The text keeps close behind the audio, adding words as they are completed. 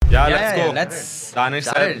Yeah, let's go. Let's Danish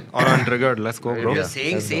said or untriggered. Let's go, bro. You're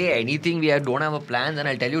saying say anything. We don't have a plans, and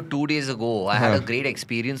I'll tell you 2 days ago I had a great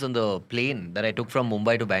experience on the plane that I took from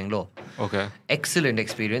Mumbai to Bangalore. Okay. Excellent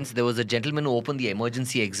experience. There was a gentleman who opened the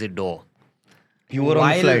emergency exit door. You were on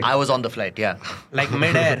the flight. I was on the flight, yeah. like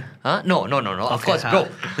mid-air. Huh? No. Of course, bro. It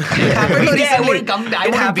happened I recently. wouldn't come. I It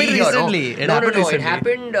wouldn't happened be here. recently. No, It no, happened no. It recently.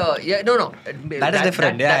 happened. No. That is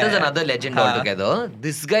different. That is Yeah. another legend altogether.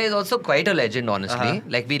 This guy is also quite a legend, honestly.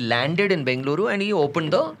 Like we landed in Bengaluru and he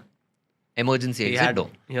opened the emergency exit door.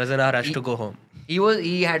 He was in a rush to go home.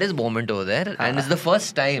 He had his moment over there, and it's the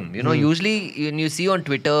first time. Usually when you see on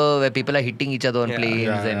Twitter where people are hitting each other on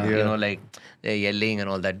planes and like they're yelling and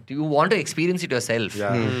all that. You want to experience it yourself.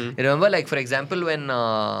 Yeah. You remember, like for example, when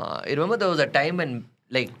you remember there was a time when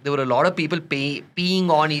like there were a lot of people peeing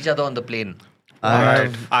on each other on the plane.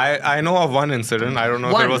 Right. I know of one incident. I don't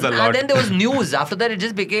know if it was a lot. And then there was news. After that, it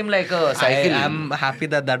just became like a cycle. I'm happy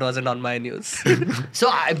that wasn't on my news.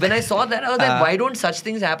 So when I saw that, I was like, why don't such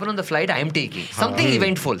things happen on the flight I'm taking? Something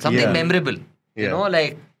eventful, something memorable. You know,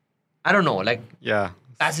 like, I don't know, like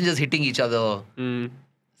passengers hitting each other.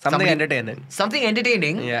 Something entertaining. Something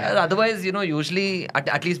entertaining. Yeah. Otherwise, usually,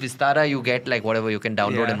 at least Vistara, you get like whatever you can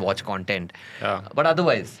download and watch content. Yeah. But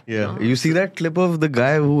otherwise. Yeah. You see that clip of the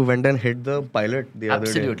guy who went and hit the pilot the other day?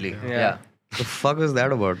 Absolutely. Yeah. The fuck is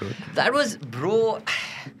that about? Dude? That was, bro.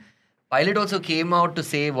 Pilot also came out to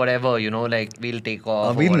say whatever, like we'll take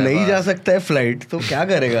off. अभी नहीं जा सकता है flight तो क्या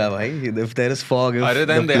करेगा भाई? If there is fog, if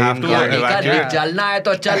then the they have plane to can't- evacuate. चलना है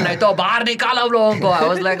तो चल नहीं तो बाहर निकाल हम लोगों को. I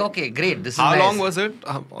was like, okay, great. This is How nice. long was it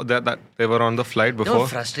that they were on the flight before? No,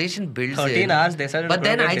 frustration builds 13 in. hours, they said it But was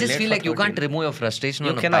then gonna I get just delayed feel for like you 13. can't remove your frustration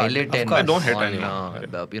You on cannot, a pilot of and course. Don't hit on,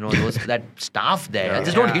 anyone. that staff there. I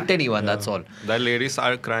just don't hit anyone. That's all. That lady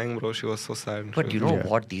started crying, bro. She was so sad. But you know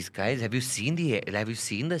what? These guys, have you seen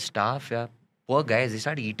the staff? Yeah. Poor guys, they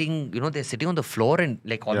start eating, they're sitting on the floor and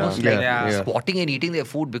like almost squatting and eating their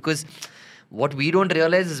food because what we don't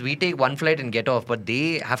realize is we take one flight and get off, but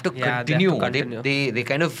they have to continue. They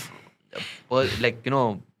kind of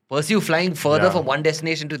pursue flying further from one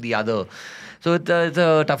destination to the other. So it's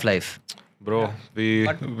a tough life. Bro, we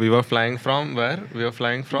were flying from where? We were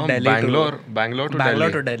flying from Delhi Bangalore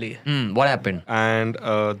to Delhi. What happened? And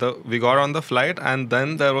we got on the flight and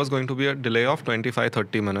then there was going to be a delay of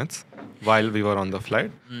 25-30 minutes while we were on the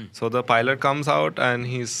flight. So the pilot comes out and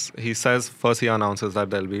he says, first he announces that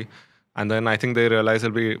there'll be, and then I think they realize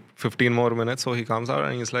it'll be 15 more minutes. So he comes out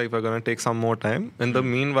and he's like, we're going to take some more time. In the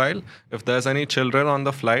meanwhile, if there's any children on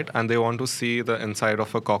the flight and they want to see the inside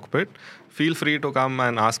of a cockpit, feel free to come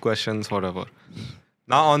and ask questions, whatever.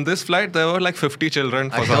 Now on this flight, there were like 50 children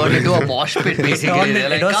for I some turned into reason. a mosh pit basically. They're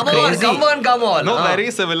like, it was crazy. come on. No,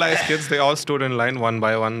 very civilized kids. They all stood in line one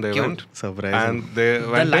by one. They went. Surprising. And they The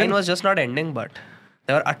went line in. was just not ending, but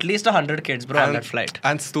there were at least 100 kids, bro, on that flight.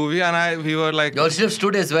 And Stuvi and I, we were like, You also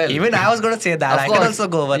stood as well. Even I was going to say that. Of I course. can also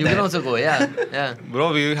go over You there. can also go, yeah.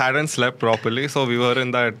 bro, we hadn't slept properly. So we were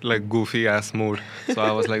in that like goofy ass mood. So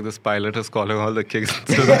I was like, this pilot is calling all the kids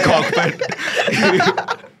to the cockpit.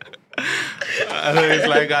 And it's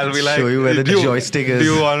like, I'll be like, Show you where the joystick is.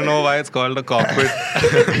 Do you want to know why it's called a cockpit?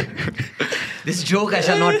 This joke I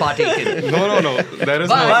shall not partake in. No. There is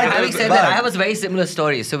But no. having said that, I have a very similar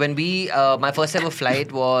story. So when my first ever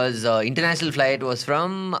flight was, international flight was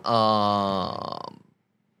from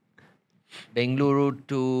Bengaluru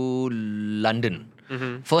to London.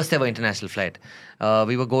 First ever international flight.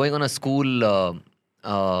 We were going on a school,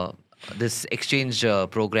 this exchange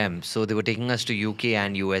program. So they were taking us to UK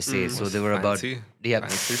and USA. So they were Fancy.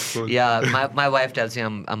 fancy school. Yeah, my wife tells me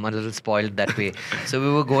I'm a little spoiled that way. So we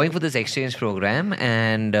were going for this exchange program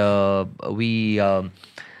and we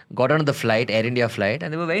got on the flight, Air India flight,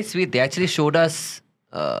 and they were very sweet. They actually showed us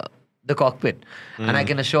the cockpit. And I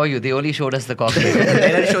can assure you, they only showed us the cockpit.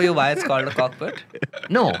 They didn't show you why it's called a cockpit.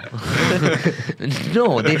 No.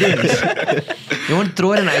 No, they didn't. You want to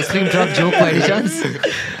throw in an ice cream truck joke by any chance?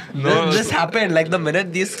 No. This happened like the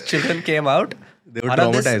minute these children came out. They were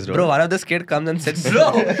traumatized, bro. One of this kid comes and sits.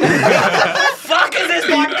 Bro! Fuck is this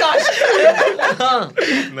podcast?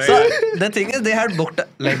 So the thing is, they had booked,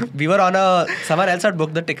 like we were someone else had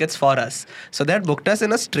booked the tickets for us. So they had booked us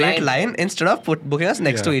in a straight Client. line instead of booking us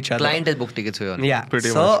next to each other. Client has booked tickets for you. Yeah. Pretty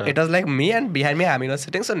so much, yeah. it was like me and behind me Amin was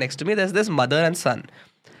sitting. So next to me there's this mother and son.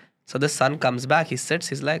 So the son comes back, he sits,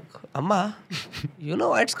 he's like, Amma, you know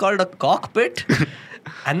why it's called a cockpit?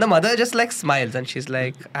 And the mother just like smiles and she's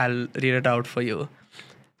like, I'll read it out for you.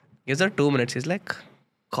 Gives her 2 minutes. He's like,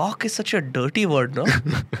 cock is such a dirty word, no?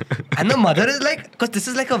 And the mother is like, because this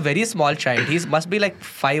is like a very small child. He must be like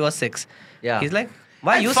 5 or 6. Yeah. He's like,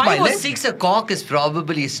 Why are At you 5 smiling? or 6, a cock is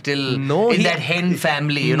probably still No, in he- that hen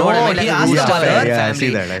family. You No, know what I mean? Like he a asked the rooster mother. hen Yeah, I family. see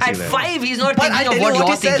that, I see At that. 5, he's not But I'll thinking of tell what you you're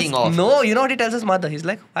he says. thinking of. No, you know what he tells his mother? He's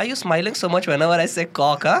like, "Why are you smiling so much whenever I say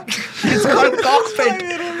cock, huh? It's called cockpit.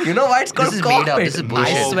 You know why it's called This is made up. cockpit? This is I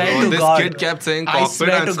bullshit. swear bro, to this God. kid kept saying I cockpit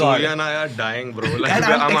swear and to God. Surya and I are dying, bro. Like, And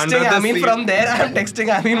I'm under texting the Amin seat. from there. I'm texting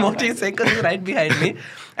Amin what he's saying because he's right behind me.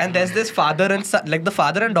 And there's this father and son, like the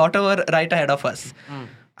father and daughter were right ahead of us.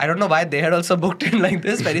 I don't know why they had also booked it like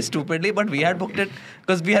this very stupidly, but we had booked it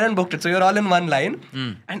because we hadn't booked it. So you're all in one line.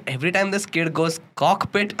 And every time this kid goes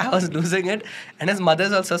cockpit, I was losing it. And his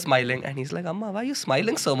mother's also smiling. And he's like, Amma, why are you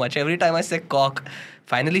smiling so much every time I say cock?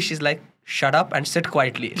 Finally, she's like, shut up and sit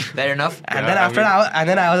quietly. Fair enough. And Yeah, then I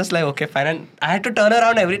mean- I was just like, okay, fine. And I had to turn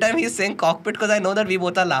around every time he's saying cockpit because I know that we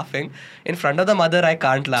both are laughing. In front of the mother, I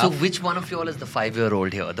can't laugh. So which one of you all is the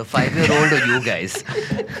 5-year-old here? The 5-year-old or you guys?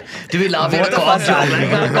 Do we laugh at Both of cock us joke? are.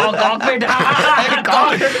 Like, cockpit.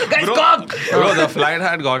 Cock. Guys, cock. Bro, the flight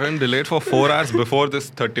had gotten delayed for 4 hours before this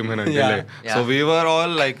 30-minute Yeah. delay. Yeah. So we were all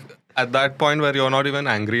like, at that point where you're not even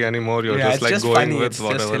angry anymore, you're Yeah, just it's like just going funny. with It's just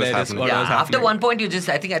whatever is hilarious happening. what Yeah, was after happening. one point you just,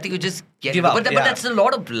 I think you just get Give it. up, But yeah. that's a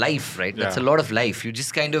lot of life, right? That's a Yeah. lot of life. You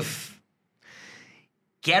just kind of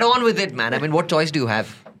get on with it, man. I mean, what choice do you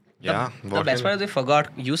have? Yeah. The what best can- part is we forgot.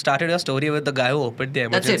 You started your story with the guy who opened the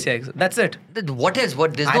That's emergency it. exit. That's it. What is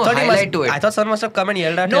what? There's I no thought he highlight to it. I thought someone must have come and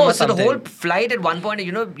yelled at him No, or so the something. whole flight at one point,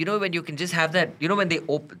 you know when you can just have that, when they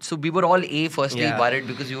open. So we were all firstly Yeah. worried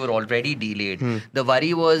because we were already delayed. The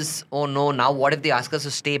worry was, oh no, now what if they ask us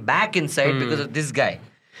to stay back inside because of this guy?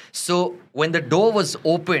 So when the door was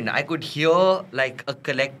opened, I could hear like a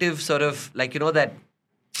collective sort of like that.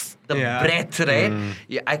 The Yeah. breath, right?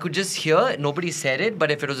 Yeah, I could just hear. Nobody said it, but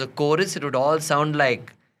if it was a chorus, it would all sound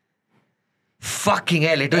like fucking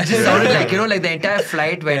hell. It would just sounded like like the entire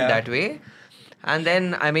flight went Yeah. that way. And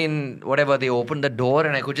then, I mean, whatever, they opened the door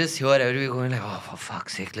and I could just hear everybody going like, oh, for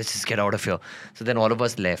fuck's sake, let's just get out of here. So then all of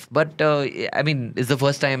us left. But, I mean, it's the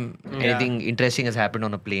first time anything interesting has happened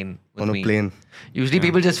on a plane with On a me. plane. Usually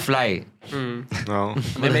people just fly. No.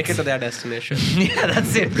 They make it to their destination. Yeah,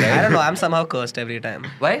 that's it. Right? I don't know. I'm somehow cursed every time.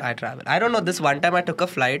 Why? I travel. I don't know. This one time I took a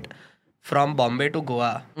flight from Bombay to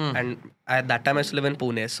Goa, and at that time I used to live in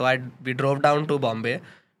Pune. So we drove down to Bombay,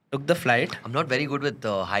 took the flight. I'm not very good with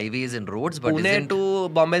highways and roads, but Pune isn't... to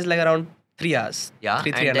Bombay is like around 3 hours. Yeah,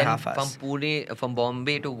 three and and a then half hours. from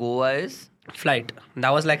Bombay to Goa is... Flight. That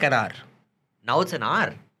was like an hour. Now it's an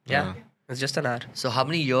hour. Yeah. It's just an hour. So how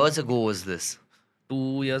many years ago was this?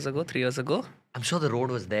 2 years ago, 3 years ago. I'm sure the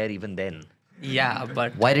road was there even then. Yeah,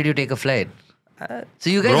 but Why did you take a flight? uh, So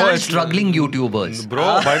you guys Bro, aren't it's- struggling YouTubers.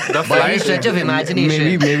 Bro, but the By any flight... stretch of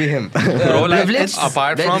imagination. Maybe him. Bro, like, privileged?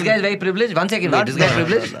 apart This from... guy is very privileged. One second, wait. This guy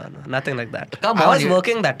privileged? No, nothing like that. Come I on, was you-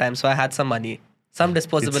 working that time, so I had some money. Some It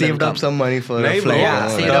disposable saved income. up some money for a Nahi, bro. flight. Yeah, you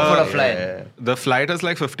know, saved like- up for a The- flight. The flight is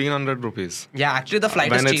like 1,500 rupees. Yeah, actually the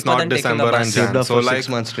flight When is it's cheaper not than December taking a and bus. Saved Jan. up So for like 6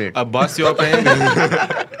 months straight. a bus you're paying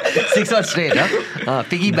 6 months straight, huh?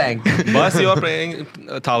 Piggy bank. bus you're paying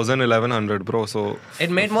 1,100, bro. So It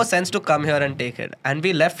made more sense to come here and take it. And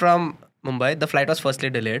we left from Mumbai. The flight was firstly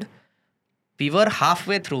delayed. We were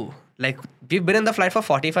halfway through. Like, we've been in the flight for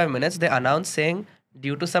 45 minutes. They announced saying,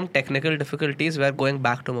 due to some technical difficulties, we're going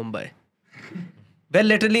back to Mumbai. We're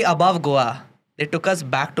literally above Goa. They took us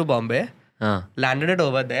back to Bombay, landed it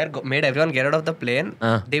over there, made everyone get out of the plane.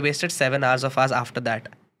 They wasted 7 hours of us after that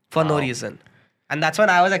for no reason. And that's when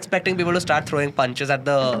I was expecting people to start throwing punches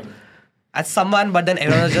at someone, but then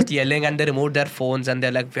everyone was just yelling and they removed their phones and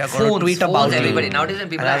they're like, we are going to tweet about everybody. it. Nowadays when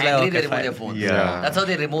people And are I was angry, like, they okay, remove their fine. phones. Yeah. That's how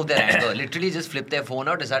they remove their anger. Literally just flip their phone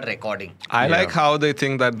out and start recording. I like how they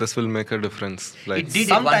think that this will make a difference. Like, It did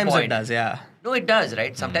at one Sometimes point. it does, yeah. No, it does,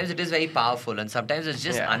 right? Sometimes it is very powerful and sometimes it's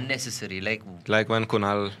just Yeah. unnecessary. like when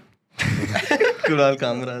Kunal... Kunal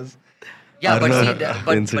Kamra's. Yeah, but Arnav see,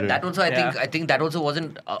 but incident. that also, I think that also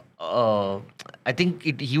wasn't. I think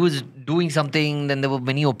he was doing something. Then there were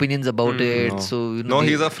many opinions about it. No. So No,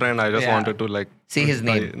 he's a friend. I just Yeah. wanted to like... say his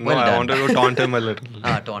name. No, Well I done. wanted to taunt him a little.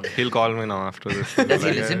 Taunt. He'll call me now after this. Does he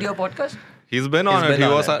Like, listen to your podcast? He's been on it. been He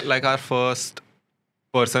on was it. like our first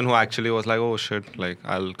person who actually was like, oh shit, like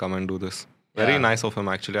I'll come and do this. Very Yeah. nice of him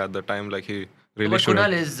actually at the time. Like he really But should.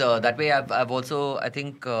 Kunal is that way. I've also I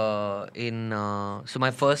think so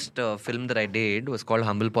my first film that I did was called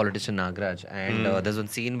Humble Politician Nagraj, and there's one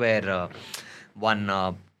scene where there's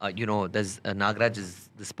Nagraj is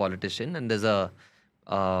this politician and there's a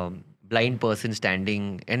blind person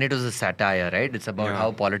standing, and it was a satire, right? It's about Yeah.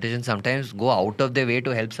 how politicians sometimes go out of their way to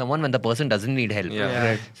help someone when the person doesn't need help. Yeah.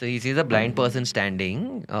 Right. So he sees a blind person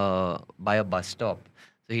standing by a bus stop.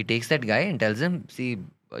 So he takes that guy and tells him, see,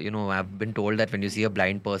 I've been told that when you see a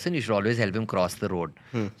blind person, you should always help him cross the road.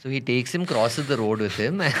 So he takes him, crosses the road with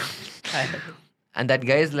him. And that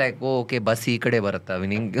guy is like, oh, okay, bus hi kade barata,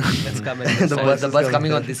 meaning Let's come in. the bus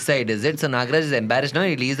coming on this side, is it? So Nagaraj is embarrassed now.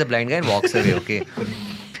 He leaves the blind guy and walks away. Okay.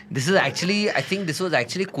 This is actually, I think this was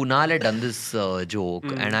actually Kunal had done this joke.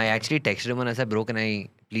 And I actually texted him and I said, bro, can I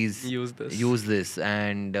please use this?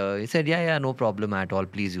 And he said, yeah, no problem at all.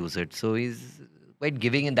 Please use it. So he's quite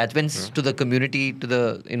giving in that sense to the community, to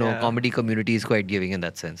the comedy community is quite giving in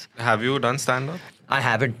that sense. Have you done stand-up? I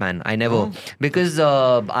haven't, man. I never. Because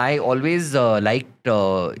I always liked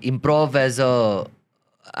improv as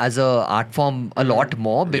a art form a lot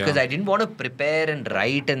more, because I didn't want to prepare and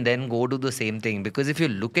write and then go do the same thing. Because if you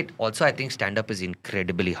look at, also I think stand-up is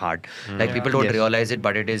incredibly hard. Like people don't realize it,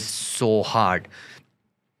 but it is so hard.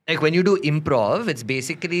 Like when you do improv, it's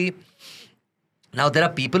basically... Now, there are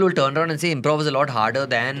people who will turn around and say improv is a lot harder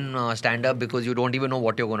than stand-up because you don't even know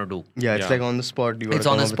what you're going to do. Yeah, it's like on the spot. It's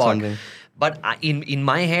on the spot. But in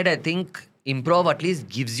my head, I think improv at least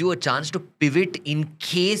gives you a chance to pivot in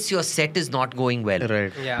case your set is not going well.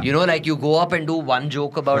 Right. Yeah. Like you go up and do one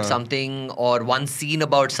joke about something or one scene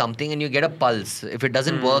about something and you get a pulse. If it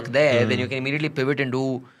doesn't work there, then you can immediately pivot and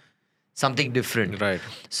do something different. Right.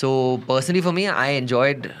 So personally for me, I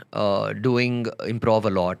enjoyed doing improv a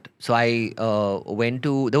lot. So I went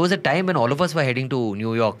to... There was a time when all of us were heading to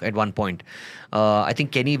New York at one point. I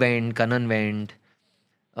think Kenny went, Kanan went.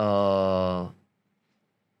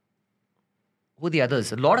 Who the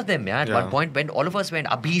others? A lot of them, at one point went. All of us went.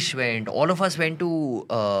 Abhish went. All of us went to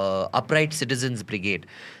Upright Citizens Brigade.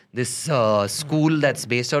 This school that's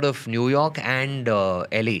based out of New York and LA.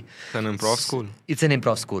 It's an improv school. It's an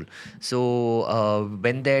improv school. So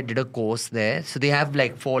went there, did a course there. So they have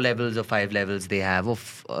like 4 levels or 5 levels they have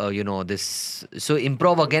of, this. So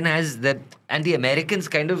improv again has that. And the Americans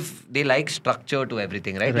they like structure to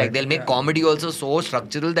everything, right? Like they'll make comedy also so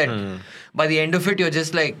structural that by the end of it, you're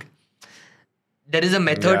just like, there is a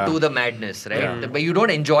method to the madness, right? Yeah. But you don't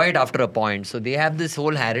enjoy it after a point. So they have this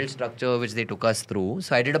whole Harold structure which they took us through.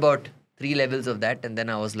 So I did about 3 levels of that. And then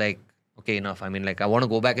I was like, okay, enough. I mean, like, I want to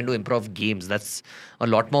go back and do improv games. That's a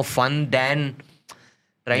lot more fun than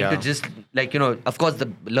trying to just, like, of course,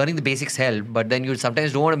 learning the basics help. But then you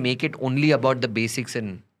sometimes don't want to make it only about the basics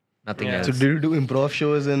and nothing else. So did you do improv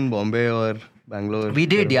shows in Bombay or Bangalore? We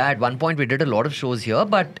did, At one point, we did a lot of shows here.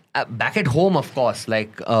 But back at home, of course,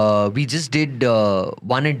 like we just did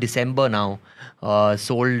one in December now.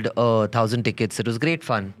 Sold 1,000 tickets. It was great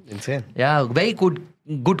fun. Insane. Yeah, very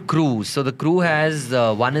good crew. So the crew has,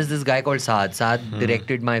 one is this guy called Sait. Sait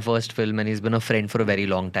directed my first film and he's been a friend for a very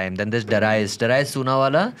long time. Then there's Darais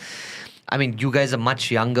Soonawala. I mean, you guys are much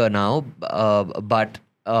younger now, but...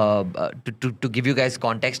 to give you guys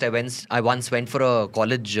context, I once went for a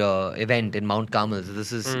college event in Mount Carmel. So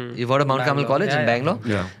this is you've heard of Mount Carmel College in Bangalore?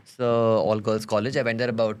 Yeah. So all girls college. I went there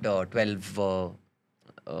about 12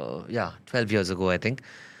 years ago, I think.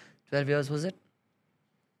 12 years was it?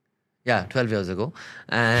 Yeah, 12 years ago.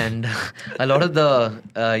 And a lot of the,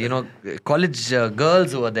 college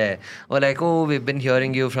girls who were there were like, oh, we've been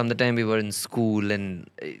hearing you from the time we were in school. And,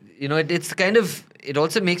 it's kind of, it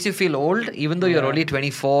also makes you feel old, even though you're only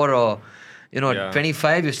 24 or,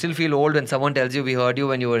 25, you still feel old when someone tells you, we heard you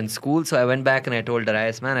when you were in school. So I went back and I told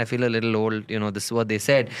Darais, man, I feel a little old. This is what they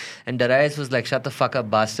said. And Darais was like, shut the fuck up,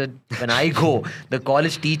 bastard. When I go, the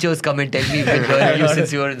college teachers come and tell me, we've been hearing you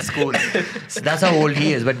since you were in school. So that's how old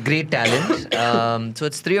he is, but great talent. So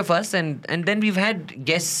it's 3 of us. And then we've had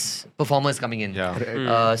guest performers coming in. Yeah.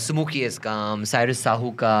 Sumuki has come, Cyrus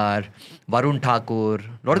Sahukar, Varun Thakur.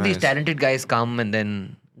 A lot of these talented guys come and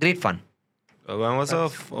then great fun. When was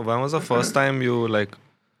the first time you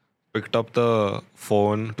picked up the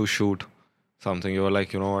phone to shoot something? You were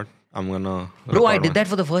like, you know what, I'm gonna. Bro, I did that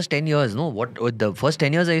for the first 10 years. No, with the first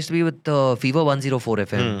 10 years I used to be with Fever 104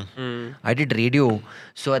 FM. I did radio.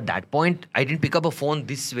 So at that point, I didn't pick up a phone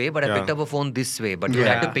this way, but I picked up a phone this way. But you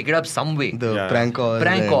had to pick it up some way. The prank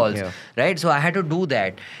calls. Right? So I had to do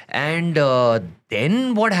that. And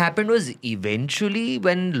then what happened was eventually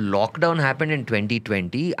when lockdown happened in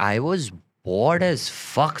 2020, I was bored as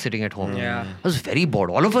fuck sitting at home. Yeah. I was very bored.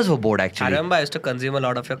 All of us were bored actually. I remember I used to consume a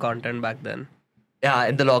lot of your content back then. Yeah,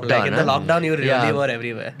 in the lockdown. Like in the lockdown, you really were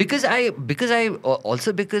everywhere. Because I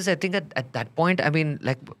think at that point, I mean,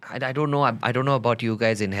 like, I don't know about you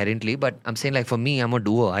guys inherently, but I'm saying like for me, I'm a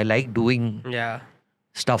doer. I like doing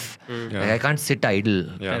stuff. Like, I can't sit idle.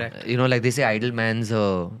 Yeah. Like they say, idle man's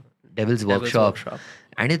devil's workshop.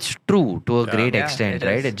 And it's true to a great extent,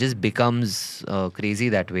 right? It just becomes crazy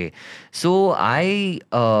that way. So I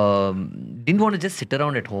didn't want to just sit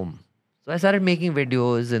around at home. So I started making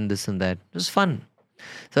videos and this and that. It was fun.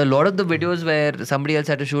 So a lot of the videos where somebody else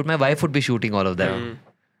had to shoot, my wife would be shooting all of them.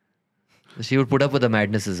 She would put up with the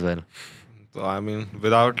madness as well. So I mean,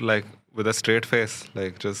 with a straight face,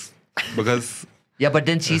 like just because. Yeah, but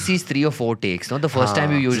then she sees 3 or 4 takes. No, the first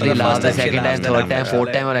time you So usually the laugh, first the time she second laughs, time, then third after time, that, fourth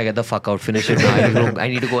like- time, I get the fuck out, finish it now. I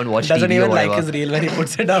need to go and watch Doesn't TV or even like whatever. his reel when he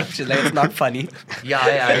puts it up. She's like, it's not funny.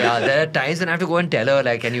 Yeah. There are times when I have to go and tell her,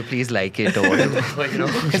 like, can you please like it or whatever, you know.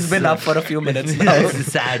 It's been up for a few minutes now.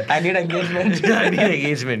 It's sad. I need engagement. I need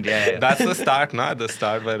engagement, yeah. That's the start, nah? The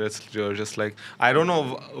start where you're just like, I don't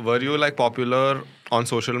know, were you like popular on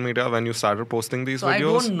social media when you started posting these So videos? I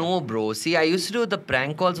don't know, bro. See, I used to do the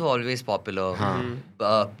prank calls were always popular.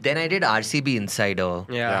 Then I did RCB Insider.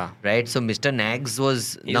 Yeah. Right? So Mr. Nags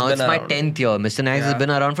was, He's now been it's my around. 10th year. Mr. Nags has Yeah. been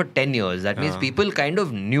around for 10 years. That means people kind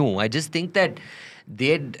of knew. I just think that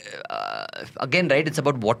they'd, again, right, it's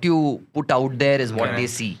about what you put out there is what they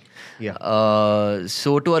see. Yeah.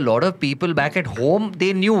 So to a lot of people back at home,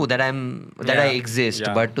 they knew that I exist.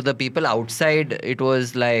 Yeah. But to the people outside, it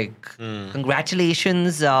was like,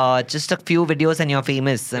 congratulations, just a few videos and you're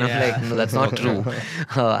famous. And I'm Yeah. like, no, that's not true.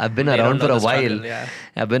 I've been They don't around know for a the while. struggle, yeah.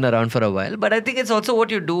 I've been around for a while. But I think it's also what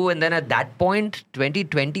you do. And then at that point,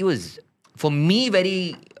 2020 was, for me,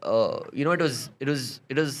 very, it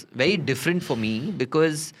was very different for me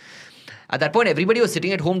because at that point, everybody was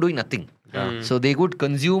sitting at home doing nothing. So they could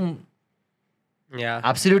consume Yeah.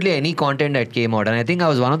 absolutely any content that came out. And I think I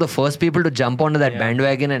was one of the first people to jump onto that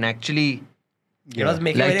bandwagon and actually It was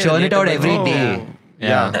making like very churn it out relatable. every Oh. day.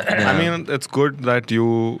 Yeah. I mean, it's good that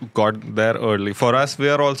you got there early. For us, we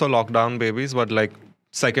are also lockdown babies, but like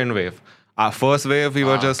second wave. Our first wave, we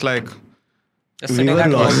were just like, Just We sitting were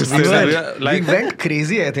at home. lost. we We went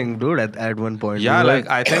crazy, I think, dude, at one point. yeah, We were- like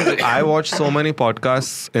I think I watched so many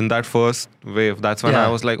podcasts in that first wave. That's when Yeah. I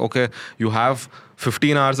was like, okay, you have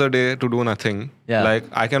 15 hours a day to do nothing. Yeah. Like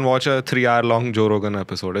I can watch a 3-hour long Joe Rogan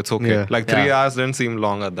episode. It's okay. Yeah. Like 3 Yeah. hours didn't seem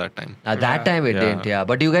long at that time. At that time it Yeah. didn't, yeah.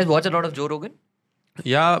 But do you guys watch a lot of Joe Rogan?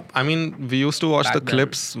 Yeah, I mean, we used to watch Back the then.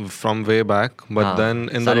 clips from way back, but then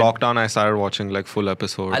in the Started- lockdown, I started watching like full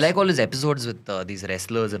episodes. I like all his episodes with these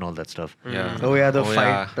wrestlers and all that stuff. Yeah. Oh, yeah, the Oh, fight.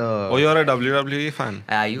 yeah. Oh, you're a WWE fan,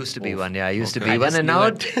 I used to be one, yeah. I used to Okay. be I one, just and knew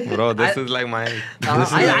now it. bro. This is like my.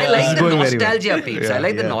 I like is the going very well. nostalgia peaks. I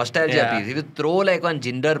like the Yeah. nostalgia Yeah. peaks. If you throw like on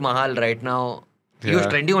Jinder Mahal right now, he was Yeah.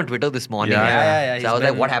 trending on Twitter this morning. Yeah, yeah. So I He's was like,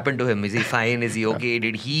 been- what happened to him? Is he fine? Is he okay?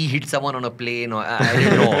 Did he hit someone on a plane? Or I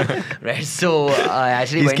didn't know. Right? So I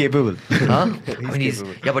actually He's went. capable. Huh? I mean,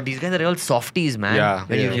 yeah, but these guys are real softies, man. Yeah.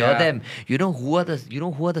 When you Yeah. hear Yeah. them, you know who are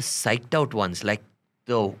the psyched out ones, like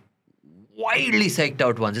the wildly psyched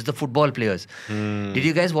out ones. It's the football players. Did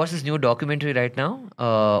you guys watch this new documentary right now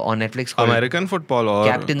on Netflix called American football or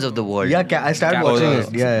Captains of the World? Yeah, I started watching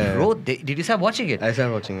it. Yeah. Bro, did you start watching it? I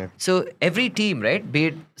started watching it. So every team, right? Be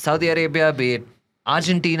it Saudi Arabia, be it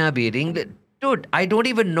Argentina, be it England. Dude, I don't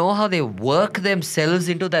even know how they work themselves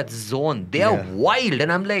into that zone. They are wild.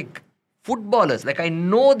 And I'm like, footballers. Like, I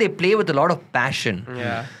know they play with a lot of passion.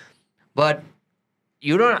 Yeah. But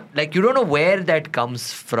you don't know where that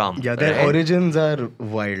comes from. Yeah, their right? origins are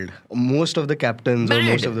wild. Most of the captains or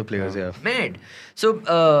most of the players, yeah. Mad. So,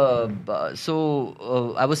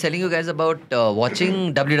 I was telling you guys about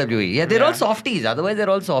watching WWE. Yeah, they're all softies. Otherwise, they're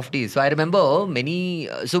all softies. So I remember many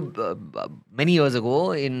years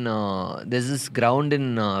ago in there's this ground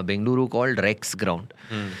in Bengaluru called Rex Ground.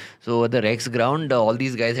 So at the Rex Ground, all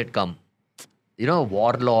these guys had come. You know,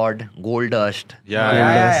 Warlord, Goldust.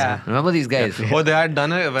 yeah. Remember these guys? Oh, they had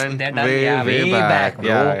done an event They had done- way, yeah, way back. bro.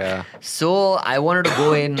 Yeah. So I wanted to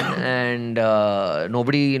go in, and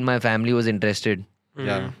nobody in my family was interested.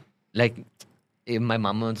 Yeah. Like, my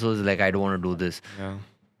mom also was like, I don't want to do this. Yeah.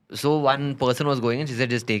 So one person was going in. She said,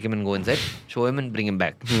 just take him and go inside, show him and bring him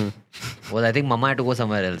back. Well, I think Mama had to go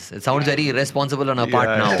somewhere else. It sounds very irresponsible on her part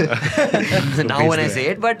now. Now when I say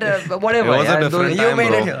it, but whatever. It was a yeah, different those, time, You made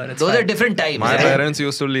bro. it here. It's those are fine. different times. My right? parents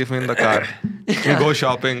used to leave me in the car. We go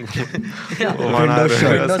shopping. Windows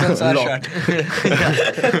shut. Windows are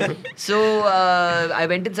shut. So I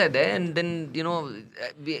went inside there, and then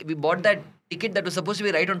we bought that ticket that was supposed to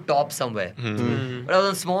be right on top somewhere. But I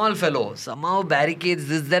was a small fellow. Somehow barricades,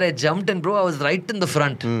 this, that. I jumped, and bro, I was right in the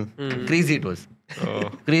front. Crazy it was.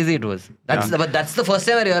 Crazy it was. But that's the first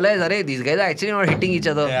time I realized, arey, these guys are actually not hitting each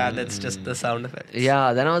other. Yeah, that's just the sound effect.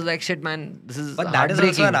 Yeah, then I was like, shit, man, this is But that is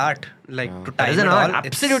heartbreaking. also an art. Like to That time is an it art. all.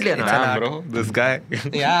 Absolutely an it's art. an art. Bro, this guy.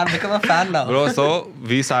 Yeah, I've become a fan now. Bro, so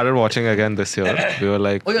we started watching again this year. We were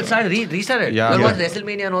like, Oh, you started restarted? Yeah. You Yeah. watched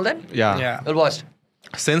WrestleMania and all that? yeah. Yeah. You watched.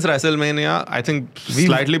 Since WrestleMania, I think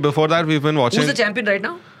slightly before that, we've been watching. Who's the champion right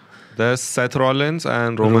now? There's Seth Rollins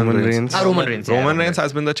and Roman Reigns. Roman Reigns. Yeah, Roman Reigns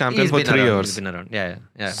has been the champion He's for been 3 around, years. He's been around.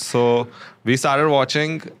 Yeah. So we started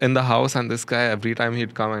watching in the house, and this guy, every time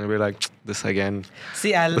he'd come and we're like, this again.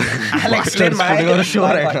 See, I'll explain my putting on a show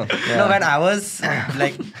right now. No, when I was a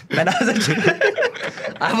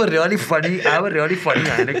I have a really funny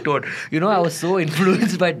anecdote. I was so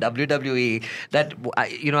influenced by WWE that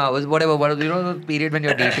I was the period when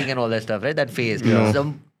you're dating and all that stuff, right? That phase.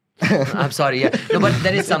 I'm sorry, yeah. No, but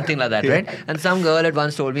there is something like that, right? And some girl had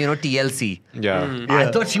once told me, TLC. Yeah.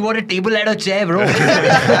 I thought she wanted a table and a chair, bro.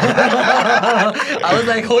 I was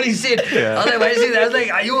like, holy shit. Yeah. I was like, why is she there? I was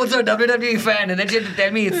like, are you also a WWE fan? And then she had to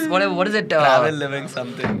tell me it's whatever. What is it? travel living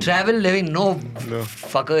something. Travel living. No,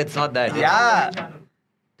 fucker, it's not that. Yeah.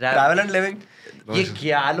 Travel and living. ये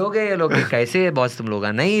क्या लोग हैं ये लोग कैसे है boss तुम लोग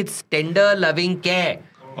नहीं it's tender loving care.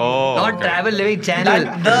 Oh. Not travel living channel.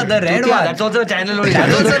 The red one. That's also a channel only.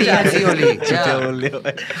 That's also TLC only.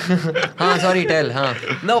 Yeah. Sorry, tell.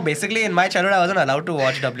 No, basically in my childhood I wasn't allowed to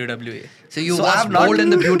watch WWE. So you watched Bold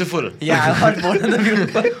and the Beautiful. Yeah, I watched Bold and the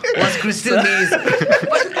Beautiful. Was Crystal Maze.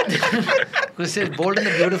 Crystal, Bold and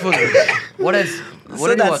the Beautiful. What else?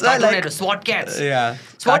 What did you watch? SWAT Cats. Yeah.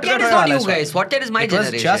 SWAT Cat is not you guys. SWAT Cat is my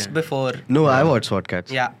generation. It was just before. No, I watched SWAT Cats.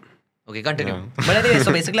 Yeah. Okay, continue. Yeah. But anyway,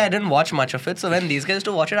 so basically I didn't watch much of it. So when these guys used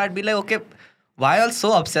to watch it, I'd be like, okay, why are you all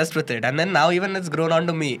so obsessed with it? And then now even it's grown on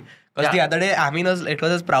to me. Because the other day, it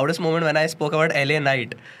was his proudest moment when I spoke about LA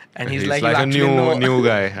Knight. And he's like a new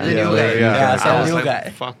guy. Yeah, some new guy.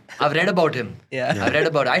 Fuck. I've read about him. Yeah. I've read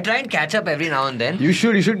about it. I try and catch up every now and then. You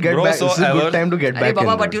should get Bro, back. so This is a good time to get Hey, back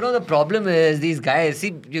Baba, in. but the problem is these guys,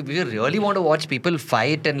 see, you really want to watch people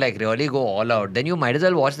fight and really go all out, then you might as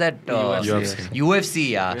well watch that UFC,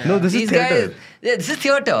 yeah. No, this is these theatre. guys, this is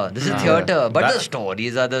theatre. This is theatre. But the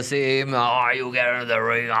stories are the same. You get into the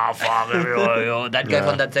ring, fuck. That guy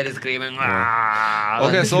from that side is screaming.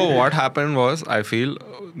 Okay, so what happened was, I feel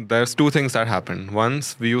there's two things that happened.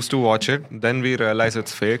 Once we used to watch it, then we realized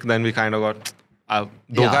it's fake. Then we kind of got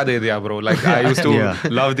dhoka de diya, bro. Like I used to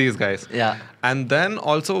love these guys. Yeah. And then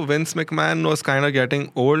also Vince McMahon was kind of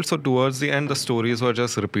getting old, so towards the end the stories were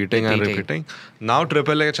just repeating. And repeating. Now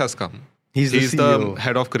Triple H has come. He's the the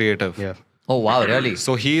head of creative. Yeah. Oh, wow, really?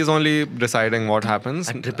 So he is only deciding what happens.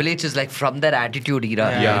 And Triple H is like from that Attitude Era.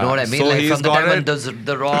 Yeah. You know what I mean? So like he's from the got time when it-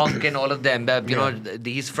 The Rock and all of them,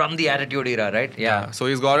 he's from the Attitude Era, right? Yeah. So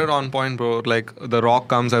he's got it on point, bro. Like the Rock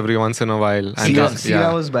comes every once in a while. And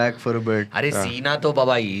Cena was back for a bit. Cena to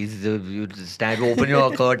Baba, you stand, open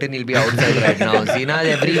your curtain, he'll be outside right now. Cena is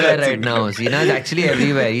everywhere right now. Cena is actually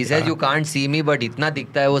everywhere. He says you can't see me, but itna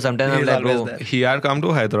dikhta hai wo. Sometimes I'm He's like, always bro, there. He had come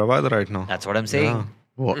to Hyderabad right now. that's what I'm saying. Yeah.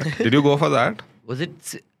 What? Did you go for that? Was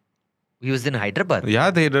it? He was in Hyderabad.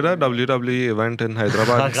 Yeah, they did a WWE event in I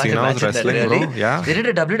Hyderabad. can't Cena was imagine that, wrestling, really? bro. Yeah. They did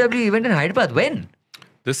a WWE event in Hyderabad. When?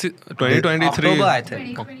 This is 2023. October, I think.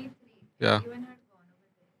 2023. Yeah. Even had gone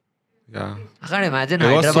over there. Yeah. I can't imagine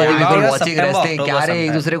It was Hyderabad sold people out. watching September, wrestling. October क्या रे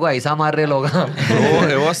एक sometime. दूसरे को ऐसा मार रहे लोग. Bro,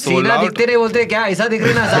 it was sold Cena out. दिखते नहीं बोलते क्या ऐसा दिख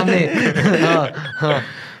रही ना सामने.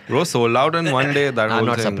 Bro, sold out in one day. That I'm whole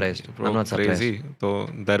not thing. surprised. Bro, I'm not surprised. Crazy. So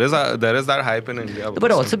there is that hype in India.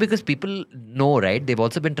 But also because people know, right? They've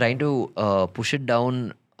also been trying to push it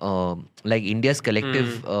down, like India's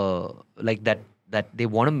collective, like that they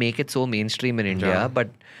want to make it so mainstream in India. Yeah. But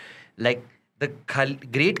like the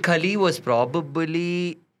Great Khali was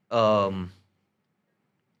probably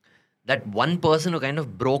that one person who kind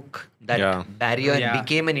of broke that barrier and Yeah.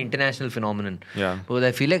 became an international phenomenon. Yeah. Because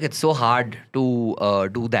I feel like it's so hard to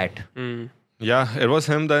do that. Yeah, it was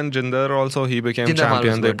him. Then Jinder also, he became Jinder Mahal was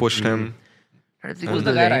champion. They good. pushed him. Who's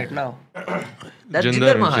the guy right now? That's Jinder,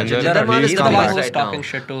 Jinder Mahal. Jinder, Jinder Mahal he's is He's the the come one boss back. who's right now. talking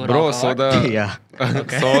shit to Bro, Rock so Howard. Yeah.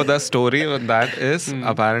 so the story with that is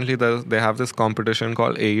apparently they have this competition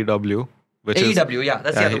called AEW, which is AEW, yeah,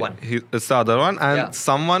 that's the other one. It's the other one, and Yeah.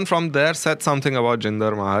 someone from there said something about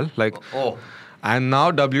Jinder Mahal, like. Oh. And now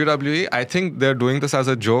WWE, I think they're doing this as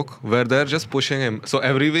a joke where they're just pushing him. So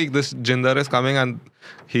every week this Jinder is coming and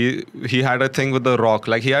he had a thing with The Rock.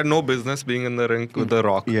 Like he had no business being in the ring with The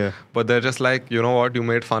Rock. Yeah. But they're just like, you know what, you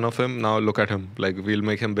made fun of him, now look at him. Like we'll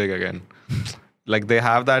make him big again. Like they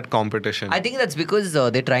have that competition. I think that's because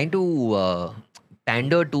they're trying to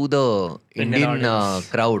pander to the Indian audience.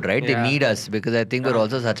 crowd, right? Yeah. They need us because I think we're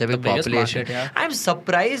also such a big biggest population. market, yeah. I'm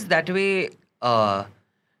surprised that way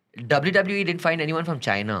WWE didn't find anyone from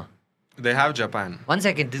China. They have Japan. One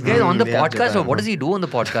second, this guy is on the they have podcast, or Japan, what does he do on the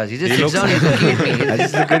podcast? He just He sits looks- down, he's looking at me. I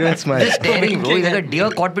just look at him and smile. Just staring, bro. He's like a deer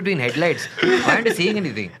caught between headlights. Why aren't you saying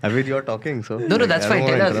anything? Avid, you're talking, so. No, that's I fine. don't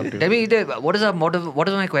Tell wanna us. interrupt you. Tell me, what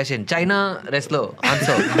is my question? China wrestler.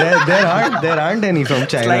 Answer. there aren't any from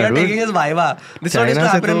It's China. like you're dude. taking his Viva. This one used to China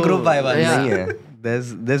से happen in तो group Viva. Yeah. नहीं है.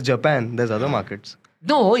 There's Japan. There's other markets.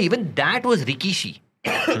 No, even that was Rikishi.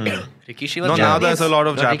 Rikishi was No, now Japanese. there's a lot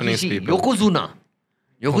of Not Japanese Rikishi, people. Yokozuna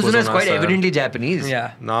is Yokozuna, quite sir. evidently Japanese.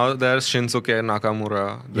 Yeah. Now there's Shinsuke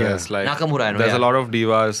Nakamura. There's Nakamura, I know, there's yeah. a lot of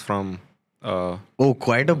divas from Oh,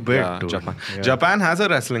 quite a bit. yeah, dude. Japan. Yeah. Japan has a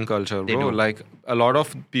wrestling culture, They bro. do. Like a lot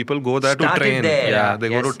of people go there to Started train. there. Yeah, they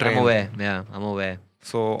go Yes, to train. I'm aware. Yeah, I'm aware.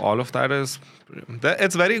 So all of that is,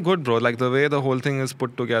 it's very good, bro. Like the way the whole thing is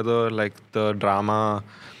put together, like the drama,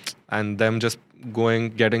 and them just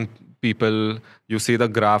getting people. You see the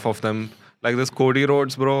graph of them. Like this Cody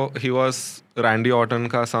Rhodes, bro. He was Randy Orton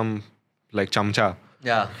ka some like chamcha.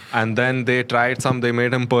 Yeah. And then they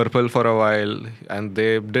made him purple for a while, and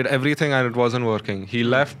they did everything and it wasn't working. He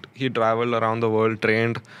left, he traveled around the world,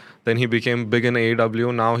 trained, then he became big in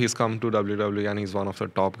AEW. Now he's come to WWE and he's one of the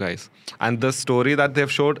top guys. And the story that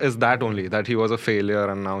they've showed is that only, that he was a failure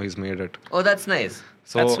and now he's made it. Oh, that's nice.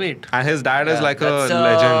 So, That's sweet. And his dad is like That's a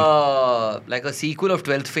legend. like a sequel of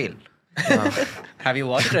 12th Fail. Have you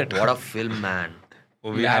watched it? What a film, man.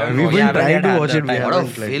 Oh, we Yeah, haven't We've watched been haven't trying yet to had watch the it. We time. What a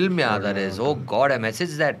haven't, like, film, yeah, that is. Oh God, I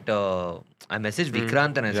messaged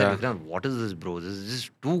Vikrant and I said, Yeah. Vikrant, what is this, bro? This is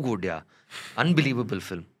just too good, yeah. Unbelievable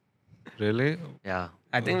film. Really? Yeah.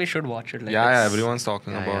 I think we should watch it. Like Yeah, it's- everyone's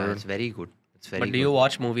talking Yeah, about it's it. very good. It's very But good. do you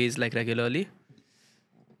watch movies like regularly?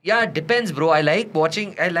 Yeah, it depends, bro. I like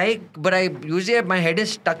watching. But I usually my head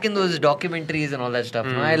is stuck in those documentaries and all that stuff.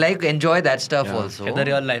 No? I enjoy that stuff also. Yeah, the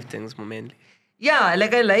real life things mainly. Yeah,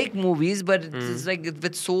 like I like movies, but it's like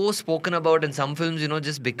it's so spoken about, and some films,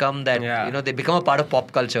 just become that. Yeah. They become a part of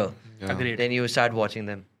pop culture. Yeah. Agreed. Then you start watching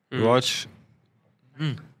them. You watch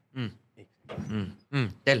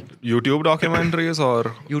Tell. YouTube documentaries or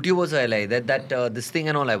YouTube also I like that this thing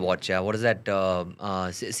and all I watch. Yeah, what is that?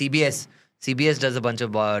 CBS. CBS does a bunch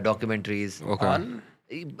of documentaries. okay. On?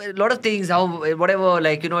 A lot of things. How whatever,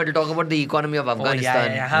 like it'll talk about the economy of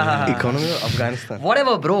Afghanistan. Economy of Afghanistan.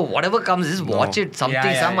 Whatever, bro. Whatever comes, just watch it. Something,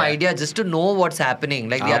 some yeah. idea, just to know what's happening.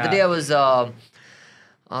 Like the other day, I was,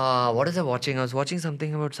 what was I watching? I was watching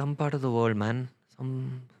something about some part of the world, man.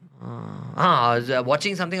 I was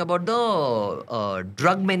watching something about the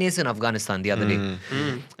drug menace in Afghanistan the other day.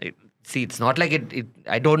 See, it's not like it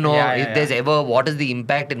I don't know if there's ever what is the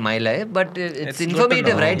impact in my life, but it's It's good to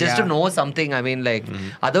informative, know. right? Just to Yeah. know something. I mean, like,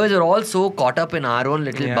 otherwise we're all so caught up in our own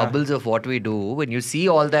little bubbles of what we do. When you see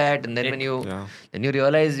all that, and then when you then you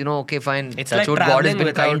realize, okay, fine. It's That's like what God has traveling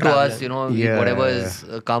been kind to without us. traveling. Yeah, Whatever yeah. is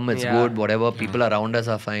come, it's Yeah. good. Whatever people around us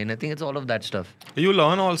are fine. I think it's all of that stuff. You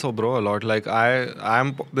learn also, bro, a lot. Like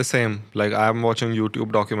I'm the same. Like I'm watching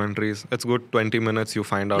YouTube documentaries. It's good 20 minutes you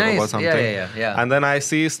find out Nice. about something. Yeah. And then I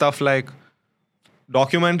see stuff like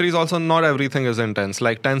documentaries also, not everything is intense.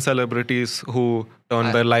 Like 10 celebrities who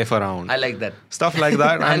turn their life around. I like that. Stuff like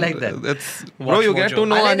that. I and like that. It's Watch bro, you get Mojo. to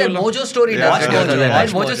know I like and that you learn. Mojo story Yeah, does yeah, things like yeah.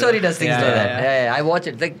 that. Watch Mojo Mojo. story does things Yeah, like yeah, that. Yeah, I watch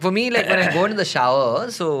it. Like for me, like when I go into the shower,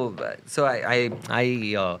 so I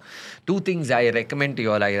two things I recommend to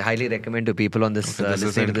you all. I highly recommend to people on this Okay, this is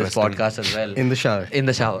listening to this interesting. podcast as well. In the shower. In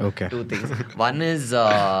the shower. Okay. Two things. One is,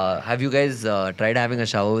 have you guys tried having a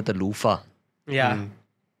shower with a loofah? Yeah.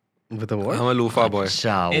 With a what? I'm a loofah boy.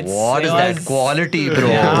 What It is that was- quality, bro?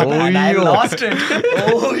 Yeah, man, I yo. lost it.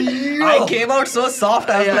 I came out so soft.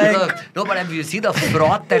 I was Yeah, like, no, but have you see the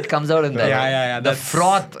froth that comes out in that? Yeah, The that's-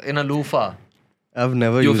 froth in a loofah. I've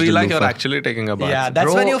never You used feel a like you're loofah. actually taking a bath. yeah, that's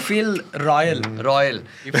Bro. when you feel royal. Royal.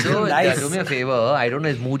 So, nice. do me a favor. I don't know,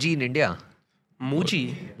 is Muji in India?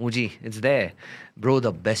 Muji. Muji, it's there. Bro,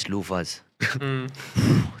 the best loofahs.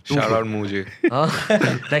 Shout out Muji.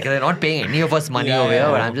 Like, they're not paying any of us money Yeah, over here,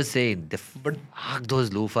 yeah. but I'm just saying, fuck those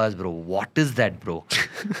loofahs, bro. What is that, bro?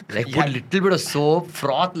 Like, put little bit of soap,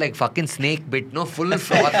 froth, like fucking snake bit, no, full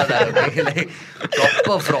froth of that, okay? Like,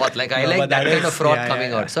 proper froth. Like, I No, like but that that kind of is- froth yeah,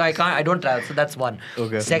 coming yeah, out. So, I don't travel. So, that's one.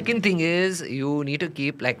 Okay. Second thing is, you need to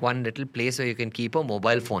keep, like, one little place where you can keep a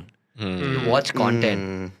mobile phone to watch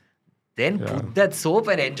content. Then put that soap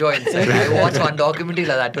and enjoy inside. I watch one documentary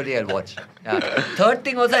like that only I'll watch. Yeah. Third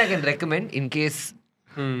thing also I can recommend in case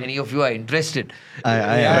any of you are interested. I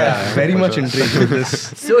am very much intrigued with this.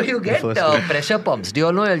 So you get first pressure pumps. Do you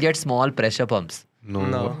all know you'll get small pressure pumps?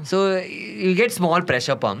 No. So you get small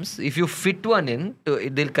pressure pumps. If you fit one in,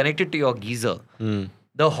 they'll connect it to your geyser.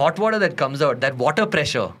 The hot water that comes out, that water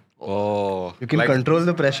pressure. Oh. You can like, control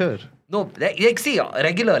the pressure. No, like see,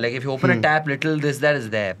 regular, like if you open a tap, little this, that is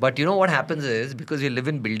there. But you know what happens is, because you live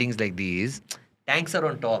in buildings like these, tanks are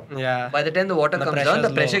on top. Yeah. By the time the water The comes pressure down, the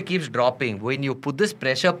is pressure low. keeps dropping. When you put this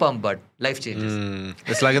pressure pump, but life changes.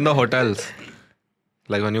 It's like in the hotels.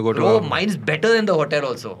 Like when you go to Bro, mine's better than the hotel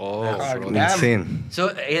also. Oh, Insane. So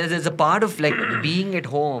there's a part of like being at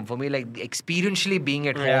home for me, like experientially being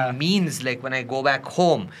at home means like when I go back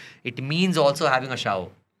home, it means also having a shower.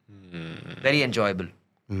 Very enjoyable.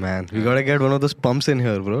 Man, we gotta get one of those pumps in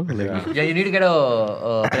here, bro. Like Yeah, you need to get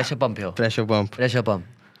a pressure pump here. pressure pump. Pressure pump.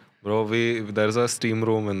 Bro, there's a steam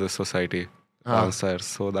room in this society downstairs.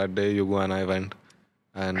 So that day Yugo and I went,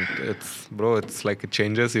 and it's like it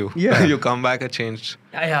changes you. Yeah. You come back a changed.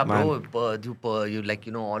 Yeah, man. bro. You like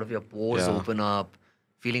all of your pores Yeah. open up,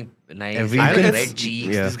 feeling nice. Everything. Having It's- red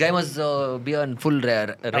cheeks. yeah. This guy must be on full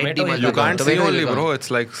red Tomato team. You can't see Tomato only, icon. bro.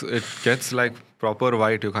 It's like it gets like proper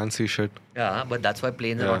white. You can't see shit. Yeah, but that's why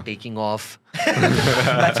planes are Yeah. not taking off.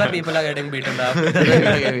 That's why people are getting beaten up.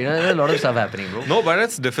 There's a lot of stuff happening, bro. No, but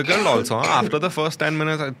it's difficult also. Huh? After the first 10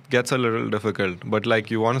 minutes, it gets a little difficult. But like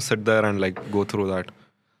you want to sit there and like go through that.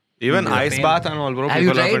 Even ice bath and all, bro. Have you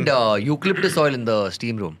people tried haven't- eucalyptus oil in the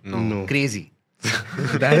steam room? No. Crazy.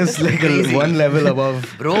 That is like one level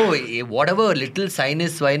above. Bro, whatever little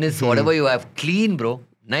sinus, whatever you have, clean, bro.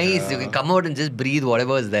 Nice. You can come out and just breathe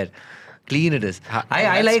whatever is there. Clean it is.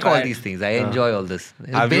 I like all these things. I enjoy all this.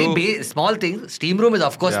 Have Small things. Steam room is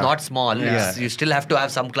of course Yeah. not small. Yeah. You still have to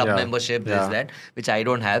have some club Yeah. membership, this, Yeah. that, which I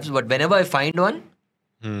don't have. But whenever I find one,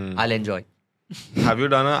 I'll enjoy. Have you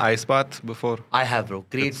done an ice bath before? I have, bro.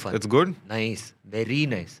 Great fun. It's good. Nice. Very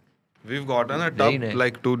nice. We've gotten a Very tub nice.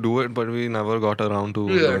 like to do it, but we never got around to.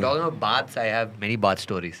 You're talking about baths. I have many bath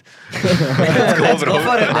stories. Let's go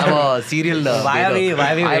for it. I'm a serial. Why are we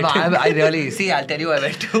waiting? I really see. I'll tell you.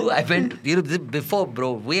 I went. This before,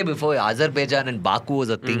 bro. Way before Azerbaijan and Baku was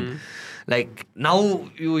a thing. Like now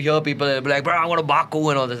you hear people be like, bro, I'm going to Baku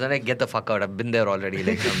and all this. And I get the fuck out. I've been there already,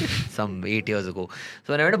 like some 8 years ago.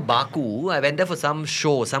 So when I went to Baku, I went there for some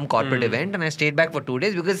show, some corporate event, and I stayed back for 2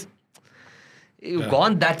 days because you've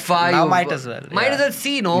gone that far. Now you've might as well, Might yeah. as well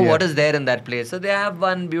see, what is there in that place. So they have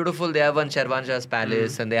one beautiful. They have one Shervanshah's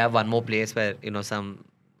Palace, and they have one more place where some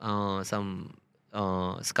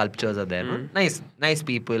sculptures are there. No? Nice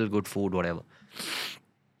people, good food, whatever.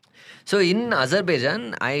 So in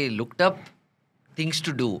Azerbaijan, I looked up things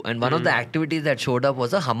to do, and one of the activities that showed up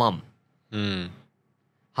was a hammam. Hmm.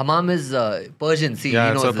 Hammam is Persian. See, Yeah,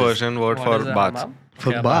 he it's knows a this. Persian word What for is a bath. hammam?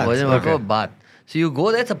 For Yeah, bath. Persian word Okay. for bath. So you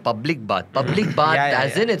go there, it's a public bath. Public bath,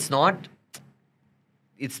 as in it's not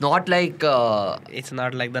like It's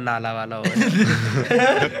not like the Nala wala one.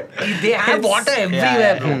 they have water everywhere,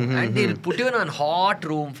 yeah. bro, and they'll put you in a hot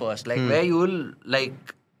room first, like where you will like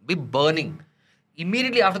be burning.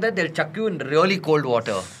 Immediately after that, they'll chuck you in really cold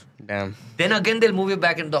water. Damn. Then again, they'll move you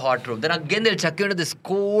back into the hot room. Then again, they'll chuck you into this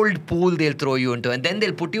cold pool they'll throw you into. And then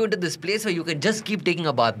they'll put you into this place where you can just keep taking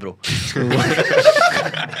a bath, bro.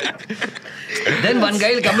 Then one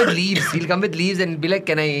guy will come with leaves. He'll come with leaves and be like,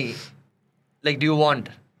 do you want?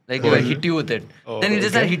 Like, he'll hit you with it. Then he'll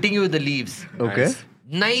just start hitting you with the leaves. Okay.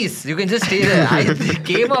 Nice. You can just stay there. I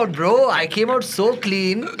came out, bro. I came out so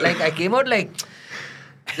clean. Like, I came out like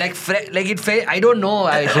it felt, I don't know.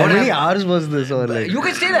 How many hours was this? Or like? You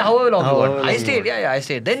can stay there however long you However want. long I you stayed. want. Yeah, I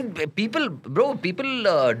stayed. Then people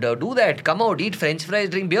do that. Come out, eat French fries,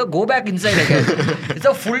 drink beer, go back inside again. It's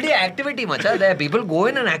a full day activity, macha. There, people go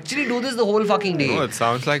in and actually do this the whole fucking day. No, it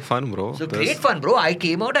sounds like fun, bro. So This- great fun, bro. I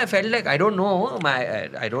came out. I felt like I don't know.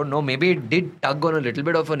 I don't know. Maybe it did tug on a little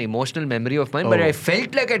bit of an emotional memory of mine, but I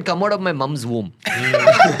felt like I'd come out of my mum's womb.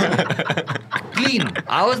 Clean.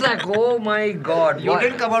 I was like, oh my god. You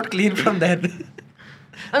didn't come out clean from there.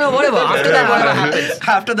 No, whatever. After that, whatever happens.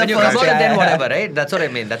 After the When you first, come out, yeah, then yeah. whatever, right? That's what I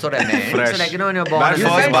mean. So Fresh. when you're born, That you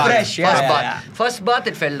first felt bath. fresh, yeah, First yeah, bath. yeah. First bath,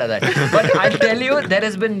 it felt like that. But I'll tell you, there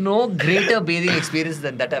has been no greater bathing experience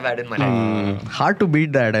than that I've had in my life. Hard to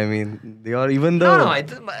beat that. I mean, they are even the.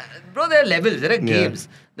 Bro, there are levels. There are games.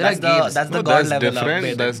 There That's are games. that's the No, god there's level of different.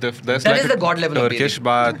 bathing. There's That like is the god level of Turkish bathing.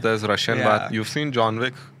 bath. There's Russian Yeah. bath. You've seen John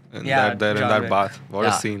Wick in Yeah, that John that Wick. bath. What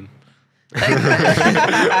Yeah. a scene!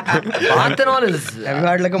 Bath and all is... Have you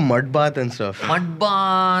had like a mud bath and stuff? Mud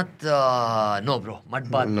bath, no, bro. Mud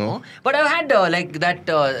bath, no. But I've had like that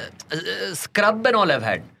scrub and all. I've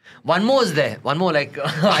had. One more is there. One more, like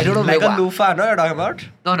I don't know. Like a where- loofah, no? You're talking about?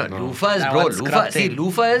 No, loofah is, That bro. one scrub Loofah. See, thing.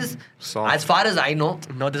 loofah is, Soft. as far as I know,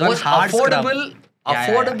 No, this one's most hard scrub.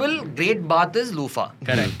 affordable, great bath is loofah.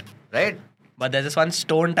 Correct. Right? But there's this one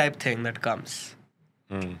stone type thing that comes.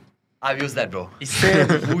 I've used that, bro.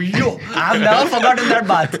 I've never forgotten that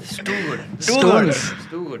bath. It's too good. Too good. It's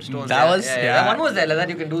too good. Stones. That yeah, was- yeah, yeah. One was there like that.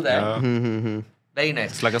 You can do that. Yeah. Very nice.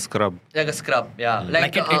 It's like a scrub. Like a scrub, yeah.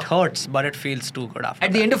 Like it hurts, but it feels too good after.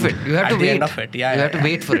 At the end of it, you have At to the wait. end of it, yeah, You yeah, have to yeah.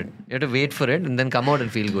 wait for it. You have to wait for it and then come out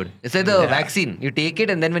and feel good. It's like the vaccine. You take it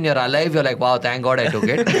and then when you're alive, you're like, wow, thank God I took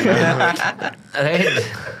it.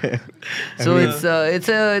 Right? So it's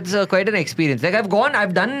a quite an experience. Like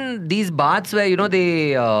I've done these baths where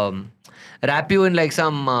they wrap you in like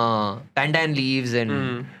some pandan leaves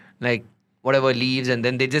and like whatever leaves, and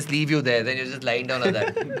then they just leave you there. Then you're just lying down like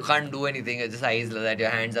that. You can't do anything. You're just eyes like that. Your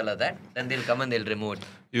hands are like that. Then they'll come and they'll remove it.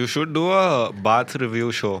 You should do a bath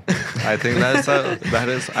review show. I think that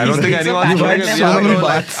is. I don't think anyone's doing it. so many Bro,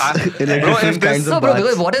 like, baths. Like bro, different if this- kinds No, of bro, baths.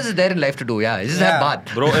 because what is there in life to do? Yeah, just have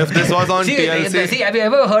bath. Bro, if this was on TLC, See, have you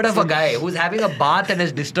ever heard of a guy who's having a bath and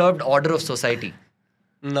has disturbed order of society?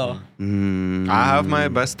 No. I have my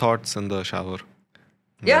best thoughts in the shower.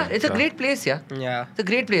 Yeah, it's a great place. Yeah. Yeah. It's a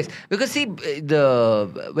great place because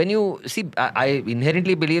when you see, I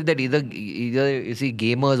inherently believe that either you see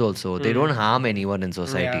gamers also they don't harm anyone in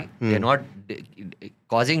society. They're not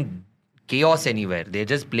causing chaos anywhere. They're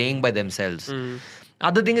just playing by themselves.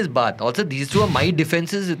 Other thing is bath. Also, these two are my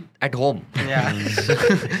defenses at home. Yeah.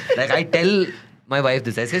 Like I tell my wife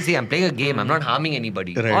this. I say, see, I'm playing a game. I'm not harming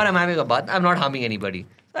anybody. Right. Or I'm having a bath. I'm not harming anybody.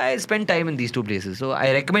 I spend time in these two places. So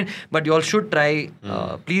I recommend, but you all should try.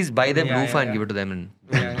 Please buy them loofah and give it to them. And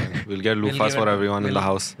We'll get loofahs for everyone in the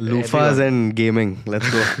house. Loofahs and gaming. Let's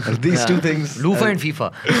go. These two things. loofah and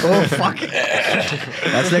FIFA. Oh, fuck.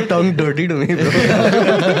 That's like talking dirty to me,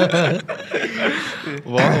 bro.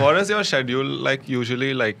 What is your schedule like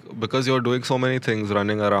usually, like, because you're doing so many things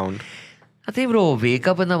running around? I think, bro, wake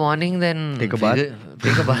up in the morning, then Take a bath.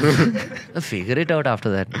 Take a bath. Figure it out after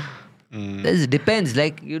that. This depends.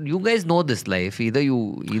 Like you guys know this life. Either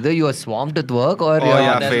you are swamped with work or you're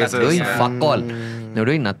yeah, not phases. doing Yeah. fuck all. You're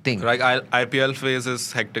doing nothing. Like IPL phase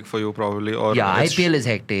is hectic for you probably, or Yeah, it's- IPL is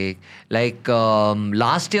hectic. Like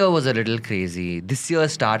last year was a little crazy. This year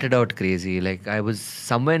started out crazy. Like I was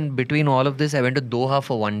somewhere in between all of this. I went to Doha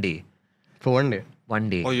for 1 day. For 1 day. 1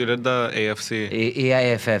 day. Oh, you did the AFC.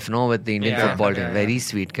 AIFF, no, with the Indian Yeah. football team. Yeah, Very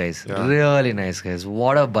sweet guys. Yeah. Really nice guys.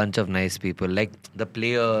 What a bunch of nice people. Like the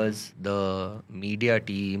players, the media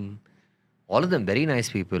team, all of them very nice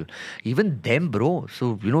people. Even them, bro.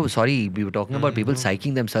 So, sorry, we were talking about people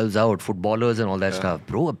psyching themselves out, footballers and all that stuff.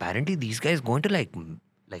 Bro, apparently these guys go into like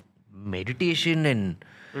meditation and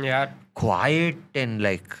Yeah. quiet and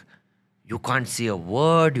like you can't say a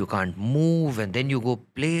word, you can't move, and then you go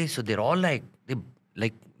play. So they're all like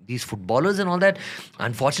these footballers and all that.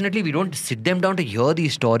 Unfortunately, we don't sit them down to hear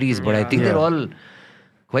these stories, but I think they're all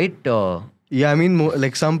quite. Yeah, I mean,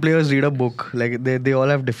 like some players read a book. Like they all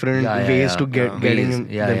have different ways to getting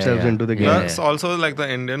themselves into the game. That's also like the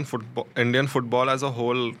Indian football as a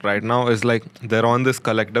whole right now is like they're on this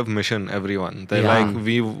collective mission. Everyone, they're like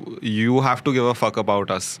you have to give a fuck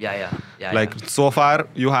about us. Like so far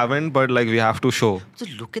you haven't, but like we have to show. So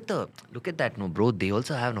look at that, no, bro. They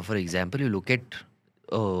also have, no. For example, you look at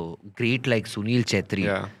great like Sunil Chetri.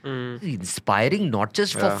 Yeah. Inspiring not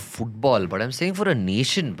just for football, but I'm saying for a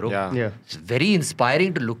nation, bro. Yeah. It's very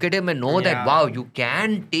inspiring to look at him and know that wow, you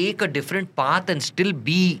can take a different path and still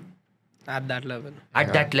be At that level.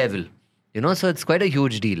 at that level. So it's quite a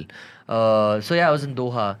huge deal. So yeah, I was in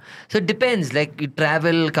Doha. So it depends. Like you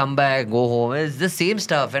travel, come back, go home. It's the same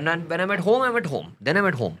stuff. And when I'm at home, I'm at home. Then I'm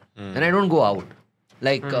at home. Then I don't go out.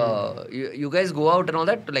 Like you guys go out and all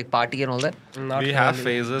that, like party and all that. Not We have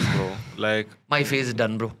really. phases, bro. Like My phase is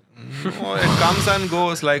done, bro. it comes and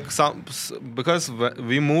goes. Like because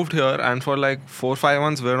we moved here and for like 4-5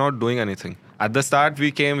 months we're not doing anything. At the start we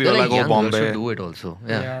came, we You're were like, oh, young, you Bombay. should do it also.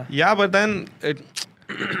 Yeah. Yeah, but then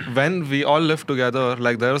when we all lived together,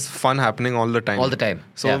 like there was fun happening all the time. All the time.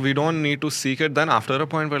 So Yeah. we don't need to seek it. Then after a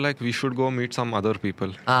point, we're like, we should go meet some other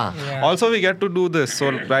people. Ah. Yeah. Also, we get to do this.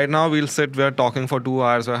 So right now we're talking for 2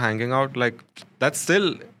 hours, we're hanging out. Like that's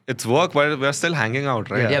still, it's work, but we're still hanging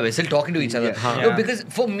out, right? Yeah, we're still talking to each other. Yeah. No, because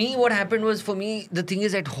for me, what happened was, the thing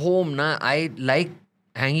is at home, I like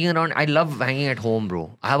hanging around. I love hanging at home,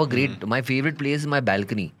 bro. I have my favorite place is my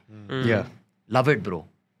balcony. Yeah. Love it, bro.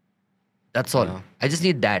 That's all. Yeah. I just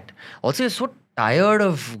need that. Also, you're so tired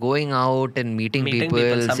of going out and meeting people,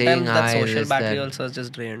 Sometimes saying that hi. social this, battery that. also is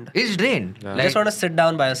just drained. It's drained. Yeah. You Like, just want to sit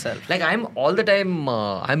down by yourself. like I'm all the time.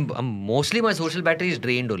 I'm mostly my social battery is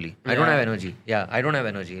drained only. I don't Yeah. have energy. Yeah, I don't have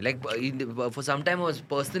energy. Like for some time, I was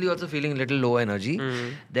personally also feeling a little low energy.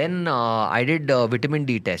 Then I did vitamin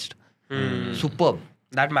D test. Superb.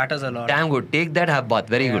 That matters a lot. Damn good. Take that, have bath.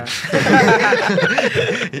 Very good.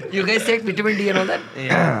 You guys take vitamin D and all that?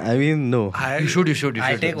 Yeah. I mean, no. You should.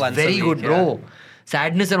 I take once a Very week, good, bro.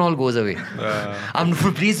 Sadness and all goes away.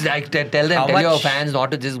 Please tell them, How tell your much- fans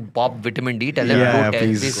not to just pop vitamin D. Tell them Yeah, to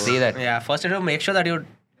please. say that. Yeah, first you have to make sure that your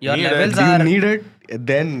Need it. levels Do you are... need it?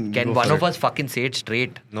 Then Can go one for of it. us fucking say it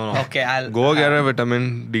straight? No. Okay, I'll... Go get a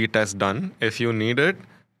vitamin D test done. If you need it,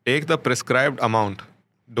 take the prescribed amount,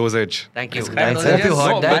 dosage. Thank you. Prescribed Hope you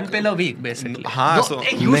dosages, heard that. One pill a week, basically. No, So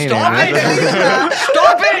hey, you No, stop no, it!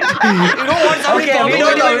 Stop it! You don't want somebody Okay, popping we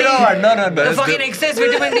don't vitamin D. No. The fucking excess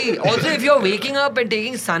vitamin D. Also, if you're waking up and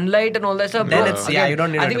taking sunlight and all that stuff, Then bro, it's- yeah, you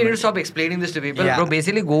don't need I think we need vitamin to stop explaining this to people. Yeah. Bro,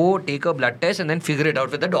 basically go take a blood test and then figure it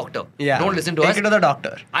out with the doctor. Yeah. Don't listen to Take us. it to the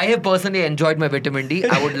doctor. I have personally enjoyed my vitamin D.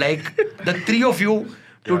 I would like the three of you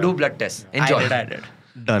to do blood tests. Enjoy. I did.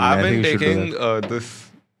 Done. I've I been think you should do taking that.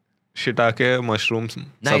 this shiitake mushrooms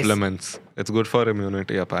Nice. supplements. It's good for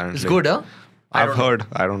immunity apparently. It's good, huh? I've heard.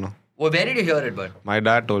 I don't know. Well, where did you hear it, bud? My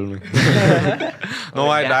dad told me. No,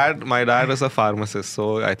 my dad is a pharmacist,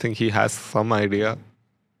 so I think he has some idea.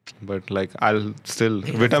 But like, I'll still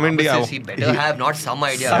vitamin D. He better have not some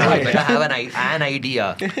idea. bro. He better have an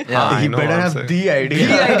idea. Yeah. I He know better what I'm have saying. the idea.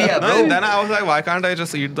 The idea, No, bro. then I was like, why can't I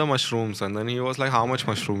just eat the mushrooms? And then he was like, how much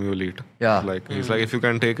mushroom you'll eat? Yeah. Like he's like, if you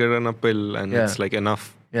can take it in a pill and Yeah. it's like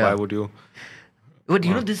enough, Yeah. why would you? But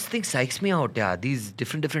you know, this thing psychs me out, yeah. These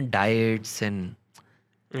different diets and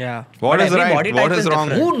Yeah. What But is every right? body What type is wrong?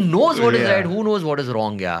 different. who knows what is Yeah. right, who knows what is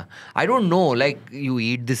wrong, yeah. I don't know. Like, you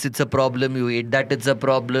eat this, it's a problem. You eat that, it's a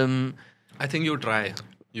problem. I think you try.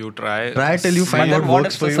 You try. Try till you But find then what what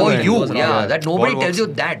works if for you. For Something you, goes wrong. yeah. That nobody What tells you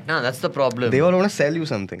works? that. Nah, that's the problem. They all want to sell you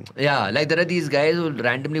something. Yeah, like there are these guys who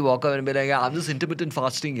randomly walk up and be like, yeah, I'm just intermittent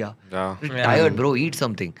fasting, yeah. Yeah. You're Yeah. tired, bro. Eat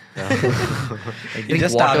something. Like, drink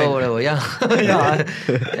just water starving. or whatever. Yeah.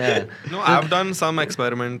 yeah. No, I've done some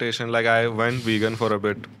experimentation. Like I went vegan for a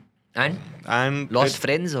bit, and Lost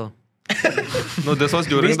friends or? No, this was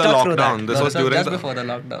during We the stuck through that. lockdown. This No, was during just the before the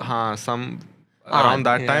lockdown. some around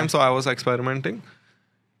that yeah. time. So I was experimenting.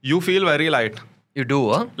 You feel very light, You do,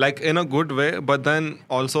 huh? like in a good way, but then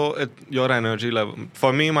also your energy level.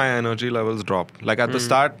 For me, my energy levels dropped. Like at the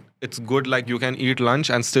start, it's good. Like you can eat lunch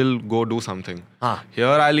and still go do something. Ah. Here,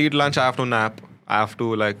 I'll eat lunch. I have to nap. I have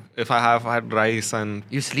to like if I have had rice and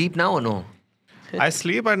You sleep now or no? I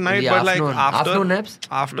sleep at night, the but like afternoon. after Afternoon naps?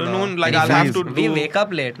 afternoon, No. like Any I'll have freeze? to do. We wake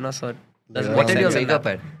up late, no? So doesn't What make did you sense wake in up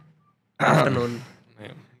at? the afternoon.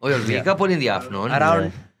 Oh, you'll wake up only in the afternoon.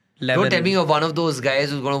 Around 11. Don't tell me you're one of those guys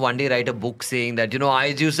who's going to one day write a book saying that,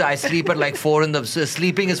 I sleep at like 4 in the...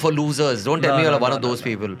 sleeping is for losers. Don't tell me you're one of those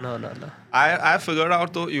people. No. I figured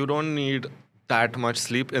out though you don't need that much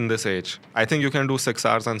sleep in this age. I think you can do 6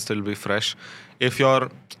 hours and still be fresh if you're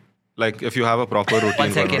like if you have a proper routine.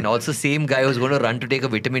 1 second. Also, same guy who's going to run to take a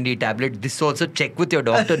vitamin D tablet. This also check with your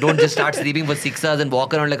doctor. Don't just start sleeping for 6 hours and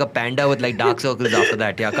walk around like a panda with like dark circles after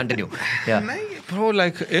that. Yeah, continue. Yeah. Bro,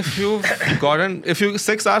 like if you've gotten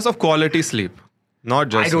 6 hours of quality sleep, not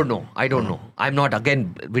just I don't know. I'm not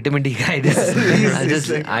again vitamin D guy.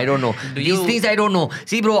 I don't know. These things I don't know.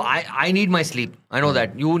 See, bro, I need my sleep. I know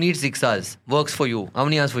that. You need 6 hours. Works for you. How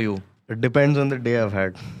many hours for you? It depends on the day I've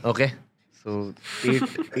had. Okay. So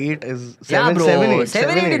 8 is 7, Yeah, bro. 7, 8.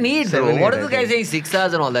 7, 8 you need, bro. 7, What 8, are the I guys think. saying 6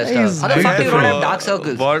 hours and all that He's stuff? How the fuck do you big not have for- dark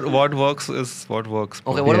circles? What works is what works.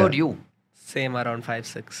 Okay, what Yeah. about you? Same around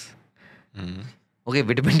 5-6. Okay,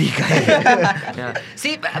 vitamin D guy. Yeah.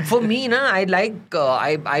 See, for me, I like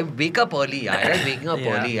I wake up early. I like waking up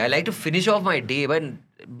Yeah. early. I like to finish off my day, but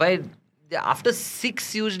by after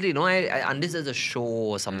 6 usually, unless there's a show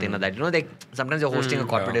or something like that. Like sometimes you're hosting a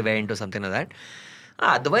corporate event or something like that.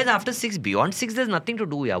 Otherwise, after 6, beyond 6, there's nothing to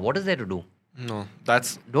do. Yeah, what is there to do? No,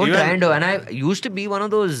 that's Don't even- try and do. And I used to be one of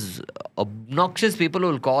those obnoxious people who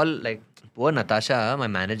will call, like, poor Natasha, my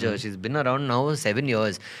manager. She's been around now 7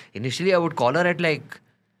 years. Initially, I would call her at like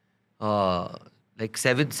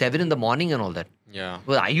 7 in the morning and all that. Yeah.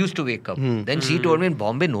 Well, I used to wake up. Then she told me in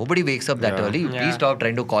Bombay, nobody wakes up that Yeah. early. Yeah. Please stop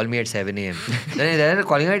trying to call me at 7 a.m. Then I started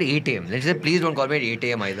calling her at 8 a.m. Then she said, please don't call me at 8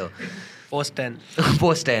 a.m. either. Post 10.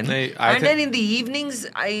 Post 10. Hey, I And then in the evenings,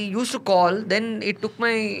 I used to call. Then it took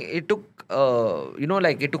my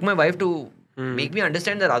wife to make me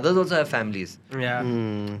understand that others also have families. Yeah.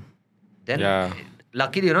 Then Yeah.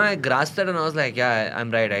 luckily, I grasped that and I was like, yeah,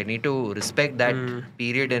 I'm right. I need to respect that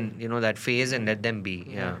period and, that phase and let them be.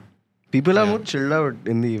 Yeah. People are more chilled out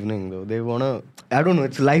in the evening though. They wanna, I don't know,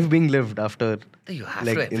 it's life being lived after. You have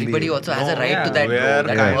Like, to. in the Everybody evening. also has a No, right yeah. to that. Where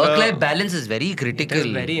That kind of- work-life balance is very It critical. is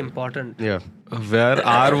very important. Yeah. Where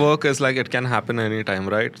our work is like it can happen anytime,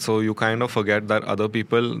 right? So you kind of forget that other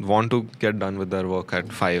people want to get done with their work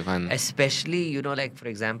at 5 and Especially, like for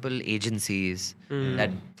example, agencies that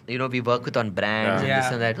we work with on brands and Yeah.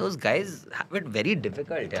 this and that. Those guys have it very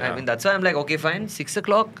difficult. Yeah. I mean, that's why I'm like, okay, fine, 6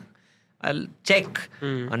 o'clock. I'll check.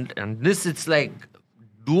 And this, it's like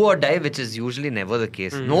do or die, which is usually never the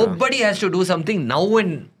case. Nobody has to do something now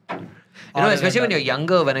and... You know, especially when you're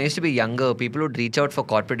younger, when I used to be younger, people would reach out for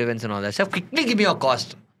corporate events and all that stuff. Quickly give me your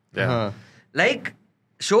cost. Yeah. Like,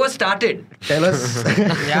 show has started. Tell us.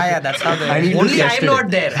 Yeah, that's how they... Only I'm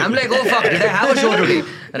not there. I'm like, oh fuck, did I have a show today?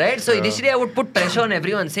 Right? So initially I would put pressure on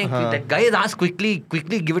everyone saying, that guy is asked quickly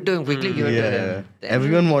give it to him, quickly give it to him. Then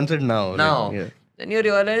Everyone wants it now. Now. Like, Then you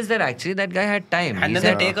realize that actually that guy had time. And then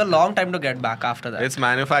they take a long time to get back after that. It's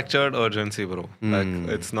manufactured urgency, bro. Like,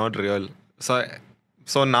 it's not real.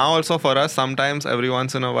 So now also for us, sometimes every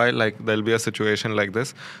once in a while, like there'll be a situation like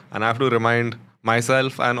this, and I have to remind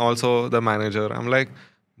myself and also the manager. I'm like,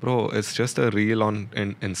 bro, it's just a reel on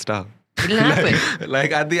Insta. It'll happen.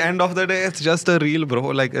 Like at the end of the day, it's just a reel, bro.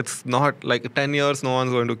 Like it's not like 10 years, no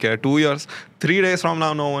one's going to care. 2 years, 3 days from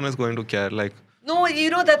now, no one is going to care. Like, No, you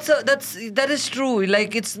know that is true.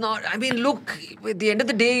 Like it's not. I mean, look. At the end of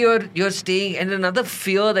the day, you're staying, and another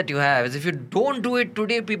fear that you have is if you don't do it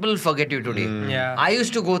today, people will forget you today. Yeah. I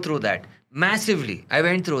used to go through that massively. I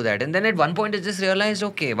went through that, and then at one point, I just realized,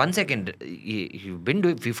 okay, 1 second, you've been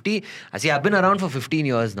doing 50. I see, I've been around for 15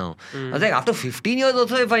 years now. I was like, after 15 years,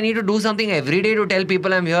 also, if I need to do something every day to tell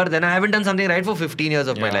people I'm here, then I haven't done something right for 15 years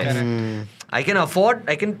of my life. I can afford,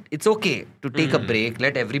 it's okay to take a break,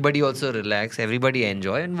 let everybody also relax, everybody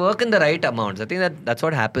enjoy and work in the right amounts. I think that's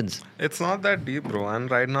what happens. it's not that deep, bro. And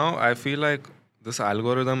right now, I feel like this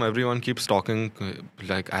algorithm, everyone keeps talking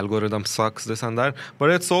like algorithm sucks, this and that. But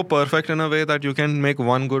it's so perfect in a way that you can make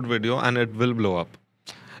one good video and it will blow up.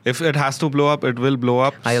 If it has to blow up, it will blow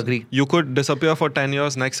up. I agree. You could disappear for 10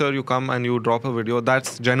 years. Next year, you come and you drop a video.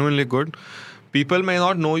 That's genuinely good. People may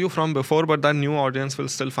not know you from before, but that new audience will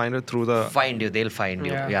still find it through the... They'll find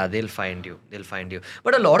you. Yeah. Yeah, they'll find you.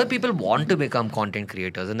 But a lot of people want to become content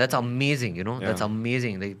creators, and that's amazing, you know. Yeah. That's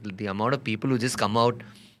amazing. The amount of people who just come out,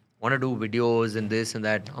 want to do videos and this and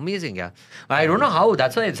that. Amazing, yeah. I don't know how.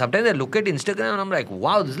 That's why sometimes I look at Instagram and I'm like,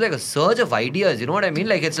 wow, this is like a surge of ideas. You know what I mean?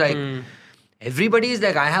 Like, it's like everybody is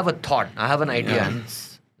like, I have a thought, I have an idea. And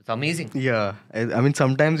it's amazing. Yeah. I mean,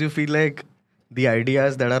 sometimes you feel like the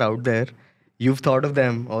ideas that are out there, you've thought of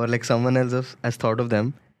them or like someone else has thought of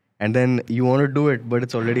them and then you want to do it, but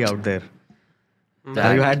it's already out there.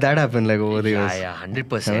 Have you had that happen like over the years? Yeah,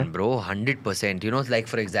 100%, bro. 100%. You know, like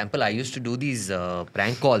for example, I used to do these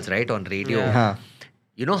prank calls, right, on radio. Yeah.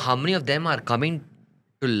 You know how many of them are coming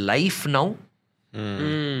to life now?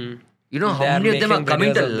 You know how They are many of them are making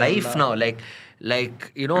coming to videos of them life now. now?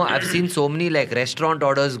 Like you know, I've seen so many like restaurant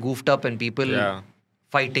orders goofed up and people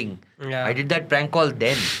fighting. Yeah. I did that prank call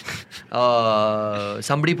then.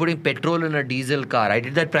 Somebody putting petrol in a diesel car. I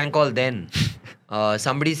did that prank call then.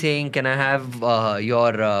 Somebody saying, can I have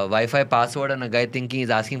your Wi-Fi password? And a guy thinking he's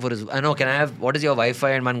asking for his... no, can I have... What is your Wi-Fi?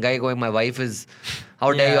 And one guy going, my wife is...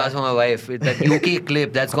 How dare you ask for my wife? It's that UK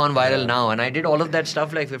clip that's gone viral now. And I did all of that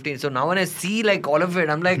stuff like 15. So now when I see like all of it,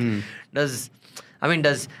 I'm like, does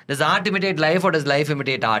art imitate life or does life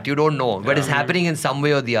imitate art? You don't know. But it's happening in some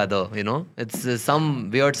way or the other, you know? It's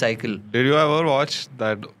some weird cycle. Did you ever watch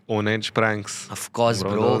that Onage pranks? Of course,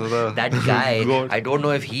 Bro, bro. those are the That guy, goat. I don't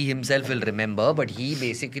know if he himself will remember, but he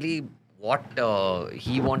basically, what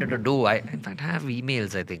he wanted to do, in fact, I have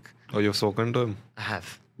emails, I think. Oh, you've spoken to him? I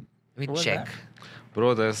have. Let me was check. that?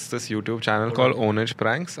 Bro, there's this YouTube channel called Onage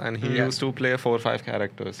Pranks, and he used to play 4 or 5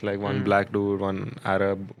 characters, like one black dude, one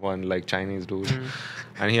Arab, one like Chinese dude,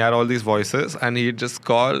 and he had all these voices, and he'd just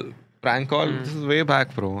prank call. This is way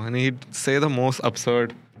back, bro, and he'd say the most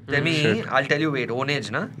absurd. Tell me, shit. I'll tell you, wait, Onage,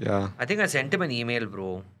 na? Yeah, I think I sent him an email,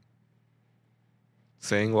 bro.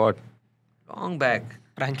 saying what? Long back.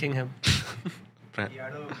 Pranking him. He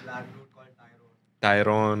had a black dude called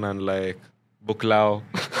Tyrone and like Buklao.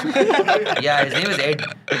 Yeah, his name is Ed.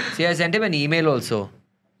 See, I sent him an email also.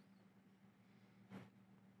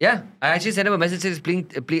 Yeah, I actually sent him a message saying, please,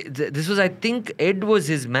 this was, I think, Ed was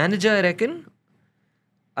his manager, I reckon.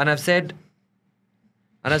 And I've said,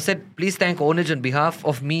 please thank Onage on behalf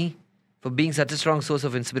of me for being such a strong source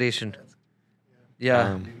of inspiration.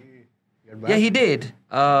 Yeah. Yeah, he did.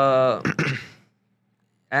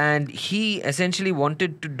 And he essentially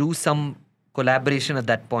wanted to do some collaboration at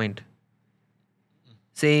that point.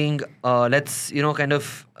 Saying, let's, you know, kind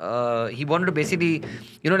of, he wanted to basically,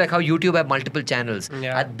 you know, like how YouTube have multiple channels.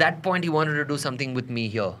 Yeah. At that point, he wanted to do something with me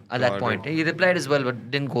here. At that point. He replied as well,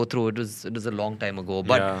 but didn't go through. It was a long time ago.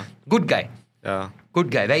 But good guy. Yeah.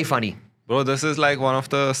 Good guy. Very funny. Bro, this is like one of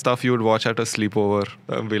the stuff you would watch at a sleepover.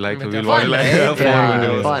 Be like, we'll Fun, watch like right? 4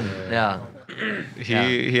 videos. Fun. Yeah.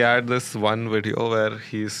 He had this one video where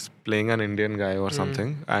he's playing an Indian guy or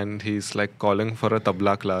something, and he's like calling for a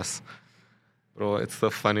tabla class. Bro, it's the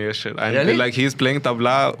funniest shit. And Really? like he's playing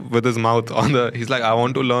tabla with his mouth on the. He's like, I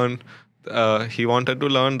want to learn. He wanted to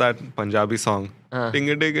learn that Punjabi song. Ding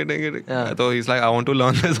it, ding it, ding it. So he's like, I want to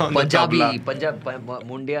learn this on the Punjabi, tabla. Punjab,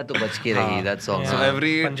 Mundia to bach ke rahi, that song. So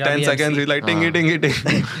every Punjabi 10 seconds MC. he's like, ding it, ding it, ding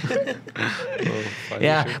it. Oh, funny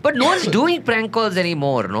Yeah, shit. but no one's doing prank calls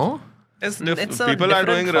anymore, no? It's People are different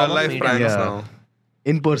doing form real of life media. pranks Yeah. now.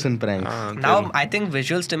 In-person pranks. Now, I think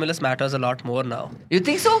visual stimulus matters a lot more now. You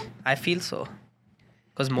think so? I feel so.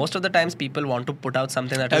 Because most of the times people want to put out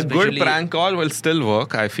something that A is good visually... prank call will still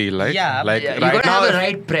work, I feel like. Yeah, like Yeah, you right gotta now, have the if-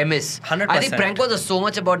 right premise. 100%. I think prank calls are so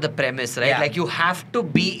much about the premise, right? Yeah. Like you have to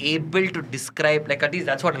be able to describe, like at least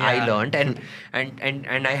that's what I Yeah. learned,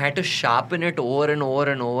 and I had to sharpen it over and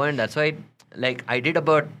over and over, and that's why, like I did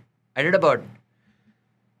about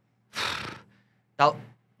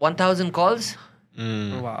 1,000 calls.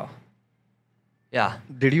 Wow. Yeah.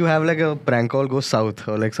 Did you have like a prank call go south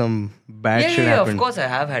or like some bad shit Yeah, happened? of course I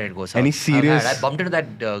have had it go south. Any I've serious- had. I bumped into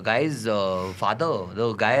that guy's father.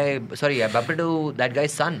 I bumped into that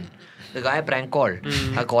guy's son. The guy I prank called.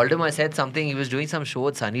 I called him, I said something. He was doing some show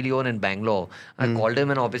with Sunny Leone in Bangalore. I called him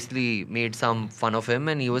and obviously made some fun of him.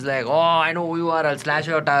 And he was like, oh, I know who you are. I'll slash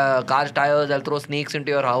your car's tires. I'll throw snakes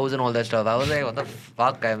into your house and all that stuff. I was like, what the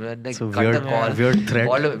fuck? I like, It's a cut weird- the call. weird threat.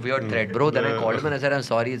 Called a weird threat, bro. Then I called him and I said, I'm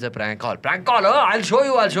sorry, it's a prank call. Prank call? Oh, I'll show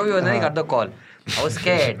you. And then he cut the call. I was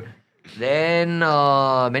scared. Then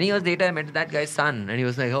many years later, I met that guy's son, and he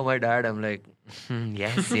was like, "Oh, my dad." I'm like,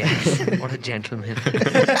 "Yes, yes. What a gentleman.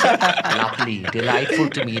 Lovely, delightful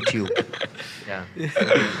to meet you."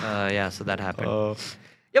 Yeah. So that happened.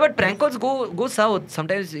 Yeah, but prank calls go south.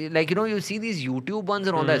 Sometimes, like you see these YouTube ones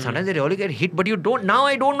and all that. Sometimes they really get hit, but you don't. Now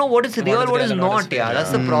I don't know what is real, what is and what is not. fake. Yeah,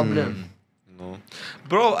 that's the problem. No.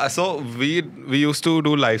 Bro, so we used to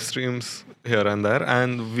do live streams here and there,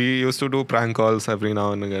 and we used to do prank calls every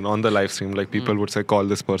now and again on the live stream. Like people would say, call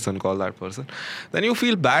this person, call that person. Then you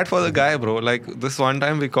feel bad for the guy, bro. Like this one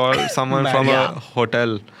time we called someone from a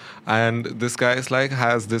hotel, and this guy is like,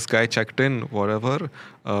 has this guy checked in, whatever.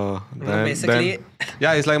 basically-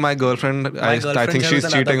 yeah, he's like, my girlfriend, I girlfriend think is she's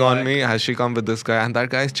with another cheating on guy. me. Has she come with this guy? And that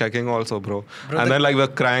guy is checking also, bro. Bro, and the- then like we're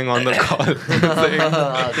crying on the call. saying,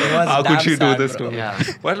 how could damn she do sad, this bro. to me? Yeah.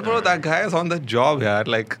 Well, bro, that guy is on the job, yeah.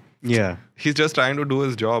 Like, Yeah. he's just trying to do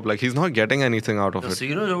his job. Like, he's not getting anything out of it. So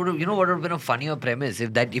you know what would have been a funnier premise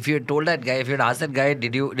if you had told that guy, if you had asked that guy,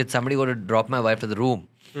 did somebody go to drop my wife to the room?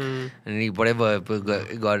 And he whatever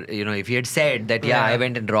got if he had said that I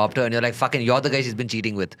went and dropped her, and you're like, fucking, you're the guy she's been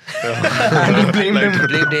cheating with.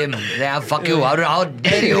 Blamed him. Yeah, fuck you. How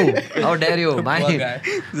dare you? How dare you? My Poor guy.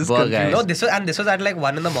 poor guy. No, this was at like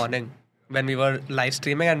 1 a.m. when we were live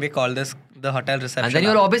streaming, and we called the hotel reception. And then you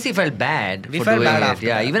up. obviously felt bad. We for felt doing bad it. after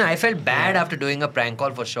Yeah, that. even I felt bad after doing a prank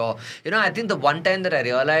call for sure. I think the one time that I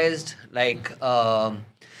realized, like,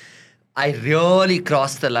 I really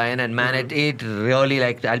crossed the line, and man, it really,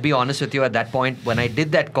 like, I'll be honest with you, at that point, when I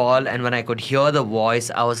did that call and when I could hear the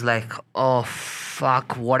voice, I was like, oh,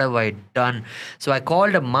 fuck, what have I done? So I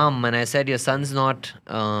called a mom and I said, your son's not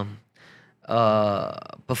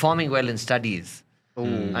performing well in studies.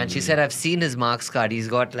 And she said, I've seen his marks card. He's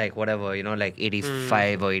got like whatever, like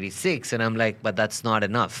 85 or 86. And I'm like, but that's not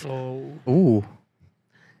enough. Ooh.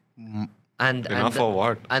 And Enough for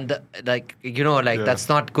what? And that's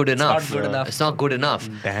not good enough. not good enough. It's not good enough.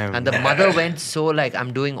 Damn. And the mother went so like,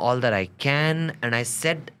 I'm doing all that I can. And I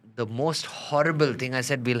said the most horrible thing. I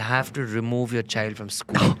said, we'll have to remove your child from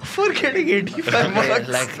school. For getting 85 marks.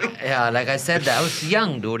 Like I said that. I was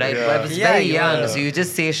young, dude. I was Yeah, very you young. were. So you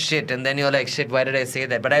just say shit and then you're like, shit, why did I say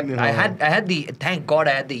that? But I had the, thank God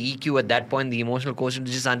I had the EQ at that point, the emotional quotient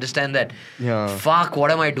to just understand that, fuck,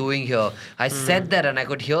 what am I doing here? I said that and I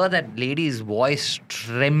could hear that lady's voice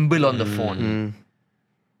tremble on the phone.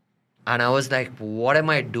 And I was like, what am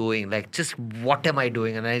I doing? Like, just what am I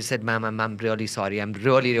doing? And I said, ma'am, I'm really sorry. I'm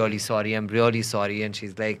really, really sorry. I'm really sorry. And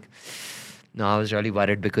she's like, no, I was really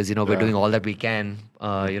worried because, we're doing all that we can,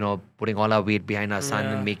 putting all our weight behind our son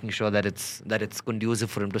and making sure that it's conducive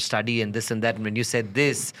for him to study and this and that. And when you said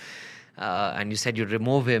this, and you said you'd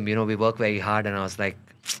remove him, we work very hard. And I was like,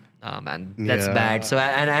 oh man, that's bad. So,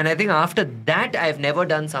 and I think after that, I've never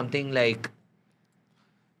done something like,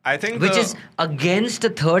 I think which is against a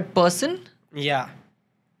third person, Yeah.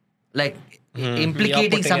 like You're implicating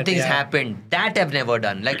putting something's it, happened. That I've never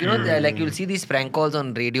done. Like like you'll see these prank calls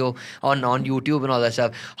on radio, on YouTube and all that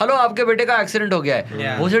stuff. Hello, आपके बेटे का accident हो गया है.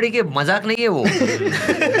 Yeah. भोसड़ी के मजाक नहीं है वो.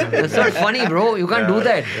 That's not funny, bro. You can't do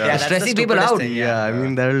that. Yeah, that's Stressing the people stupidest out. thing. Yeah, I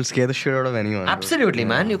mean, that'll scare the shit out of anyone. bro. Absolutely,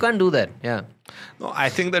 man. You can't do that. Yeah. No, I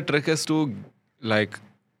think the trick is to like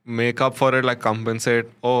make up for it, like compensate.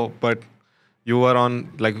 Oh, but you were on,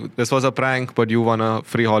 like, this was a prank, but you won a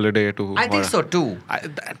free holiday to. I think so too.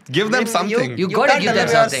 Give them something. You You gotta can't give tell them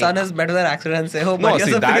them your something. son has met with an accident and say, oh, No, but here's see,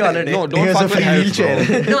 a free that, holiday. no, don't Here's fuck a with free health, wheelchair.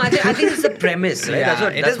 bro. No, I think it's the premise, right? Yeah, That's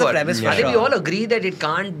what. it That's is the what. premise for I think we sure. all agree that it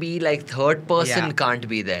can't be like third person Yeah. can't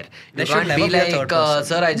be there. There You should can't never be be a like, third person.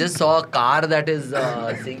 sir, I just saw a car that is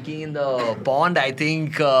sinking in the pond. I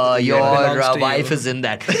think belongs your to wife you. is in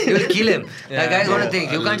that. You will kill him. Yeah. That guy's gonna No,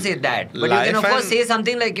 think. You can't say that. But you life can of course and- say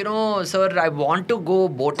something like, sir, I want to go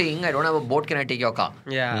boating. I don't have a boat. Can I take your car?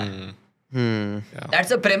 Yeah.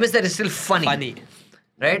 That's a premise that is still funny. Funny.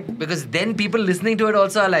 Right? Because then people listening to it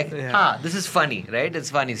also are like, Yeah. this is funny, right?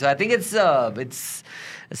 It's funny. So I think it's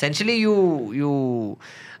essentially you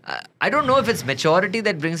I don't know if it's maturity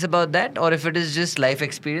that brings about that or if it is just life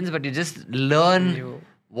experience, but you just learn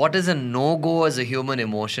what is a no-go as a human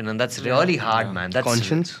emotion, and that's really hard, man. That's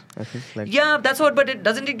Conscience, I think. Like, yeah, that's what. But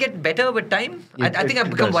doesn't it get better with time? I think I've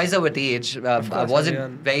become does. wiser with age. I course, wasn't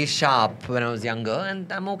everyone. very sharp when I was younger, and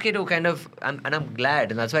I'm okay to kind of. And I'm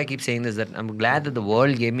glad, and that's why I keep saying this. That I'm glad that the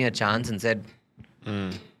world gave me a chance and said,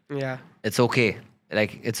 Yeah. "It's okay.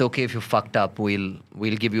 Like it's okay if you fucked up. We'll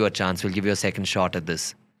give you a chance. We'll give you a second shot at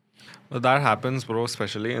this." But that happens, bro,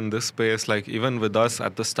 especially in this space. Like, even with us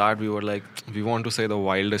at the start, we were like, we want to say the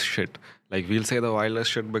wildest shit. Like, we'll say the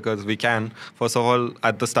wildest shit because we can. First of all,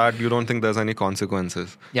 at the start, you don't think there's any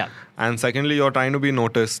consequences. Yeah. And secondly, you're trying to be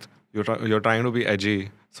noticed. You're trying to be edgy.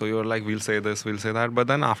 So you're like, we'll say this, we'll say that. But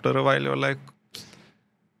then after a while, you're like,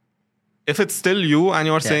 if it's still you and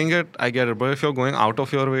you're saying it, I get it. But if you're going out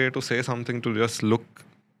of your way to say something to just look,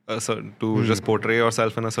 just portray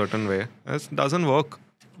yourself in a certain way, it doesn't work.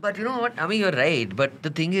 But you know what? I mean, you're right. But the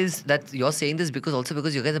thing is that you're saying this because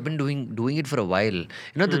you guys have been doing it for a while. You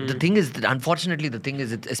know, the thing is, that unfortunately, the thing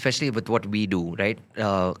is, especially with what we do, right?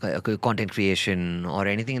 Content creation or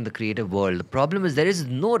anything in the creative world. The problem is there is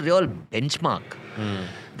no real benchmark.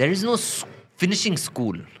 There is no finishing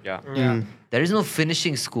school. Yeah. There is no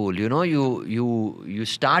finishing school. You know, you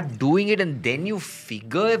start doing it and then you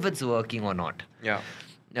figure if it's working or not. Yeah.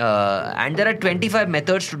 And there are 25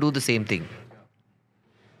 methods to do the same thing.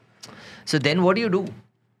 So then what do?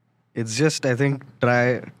 it's just, I think,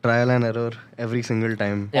 trial and error every single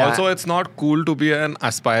time. Yeah. Also, it's not cool to be an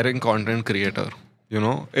aspiring content creator. You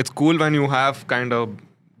know, it's cool when you have kind of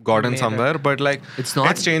gotten somewhere, but like It's not.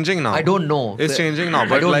 It's changing now. I don't know. It's changing now, I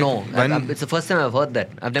but don't like know. when It's the first time I've heard that.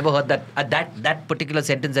 I've never heard that. That particular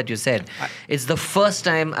sentence that you said. It's the first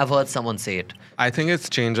time I've heard someone say it. I think it's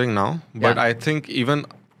changing now, but Yeah. I think even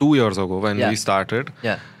 2 years ago when Yeah. we started,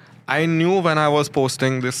 Yeah. I knew when I was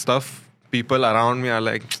posting this stuff, people around me are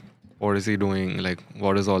like, what is he doing? Like,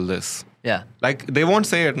 what is all this? Yeah. Like, they won't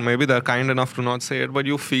say it. Maybe they're kind enough to not say it, but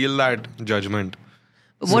you feel that judgment.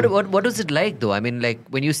 What was it like though? I mean, like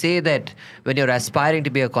when you say that when you're aspiring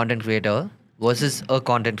to be a content creator versus a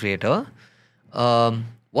content creator,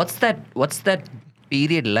 what's that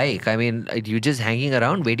period like? I mean, are you just hanging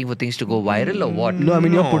around waiting for things to go viral or what? No, I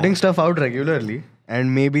mean, you're No. putting stuff out regularly,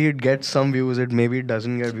 and maybe it gets some views, maybe it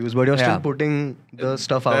doesn't get views, but you're Yeah. still putting the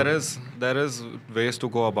stuff out. There is ways to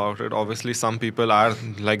go about it. Obviously, some people are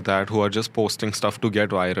like that who are just posting stuff to get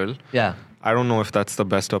viral. Yeah. I don't know if that's the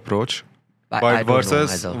best approach. I But don't know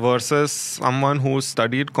versus either. versus someone who's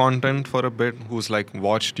studied content for a bit, who's like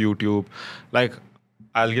watched YouTube. Like,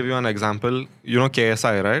 I'll give you an example. You know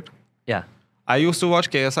KSI, right? Yeah. I used to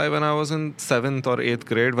watch KSI when I was in 7th or 8th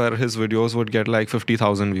grade, where his videos would get like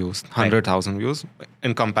 50,000 views, 100,000 views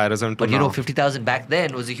in comparison to But you now. know, 50,000 back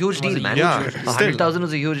then was a huge deal, man. yeah, A still. 100,000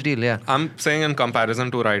 was a huge deal, yeah. I'm saying in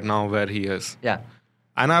comparison to right now where he is. Yeah.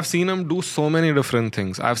 And I've seen him do so many different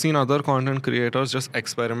things. I've seen other content creators just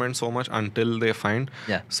experiment so much until they find.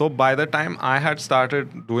 Yeah. So by the time I had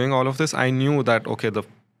started doing all of this, I knew that, okay,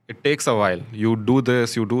 it takes a while. You do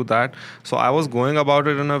this, you do that. So I was going about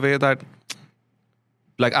it in a way that,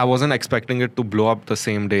 like, I wasn't expecting it to blow up the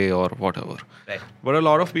same day or whatever. Right. But a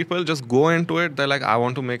lot of people just go into it. They're like, I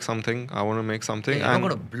want to make something. I want to make something. You're not and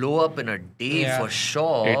going to blow up in a day Yeah. for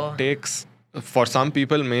sure. it takes, for some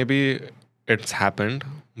people, maybe it's happened.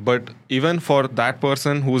 But even for that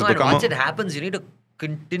person who's No, and become once it happens, you need to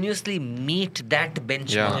continuously meet that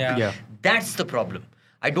benchmark. Yeah. Yeah. That's the problem.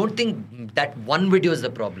 I don't think that one video is the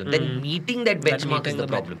problem. Then meeting that That benchmark is meeting the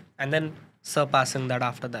problem. And then surpassing that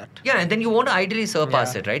after that. Yeah, and then you want to ideally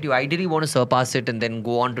surpass Yeah. it, right? You ideally want to surpass it and then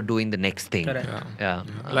go on to doing the next thing. Correct. Yeah.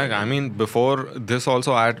 like, I mean, before this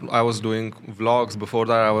also, I was doing vlogs. Before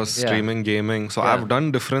that, I was Yeah. streaming gaming. So Yeah. I've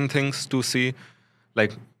done different things to see.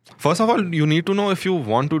 Like, first of all, you need to know if you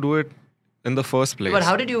want to do it in the first place. But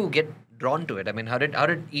how did you get drawn to it? I mean, how did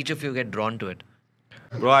each of you get drawn to it?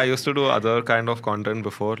 Bro, I used to do other kind of content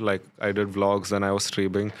before. Like I did vlogs and I was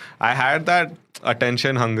streaming. I had that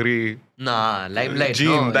attention hungry. Nah, limelight. Gene,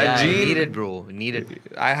 no, that yeah, gene. Need it, bro. Need it.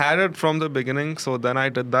 I had it from the beginning. So then I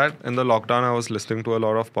did that. In the lockdown, I was listening to a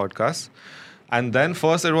lot of podcasts. And then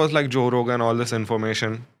first it was like Joe Rogan, all this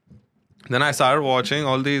information. Then I started watching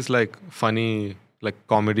all these like funny, like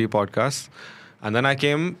comedy podcasts. And then I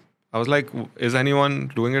was like, is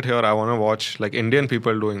anyone doing it here? I want to watch like Indian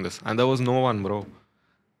people doing this. And there was no one, bro.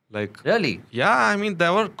 Like, Really? yeah, I mean,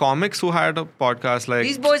 there were comics who had a podcast like.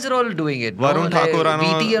 These boys are all doing it. Varun Thakur and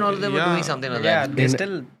all- VT and all of them are yeah. doing something like Yeah, that. they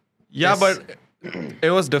still. Yeah, but it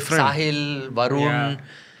was different. Sahil, Varun.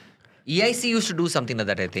 EIC used to do something like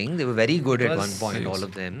that, I think. They were very good at one was- point, all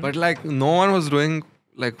of them. But like, no one was doing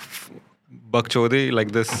like bakchodi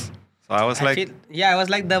like this. So I was like, I was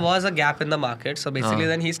like, there was a gap in the market. So basically,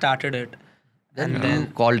 then he started it. then And you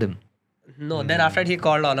then, called him. no, then after that, he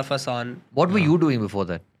called all of us on. What were you doing before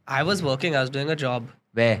that? I was working, I was doing a job,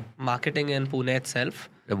 Where? marketing in Pune itself.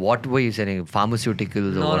 What were you selling?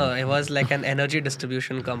 Pharmaceuticals or No, what? no, it was like an energy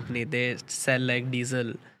distribution company. They sell like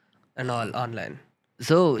diesel and all online.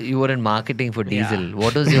 So you were in marketing for Yeah. diesel.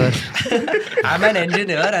 What was your... I'm an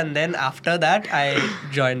engineer, and then after that, I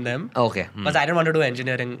joined them Okay. because I didn't want to do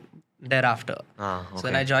engineering thereafter. Ah, So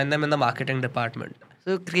then okay. I joined them in the marketing department.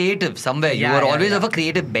 So creative, somewhere. You Yeah, were yeah, always yeah. of a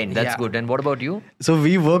creative bent. That's Yeah. good. And what about you? So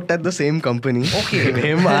we worked at the same company. Okay.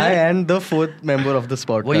 Him, I, and the fourth member of the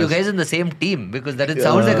podcast. Were you guys in the same team? Because that it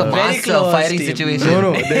sounds like a Very mass close firing team. situation. No,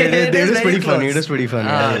 no, It it is is very pretty funny. close. It is pretty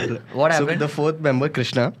funny. What happened? So the fourth member,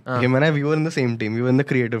 Krishna, him and I, we were in the same team. We were in the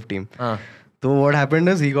creative team. Ah. So what happened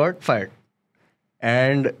is he got fired.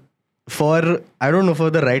 And for, I don't know for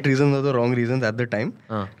the right reasons or the wrong reasons at the time,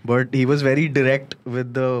 but he was very direct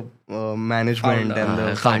with the management and the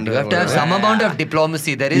Can't. founder. You have to have some amount of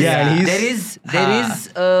diplomacy. There is, Yeah, and he's- there is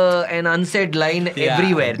an unsaid line Yeah.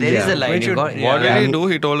 everywhere. There is Yeah. a line. Which You should- got- what yeah. did he do?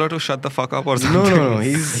 He told her to shut the fuck up or something. No,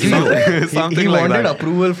 he Something like wanted that.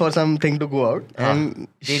 approval for something to go out, and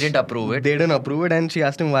They didn't approve it. They didn't approve it, and she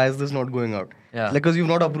asked him, "Why is this not going out?" Yeah. Like, because you've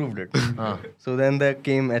not approved it. So then there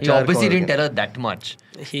came HR. He obviously call didn't again. tell her that much.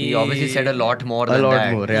 He He- obviously said a lot more A than lot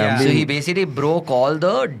that. more, yeah. So he basically broke all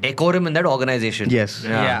the decorum in that organization. Yes.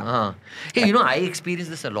 Yeah. Hey, you know, I experience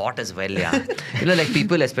this a lot as well, yeah. You know, like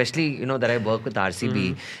people, especially, you know, that I work with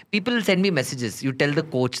RCB, people send me messages. You tell the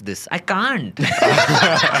coach this. I can't.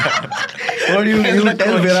 Or you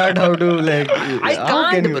tell Virat how to like. I how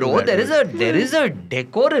can can't, you do bro. that? There is a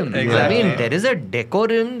decorum. I Exactly. mean, there is a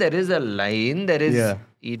decorum. There is a line. There is. Yeah.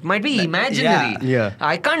 It might be imaginary. Yeah.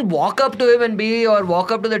 I can't walk up to him or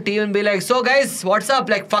walk up to the team and be like, "So guys, what's up?"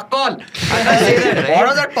 Like, fuck all. I can't say that, right? What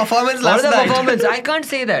was that performance What last was the night? performance? I can't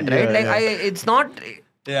say that, right? Yeah, Like, yeah. it's not.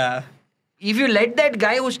 Yeah. If you let that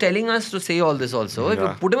guy who's telling us to say all this also, if you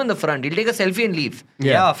Yeah. put him in the front, he'll take a selfie and leave.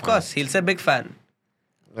 Yeah, of course. He'll say big fan.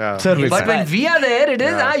 Yeah. Service. But when we are there, it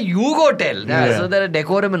is, you go tell. Yeah. So there are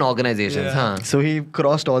decorum in organizations. Yeah. Huh? So he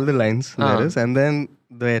crossed all the lines, Ah. there is, and then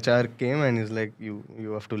the HR came and he's like, "You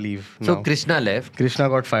have to leave So now." Krishna left. Krishna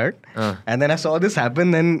got fired, Ah. and then I saw this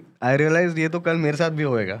happen. Then I realized, "ये तो कल मेरे साथ भी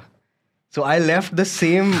होएगा." So I left the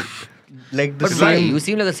same, like the But why? same. You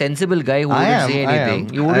seem like a sensible guy who I wouldn't am, say I anything.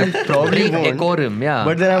 am. You wouldn't I probably break won't. decorum, yeah.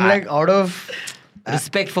 But then I'm like, out of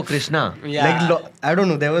Respect for Krishna. Yeah. like I don't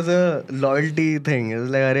know, there was a loyalty thing. It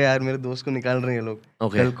was like, अरे यार मेरे दोस्त को निकाल रहे हैं ये लोग,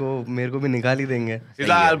 Okay. कल को मेरे को भी निकाल ही देंगे. He's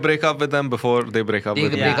like, I'll break up with them before they break up They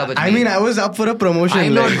with me. break up with I me. mean, I was up for a promotion.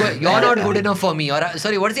 I'm not like- good. You're not good enough for me. Or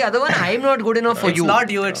sorry, what's the other one? I'm not good enough for It's you.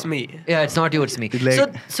 not you, it's me. Yeah, it's not you, it's me.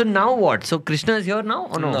 Like- so now what? So Krishna is here now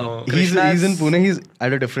or no? No. He's Krishna's- in Pune. He's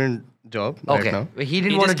at a different job Okay. right now. He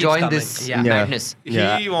didn't He want to just keeps join coming. this Yeah. Yeah. madness.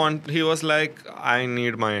 Yeah. He was like, I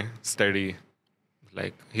need my steady.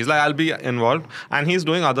 Like he's like, I'll be involved, and he's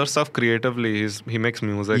doing other stuff creatively. He makes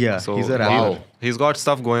music. Yeah, so he's a he- rapper. He's got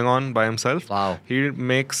stuff going on by himself. Wow. He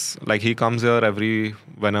makes like he comes here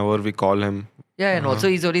whenever we call him. Yeah, and also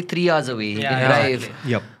he's only 3 hours away. He Yeah, can drive.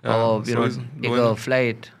 exactly. Yep. Or, Yeah, you so know, he's take doing- a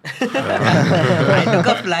flight. I took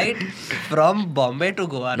a flight from Bombay to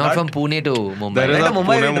Goa. Not from Pune to Mumbai. There is Right a to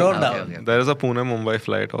Mumbai, we Pune, drove Okay, down. okay. there is a Pune Mumbai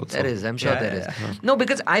flight also. There is, I'm sure Yeah, there is. yeah. No,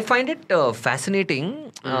 because I find it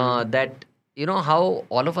fascinating that, you know, how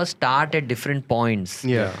all of us start at different points.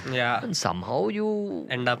 Yeah. Yeah. And somehow you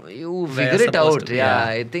End up you where figure you're it supposed out. to be.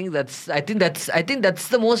 Yeah, Yeah. I think that's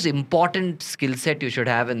the most important skill set you should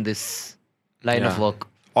have in this line of Yeah. work.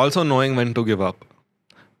 Also knowing when to give up.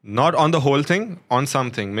 Not on the whole thing, on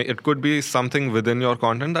something. It could be something within your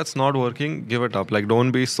content that's not working, give it up. Like don't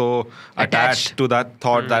be so attached to that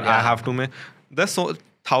thought that I have to make.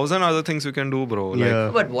 1,000 other things you can do, bro.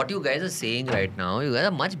 Yeah. But what you guys are saying right now, you guys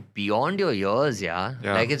are much beyond your years, yeah.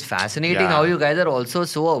 Yeah. Like it's fascinating Yeah. how you guys are also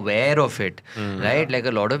so aware of it, right? Like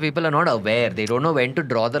a lot of people are not aware. They don't know when to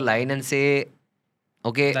draw the line and say,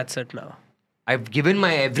 okay, That's it now. I've given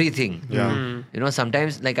my everything. Yeah. You know,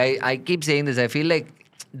 sometimes like I keep saying this, I feel like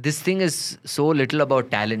this thing is so little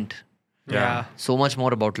about talent, Yeah. so much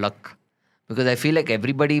more about luck. Because I feel like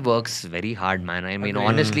everybody works very hard, man. I mean,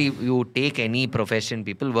 honestly, you take any profession,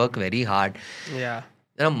 people work very hard. Yeah.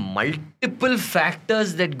 There are multiple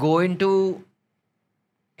factors that go into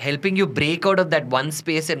helping you break out of that one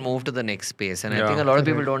space and move to the next space. And I Yeah. think a lot of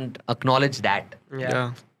people don't acknowledge that.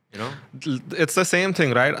 Yeah. You know? It's the same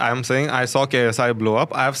thing, right? I'm saying I saw KSI blow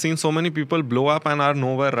up. I've seen so many people blow up and are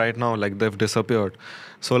nowhere right now. Like they've disappeared.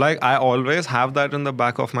 So like I always have that in the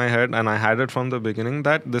back of my head, and I had it from the beginning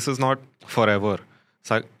that this is not forever.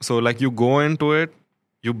 So like you go into it,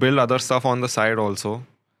 you build other stuff on the side also.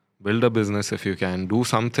 Build a business if you can. Do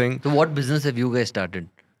something. So, what business have you guys started?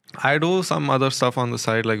 I do some other stuff on the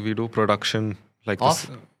side, like we do production, like Of?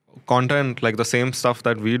 this, content, like the same stuff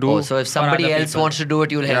that we do. Oh, so if somebody other else people. wants to do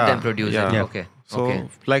it, you'll help Yeah, them produce yeah. it. Yeah. Okay. So okay.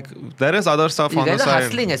 like there is other stuff You on the guys are side.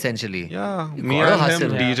 hustling essentially. Yeah, You me gotta and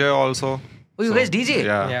hustle. him, Yeah. DJ also. Oh, you So, guys DJ?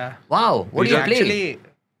 Yeah. Yeah. Wow. What We do you just- play? Actually,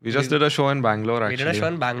 We just did a show in Bangalore we actually. did a show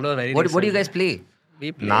in Bangalore very What do you recently. guys play?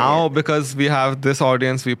 We play. Now because we have this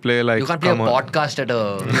audience, we play like You can't play a podcast at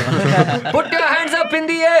a. Put your hands up in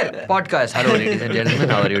the air. Podcast. Hello, ladies and gentlemen.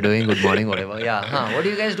 How are you doing? Good morning, whatever. Yeah. Huh. What do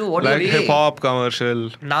you guys do? What like do you play? hip hop commercial.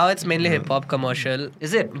 Now it's mainly hip hop commercial.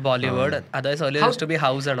 Is it? Bollywood. Otherwise, earlier How- used to be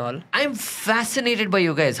house and all. I'm fascinated by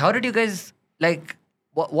you guys. How did you guys like?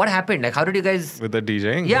 What happened? Like, how did you guys? With the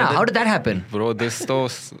DJing. Yeah. How did that happen? Bro, this though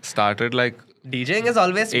started like DJing is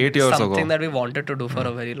always 8 years something ago. that we wanted to do for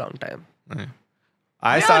a very long time.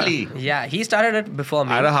 I Really? started Yeah, he started it before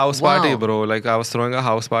me. at a house party, Wow. bro. Like I was throwing a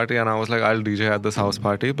house party and I was like, I'll DJ at this house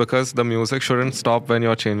party because the music shouldn't stop when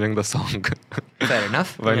you're changing the song. Fair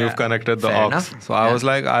enough. when Yeah. you've connected the Fair aux. enough. So I Yeah. was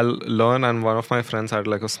like, I'll learn, and one of my friends had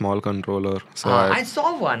like a small controller. So I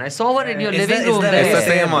saw one. I saw one in your Is living the- is room. the- there. it's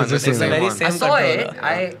the same one. It's It's the the same same very one. same I saw it.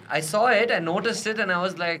 controller. I saw it. I noticed it, and I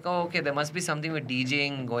was like, "Oh, okay. There must be something with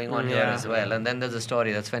DJing going on here Yeah. as well." And then there's a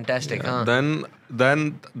story. That's fantastic. Huh?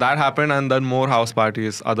 Then that happened, and then more house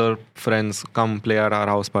parties. Other friends come play at our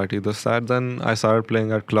house party. This that. Then I started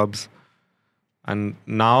playing at clubs, and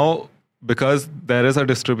now because there is a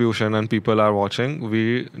distribution and people are watching, we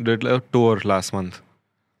did a tour last month.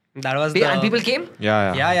 That was the... And people came.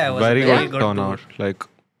 Yeah. Yeah, it was very a very good good turnout. Like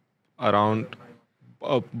around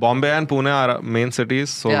Bombay and Pune are main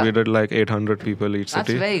cities, so Yeah. we did like 800 people each That's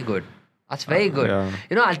city. very good. That's very good. Yeah.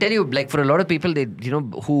 You know, I'll tell you, like for a lot of people, they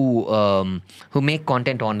who make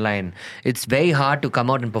content online, it's very hard to come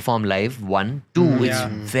out and perform live. One, two, it's Yeah.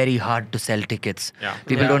 very hard to sell tickets. Yeah.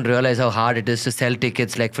 People Yeah. don't realize how hard it is to sell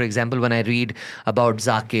tickets. Like for example, when I read about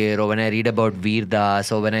Zakir or when I read about Virat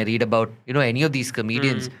or when I read about any of these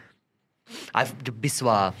comedians, I've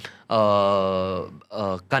Biswa,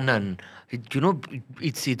 Kannan.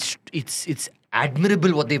 It's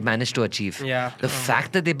admirable what they've managed to achieve. Yeah. The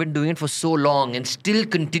fact that they've been doing it for so long and still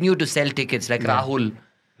continue to sell tickets, like Rahul,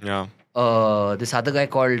 Yeah. this other guy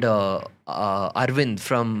called Arvind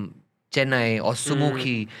from Chennai or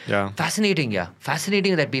Sumukhi. Yeah. Fascinating, yeah.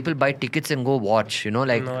 Fascinating that people buy tickets and go watch.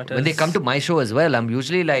 Like No, it when they is. come to my show as well, I'm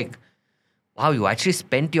usually like, wow, you actually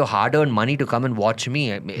spent your hard-earned money to come and watch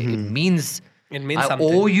me. It means It means I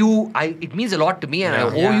something. owe you. It means a lot to me, and I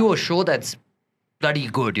owe Yeah. you a show that's bloody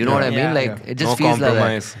good. You know what I mean? Yeah. Like it just No feels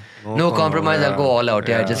compromise. like that. No compromise. I'll go all out.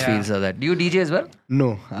 Yeah, it just Yeah. feels like that. Do you DJ as well? No,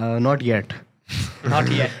 not yet. Not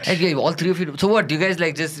yet. Okay, all three of you. So what? Do you guys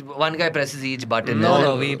like just one guy presses each button?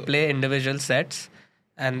 No, we play individual sets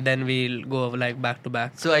and then we'll go like back to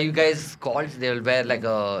back. So are you guys called? They'll wear like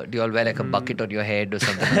a. Do you all wear like a bucket on your head or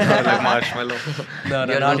something? Like marshmallow. No,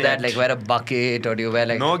 Do you not do that? yet. Like wear a bucket or do you wear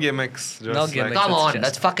like? No gimmicks. Just No like- gimmicks. Come It's on, just-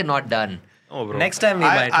 that's fucking not done. Oh, bro. Next time we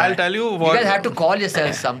might try. I'll tell you You what. guys have to call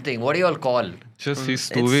yourselves something. What do you all call? Just he's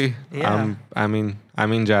It's- Stewie. yeah. I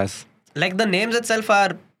mean jazz. Like the names itself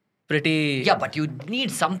are pretty... Yeah, but you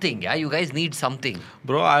need something. Yeah, you guys need something.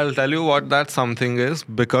 Bro, I'll tell you what that something is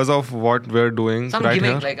because of what we're doing Some right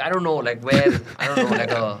gimmick, here. like I don't know, like where I don't know,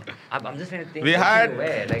 like a. I'm just trying to think. We what had- you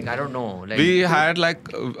wear, like I don't know, like We had like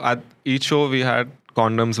at each show we had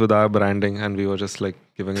condoms with our branding and we were just like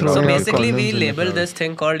giving it So out. So to basically people. we condoms in the labeled crowd. this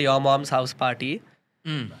thing called Your Mom's House Party.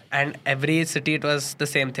 Mm. And every city it was the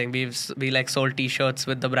same thing. We like sold t-shirts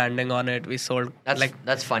with the branding on it. We sold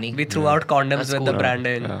that's funny. we threw out condoms That's with cool. the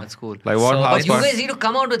branding. Yeah. That's cool. Like what So- house But you party? guys need to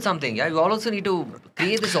come out with something. Yeah, you all also need to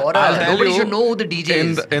create this aura. I'll tell Nobody you, should know who the DJ in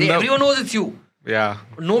is. the- in the- Everyone knows it's you. Yeah.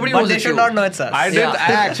 Nobody But knows they it's should you. not know it's us. I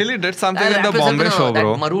actually did something in the Wrap yourself Bombay in show, that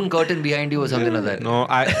bro. maroon curtain behind you or something like that. No,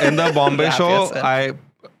 in the Bombay Wrap show,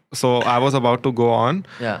 yourself. I was about to go on,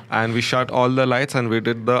 Yeah. and we shut all the lights and we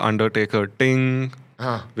did the Undertaker ting.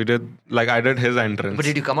 Huh. We did I did his entrance. But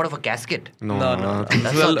did you come out of a casket? No. No.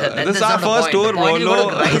 That's Well, not, this is that's our not the first point. tour, The bro. point is you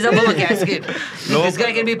gotta rise up from a casket. Low- This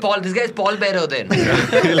guy can be Paul. This guy is Paul Bearer then.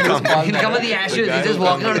 He'll come with the ashes. He's just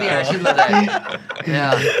walking out of the ashes like that.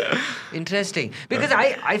 Yeah. Interesting. Because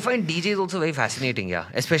I find DJs also very fascinating, yeah.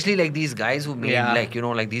 Especially like these guys who made like, you know,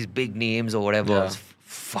 like these big names or whatever. Yeah. It's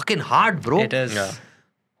fucking hard, bro. It is. Yeah.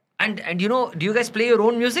 And you know, do you guys play your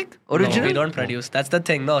own music? Original? No, we don't produce. That's the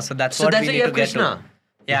thing. No, so that's So what that's we why need you to have get Krishna. to.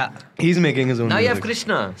 Yeah. He's making his own Now you have music.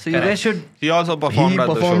 Krishna. So you Correct. guys should. He also performed He at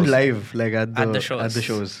the performed shows. live, like at the shows. At the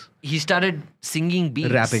shows. He started singing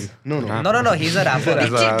beats. Rapping. No. No. He's a rapper.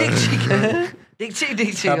 Dick chick.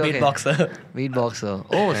 Dick chick. A Okay. beatboxer. Beatboxer.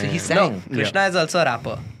 Oh, so he No, sang. Krishna is also a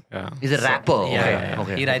rapper. Yeah. He's a rapper. Yeah.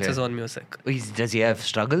 Okay. He writes okay. his own music. Does he have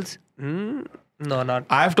struggles? No, not.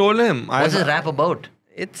 I've told him. What's his rap about?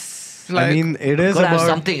 It's I mean, it is Gotta have about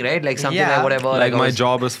something, right? Like something Yeah. like whatever. like I my was-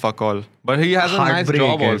 job is fuck all. But he has a nice Heartbreak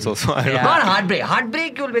job and- also. So I don't Yeah. Not heartbreak.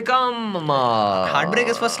 Heartbreak you'll become. Heartbreak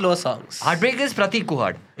is for slow songs. Heartbreak is Pratik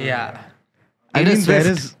Kuhad. Yeah. I Taylor mean, there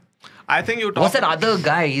Swift. is. I think you talk. What's that other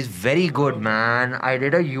guy? He's very good, man. I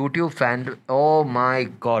did a YouTube fan. Oh my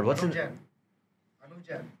god. What's his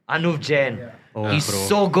Anuv Jain. Oh, He's bro.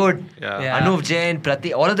 so good. Yeah. Yeah. Anuv Jain,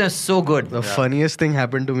 Pratik, all of them are so good. The funniest thing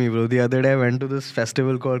happened to me, bro. The other day I went to this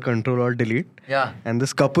festival called Control or Delete. Yeah. And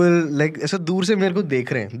this couple, like, ऐसा दूर से मेरे को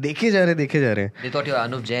देख रहे हैं. देखे जा रहे हैं. They thought you were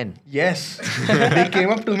Anuv Jain. Yes. They came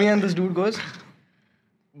up to me and this dude goes,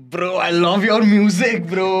 "Bro, I love your music,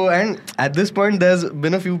 bro." And at this point, there's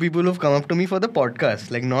been a few people who've come up to me for the podcast,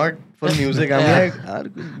 like not for music. I'm Yeah.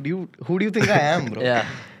 like, who do you think I am, bro? Yeah.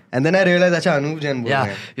 And then I realized, acha, Anuv Jain bol rahe Yeah.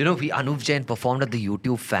 hain. You know, Anuv Jain performed at the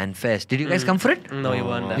YouTube Fan Fest. Did you guys come for it? No, you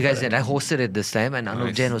weren't. You guys did. I hosted it this time, and Anuv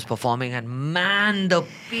Nice. Jain was performing, and man, the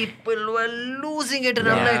people were losing it, and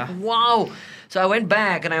I'm Yeah. like, wow. So I went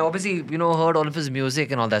back, and I obviously, you know, heard all of his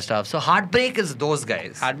music and all that stuff. So Heartbreak is those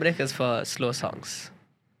guys. Heartbreak is for slow songs.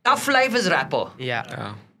 Tough Life is rapper. Yeah.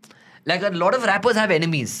 Yeah. Like a lot of rappers have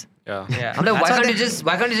enemies. Yeah. Yeah. I'm like, That's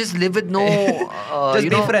why can't you just live with no, Just you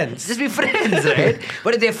be know, friends. Just be friends, right?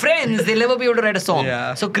 But if they're friends, they'll never be able to write a song.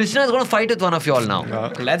 Yeah. So Krishna is going to fight with one of y'all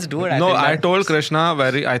now. Let's do it. No, think I that- told Krishna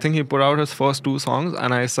I think he put out his first 2 songs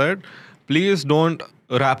and I said, please don't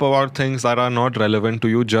rap about things that are not relevant to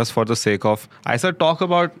you just for the sake of. I said, talk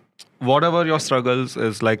about whatever your struggles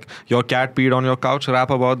is, like your cat peed on your couch, rap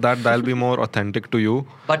about that. That'll be more authentic to you.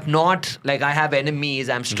 But not like I have enemies,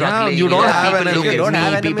 I'm struggling. you don't know, have people enemies. look You at don't me,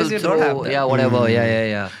 have enemies, people you don't throw- have them. Yeah, whatever.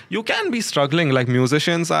 Yeah. You can be struggling, like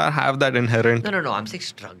musicians have that inherent. No. I'm saying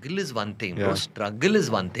struggle is one thing, bro. Yeah. Struggle is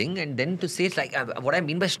one thing, and then to say it's like what I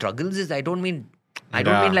mean by struggles is I don't mean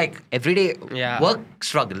Yeah. like everyday Yeah. work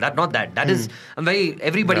struggle. Not that. That is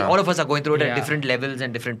everybody, Yeah. all of us are going through it at Yeah. different levels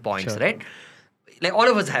and different points, right? Like all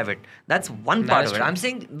of us have it. That's one That part is of it. true. I'm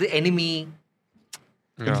saying the enemy.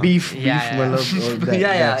 Yeah. Beef, Yeah. matlab, or that-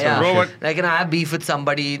 Yeah. that sort of Bro, shit. but- Like, I have beef with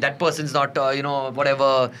somebody. That person's not,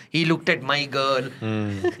 whatever. He looked at my girl.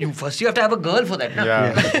 You have to have a girl for that, na?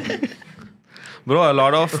 Yeah. Bro, a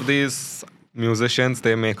lot of these musicians,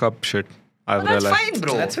 they make up shit. I've That's realized. fine,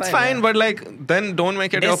 bro. That's It's fine, fine, yeah. but like, then don't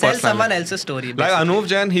make it They your sell personality. someone else's story. Like basically. Anuv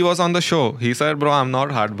Jain, he was on the show. He said, "Bro, I'm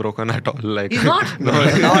not heartbroken at all." Like He's not? no,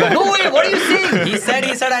 No way. What are you saying? He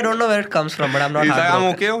said, I don't know where it comes from, but I'm not he's like, "I'm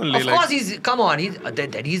heartbroken." okay only." Of like, course, he's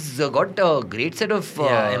got a great set of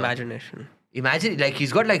Imagination. imagine, like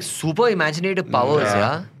he's got like super imaginative powers.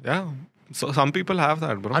 Yeah. yeah. So some people have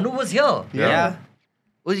that, bro. Anu was here. Yeah.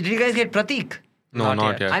 Did you guys get Pratik? No, Not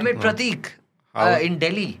not yet. yet. I met No. Pratik How? in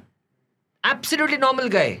Delhi. Absolutely normal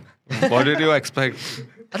guy. What did you expect?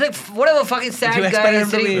 I was like, whatever fucking sad You guy expect him to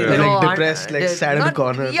sitting, be, you like, know, depressed, like, sad in the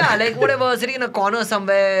corner. Yeah, like whatever, sitting in a corner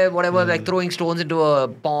somewhere, whatever, like throwing stones into a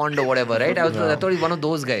pond or whatever, right? I thought he's one of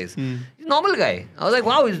those guys. He's a normal guy. I was like,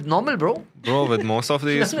 wow, he's normal, bro. Bro, with most of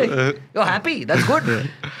these You're happy. That's good.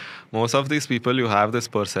 most of these people, you have this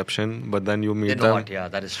perception, but then you meet You know them. what? Yeah,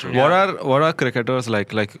 that is true. What are cricketers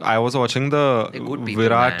like? Like I was watching the They're good people,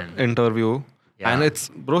 Virat man. interview, and Yeah. it's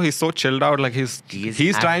bro, he's so chilled out. Like he's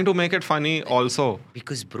trying to make it funny also.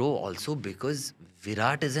 Because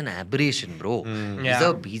Virat is an aberration, bro.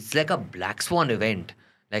 Yeah. He's like a black swan event.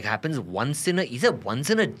 Like happens he's a once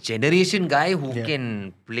in a generation guy who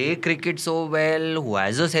can play cricket so well, who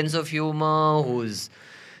has a sense of humor, who's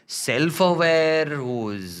self-aware,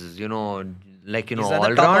 who's, like, He's at the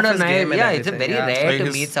top of all-rounder. his game and Yeah, it's a everything, very yeah. rare Like to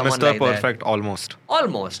he's meet someone Mr. like Perfect almost. that.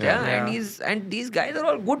 Almost, yeah. Yeah. And these guys are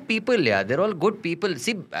all good people, yeah. They're all good people.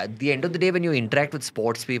 See, at the end of the day, when you interact with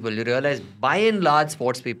sports people, you realize by and large,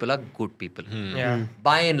 sports people are good people. Yeah.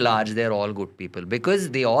 By and large, they're all good people because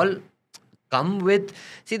they all come with.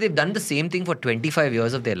 See, they've done the same thing for 25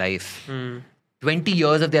 years of their life. 20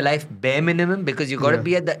 years of their life, bare minimum, because you got to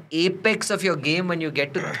be at the apex of your game when you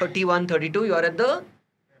get to 31, 32. You're at the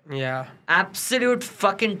Yeah. absolute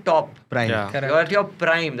fucking top. Prime. Yeah. Correct. You're at your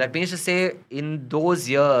prime. That means to say, in those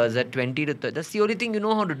years, at 20 to 30, that's the only thing you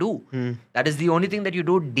know how to do. That is the only thing that you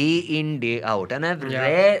do day in, day out. And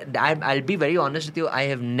I'll be very honest with you, I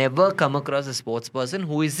have never come across a sports person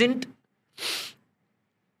who isn't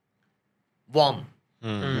warm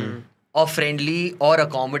or friendly or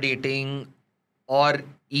accommodating or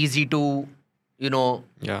easy to,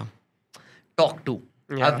 Yeah. talk to.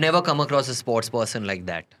 Yeah. I've never come across a sports person like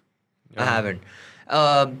that. I haven't.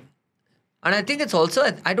 And I think it's also,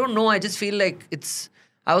 I don't know, I just feel like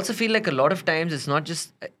I also feel like a lot of times it's not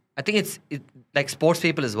just, I think it's like sports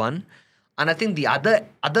people is one. And I think the other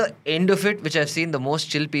end of it, which I've seen the most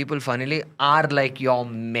chill people, funnily, are like your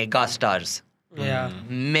mega stars. Yeah.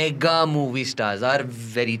 Mega movie stars are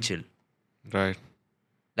very chill. Right.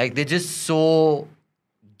 Like they're just so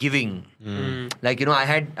giving. Like,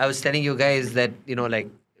 I was telling you guys that, like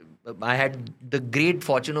I had the great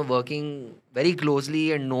fortune of working very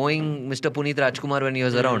closely and knowing Mr. Puneet Rajkumar when he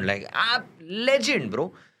was around. Like, legend,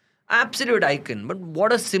 bro. Absolute icon. But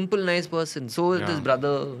what a simple, nice person. So is this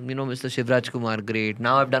brother, Mr. Shiv Rajkumar, great.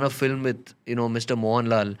 Now I've done a film with, Mr.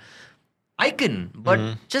 Mohanlal. Icon, but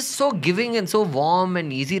just so giving and so warm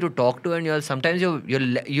and easy to talk to, and sometimes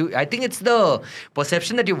I think it's the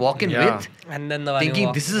perception that you walk in with, And then the one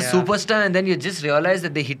thinking this is a superstar, and then you just realize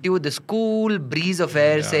that they hit you with this cool breeze of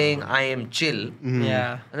air saying I am chill,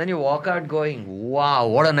 Yeah. and then you walk out going, wow,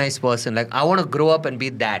 what a nice person. Like I want to grow up and be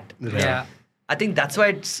that. Yeah. I think that's why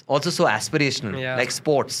it's also so aspirational, like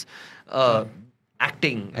sports,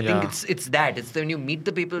 acting. I think it's that. It's when you meet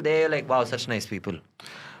the people there, like wow, such nice people.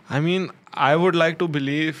 I mean, I would like to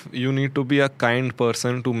believe you need to be a kind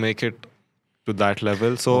person to make it to that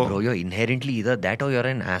level. So, Bro, you're inherently either that or you're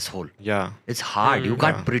an asshole. yeah. It's hard. You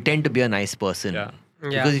can't pretend to be a nice person. Yeah. Yeah.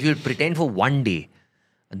 Because if you pretend for one day,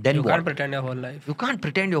 then You what? can't pretend your whole life. You can't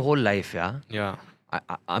pretend your whole life, yeah? Yeah.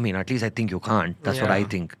 I mean, at least I think you can't. That's what I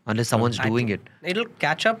think. Unless someone's doing it. It'll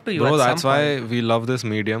catch up to you. Bro, at that's some why point. we love this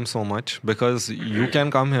medium so much, because you can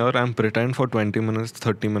come here and pretend for 20 minutes,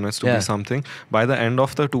 30 minutes to Yeah. be something. By the end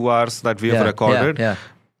of the 2 hours that we have recorded, Yeah.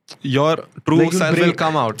 your true Like you'll self will break.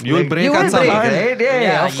 come out. You'll Like- break You at will some break, point. right?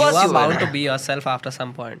 Yeah, of course you are you bound will. to be yourself after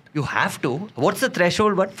some point. You have to. What's the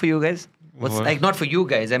threshold for you guys? What's What? like not for you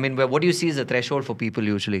guys. I mean, what do you see as the threshold for people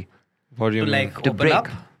usually? What do you To mean? like To open break. up.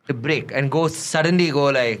 To break and suddenly go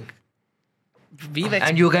like. We've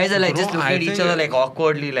And you guys are like Bro, just looking I at each think- other like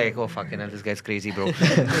awkwardly, like, oh fucking hell, this guy's crazy, bro.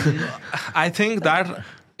 I think that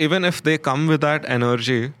even if they come with that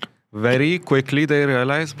energy, very quickly they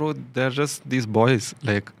realize, bro, they're just these boys.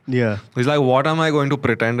 Like, Yeah. it's like, what am I going to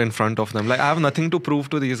pretend in front of them? Like, I have nothing to prove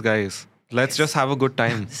to these guys. Let's just have a good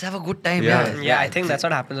time. Just have a good time, Yeah. yeah. Yeah, I think that's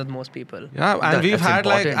what happens with most people. Yeah, and we've That's had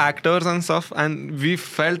like important. actors and stuff, and we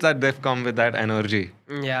felt that they've come with that energy.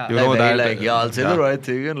 Yeah. You Like, know very that. like, yeah, I'll say the right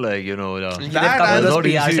thing and like, They've That come and with the those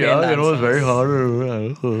PR trained it's very hard.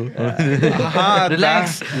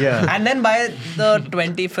 Relax. Yeah. And then by the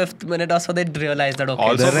 25th minute or so, they'd realize that, okay,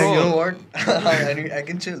 Also, They're like, bro, you know what? I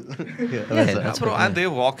can chill. Yeah, bro, and they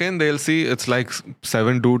walk in, they'll see it's like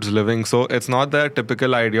 7 dudes living. So it's not their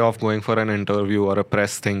typical idea of going for an interview or a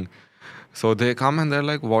press thing. So they come and they're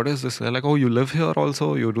like, what is this? They're like, oh, you live here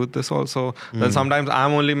also? You do this also? Then sometimes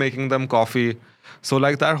I'm only making them coffee. So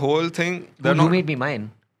like that whole thing, they're You not... made me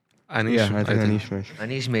mine. Anish, Yeah, I think Anish made.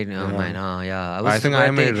 Anish made me mine. Yeah. I think I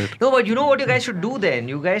made it. No, but you know what you guys should do then?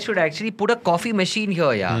 You guys should actually put a coffee machine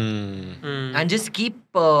here, yeah. And just keep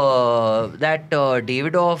that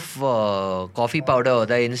Davidoff coffee powder,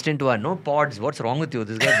 the instant one. No pods. What's wrong with you?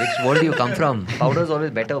 This guy, which world do you come from? Powder's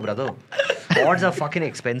always better, brother. Pods are fucking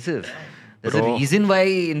expensive. There's a Bro. reason why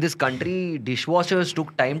in this country dishwashers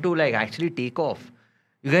took time to like actually take off.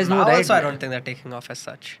 You guys know now that? also I don't think they're taking off as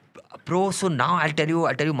such. Bro, so now I'll tell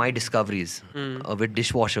you my discoveries with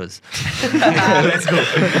dishwashers.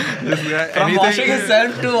 From washing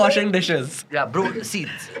himself to washing dishes. Yeah, bro, see,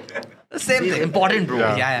 Same it's thing. important, bro.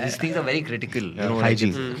 Yeah. These things are very critical. You know,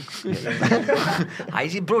 Hygiene.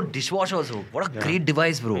 Hygiene, bro, dishwasher also. What a great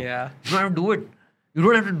device, bro. Yeah. You don't have to do it. You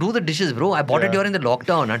don't have to do the dishes, bro. I bought it during the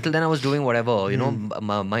lockdown. Until then, I was doing whatever,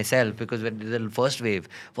 myself. Because when the first wave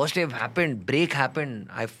happened, break happened.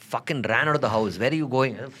 I fucking ran out of the house. Where are you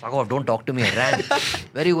going? Fuck off! Don't talk to me. I ran.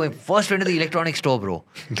 Where are you going? First went to the electronics store, bro.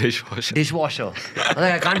 Dishwasher. I was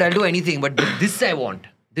like, I can't. I'll do anything, but this I want.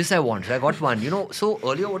 This I want. So I got one. So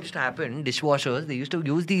earlier, what used to happen? Dishwashers, they used to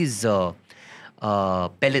use these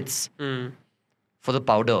pellets for the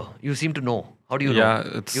powder. You seem to know. How do you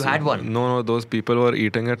know? You had one. No, those people were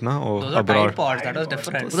eating it now. Those are Tide Pods. That was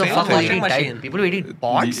different. Who the fuck were eating Tide? People were eating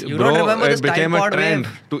pods? You don't remember this it became Tide a Pod trend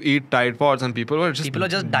wave? to eat Tide Pods, and people were just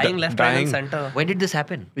dying left, right, and center. When did this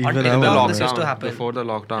happen? Even Until in the now, this used to lockdown, happen. before the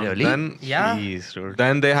lockdown. Really? Then Yeah. Jeez, dude.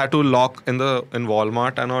 then they had to lock in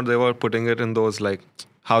Walmart and all. They were putting it in those like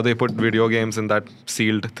how they put video games in that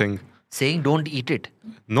sealed thing. Saying don't eat it.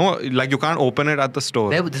 No, like you can't open it at the store.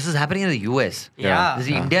 This is happening in the US. Yeah. This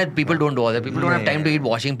is India, people don't do all that. People don't have time to eat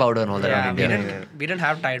washing powder and all that Yeah, in we India. didn't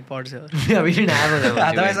have Tide Pods here. Yeah, we didn't have them.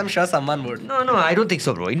 Otherwise, I'm sure someone would. No, I don't think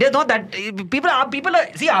so, bro. India's not that. People are fun,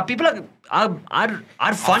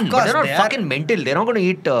 but course, they're not they are. fucking mental. They're not going to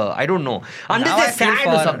eat. I don't know, unless Now they're I feel sad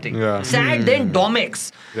or for- something. Yeah. Sad, then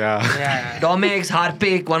Domex, Yeah. Yeah. Domex,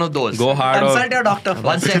 Harpic, one of those. Go hard Consult or your doctor first.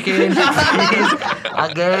 1 second, please.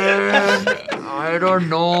 Again, I don't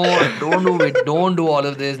know. Don't do all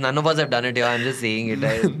of this. None of us have done it here. I'm just saying it.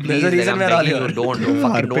 Please, a reason I'm we're all begging here.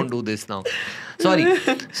 you, don't do this now. Sorry.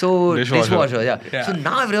 So dishwasher, yeah. So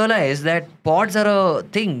now I've realized that pods are a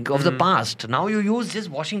thing of the past. Now you use just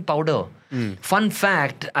washing powder. Fun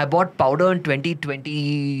fact: I bought powder in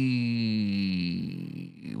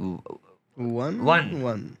 2020.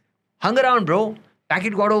 One. Hung around, bro.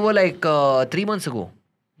 Packet got over like 3 months ago.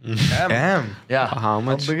 Damn. Yeah. how How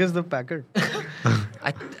much? big is the packet?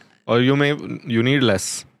 Or you need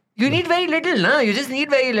less. You need very little, nah? You just need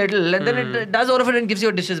very little, and then it does all of it and gives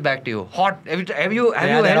your dishes back to you. Hot. Have you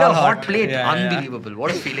held they're a all hot hot. plate? Yeah. Unbelievable.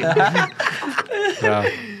 What a feeling. Yeah.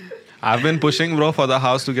 I've been pushing, bro, for the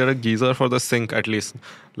house to get a geyser for the sink at least.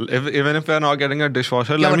 Even if we're not getting a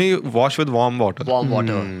dishwasher, let me wash with warm water. Warm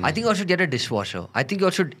water. I think I should get a dishwasher. I think you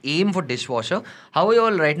should aim for dishwasher. How are you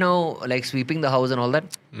all right now, like sweeping the house and all that?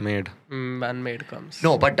 Made. Man-made comes.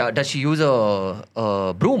 No, but does she use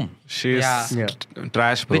a broom? She's Yeah.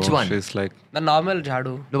 trash, bro. Which one? She's like The normal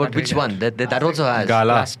jhadu. No, but which one? That also has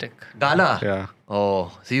Gala. Plastic. Gala. Yeah.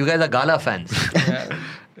 Oh, so you guys are Gala fans.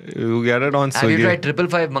 You get it on Have you Swiggy. tried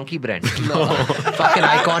 555 Monkey brand? No. Fucking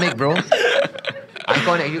iconic, bro.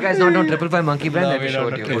 Iconic. You guys not know 555 Monkey brand? No, Let me we show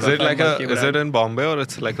don't it know to you. Is it like Monkey is brand. it in Bombay or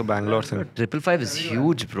it's like a Bangalore thing? 555 is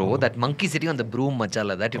huge, bro. That monkey sitting on the broom,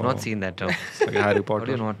 machala. That you've not seen that. No. It's like Harry How do Potter.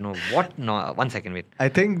 you not know? What? No. 1 second, wait. I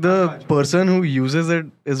think the person who uses it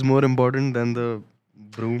is more important than the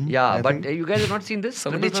broom. Yeah, I but think. you guys have not seen this?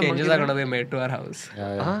 So many 555 changes monkey are going brand? to be made to our house.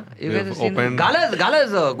 You We've guys have seen opened- Gala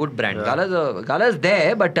is a good brand. Gala is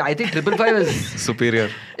there, but I think 555 is Superior.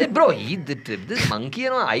 bro. This monkey,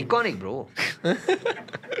 iconic, bro.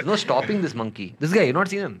 There's no stopping this monkey. This guy, you not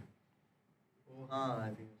seen him?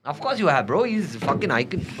 Of course you have, bro. He's fucking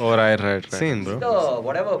icon. Oh, right. Same, He's bro. the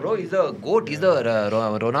whatever, bro. He's the goat. He's the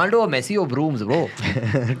Ronaldo or Messi or brooms, bro.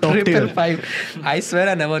 555. I swear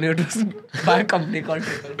I never knew to buy a company called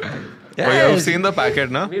 555. Oh, you've seen the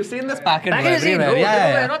packet, na? We've seen this packet Back in the scene, everywhere. bro.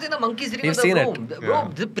 Yeah. I've not seen the monkey sitting We've on seen the it. broom.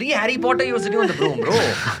 Bro, the pre-Harry Potter, you were sitting on the broom, bro.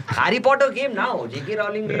 Harry Potter came now. J.K.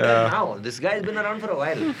 Rowling made it now. This guy's been around for a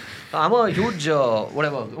while. I'm a huge,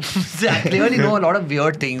 whatever. I clearly know a lot of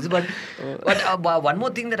weird things, but one more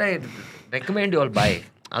thing that I recommend you all buy.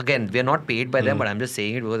 Again, we are not paid by them, but I'm just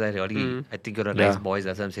saying it because I think you're a nice boys.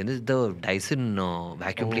 That's what I'm saying. This is the Dyson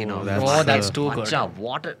vacuum cleaner. that's too good.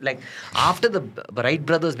 Water, like after the Wright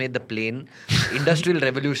brothers made the plane, Industrial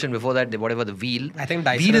Revolution. Before that, whatever the wheel. I think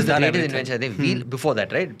Dyson wheel has is the done greatest everything. invention. I think wheel before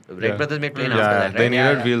that, right? Wright Yeah. brothers made plane Yeah, after that, right? they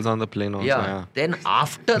needed wheels on the plane also. Yeah. Then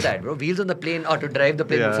after that, bro, wheels on the plane or to drive the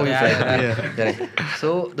plane Yeah. before you Yeah, fly the yeah, plane. Correct.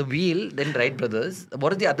 So the wheel, then Wright brothers.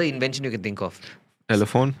 What is the other invention you can think of?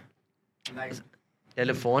 Telephone,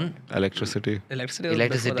 Telephone, electricity. Electricity. was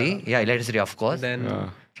before electricity. Yeah, electricity, of course. that. Then Yeah.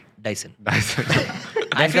 Dyson. Dyson.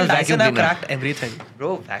 I feel Dyson Dyson vacuum have cleaner. cracked everything.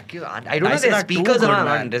 Bro, vacuum. I don't Dyson know are their too speakers good, are not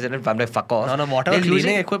man. interested. I'm like, fuck off. No, whatever They're cleaning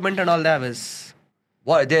using- equipment and all that is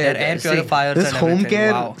What? their air purifiers This and home everything.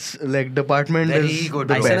 care Wow. like department Very is good.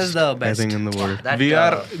 the Dyson best, is the I best. think, in the world. That, We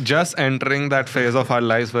are just entering that phase of our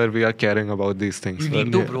lives where we are caring about these things. You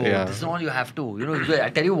need to, bro. Yeah. This is all you have to. I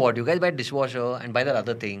tell you what. You guys buy dishwasher and buy that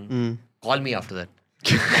other thing. Call me after that.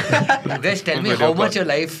 You guys tell me Video how call. much your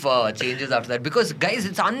life changes after that. Because guys,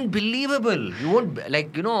 it's unbelievable. You won't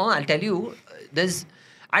like. I'll tell you. There's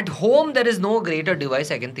at home there is no greater device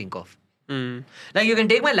I can think of. Like you can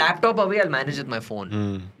take my laptop away, I'll manage with my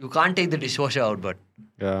phone. You can't take the dishwasher out, but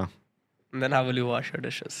Yeah. And then how will you wash your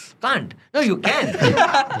dishes? can't. No, you can.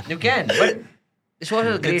 You can, but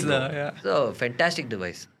dishwasher is great. It's Bro. yeah. So fantastic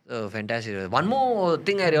device. Fantastic device. One more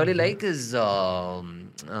thing I really like is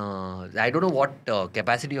I don't know what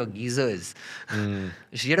capacity your geyser is. You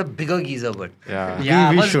should get a bigger geyser, but Yeah. Yeah,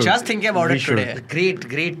 we I was should. just thinking about We it should. today.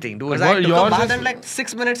 great thing. Do it. Because I took a yours bath is- and like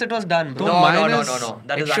 6 minutes it was done, bro. No, mine no. is-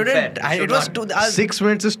 That it is shouldn't. unfair. It was too. 6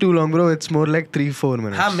 minutes is too long, bro. It's more like 3-4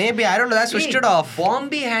 minutes. Maybe I don't know. I switched it off.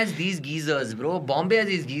 Bombay has these geysers, bro. Bombay has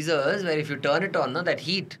these geysers where if you turn it on, no, that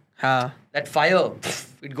heat, that fire,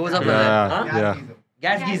 it goes up. Yeah. Huh? Yeah.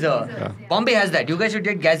 Gas geyser. Bombay has that. You guys should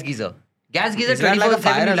get gas geyser. Gas geyser Is that like a 24/7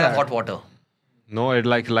 fire you'll have hazard? hot water. No, it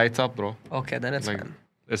like lights up, bro. Okay, then it's Like fine.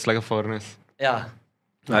 it's like a furnace. Yeah.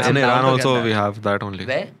 In I'm down Iran to also get that. we have that only.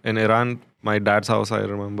 Where? In Iran, my dad's house, I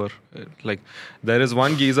remember. Like there is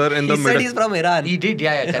one geyser in the He said middle. he's from Iran. He did,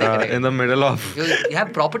 yeah, correct. In the middle of. You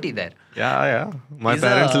have property there. Yeah. My He's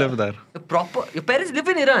parents a- live there. Your parents live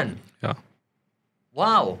in Iran. Yeah.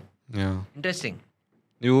 Wow. Yeah. Interesting.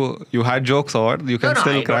 You had jokes or what? You can No,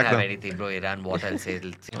 still I crack don't have them. anything, bro. Iran, what I'll say.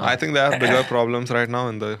 I think they have bigger problems right now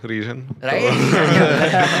in the region. Right?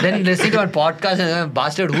 Then listening to our podcast and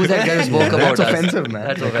bastard, who's that guy who spoke about That's us? offensive, man.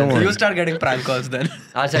 That's Come offensive. on. You start getting prank calls then.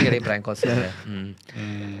 I'll start getting prank calls. Yeah.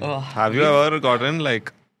 Oh. Have you ever gotten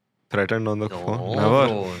like threatened on the phone? No, Never.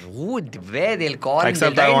 bro. Who, where they'll call Except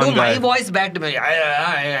and they'll that try to do one my guy. voice back to me.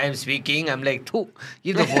 I'm speaking. I'm like, "Thu,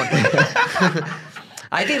 give the phone."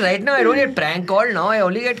 I think right now I don't get prank called. Now I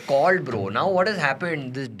only get called, bro. Now what has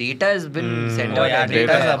happened? This data has been sent Oh, out. yeah, everywhere.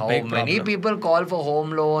 data is a How big many problem. people call for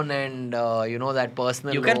home loan and that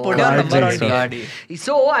personal You can loan. put your Cards number and on stuff. DRD.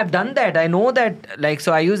 So I've done that. I know that, like,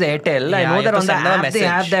 so I use Airtel. I Yeah, know you that have on to the send them a app they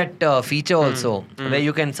have message. that feature also where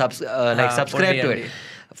you can subscribe to it. DRD.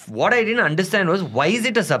 What I didn't understand was why is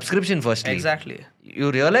it a subscription firstly? Exactly.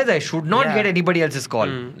 You realize I should not Yeah. get anybody else's call.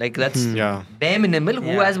 Like that's Yeah. bare minimal.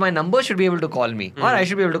 Who Yeah. has my number should be able to call me, or I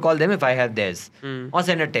should be able to call them if I have theirs, or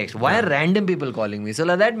send a text. Why are random people calling me? So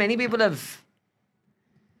like that, many people have.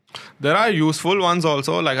 There are useful ones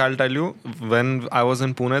also. Like I'll tell you, when I was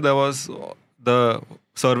in Pune, there was the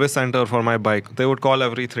service center for my bike. They would call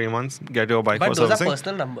every 3 months, get your bike But for those are servicing.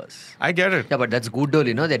 personal numbers. I get it. Yeah, but that's good though,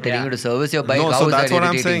 They're telling Yeah. you to service your bike. No, How so is that's that what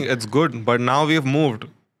I'm irritating? saying. It's good, but now we've moved.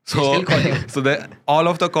 So, still call you. so all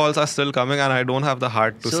of the calls are still coming, and I don't have the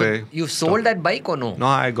heart to So say. you sold that bike or no? No,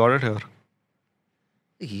 I got it here.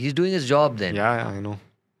 He's doing his job then. Yeah, I know.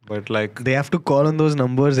 But like, They have to call on those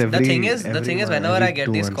numbers every. The thing is, whenever I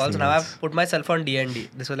get these 2 calls, months, now 3 I've months. put myself on DND.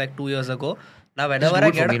 This was like 2 years ago. Now Just whenever do I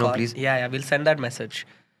it for get me, a no, call, please. yeah, we'll send that message.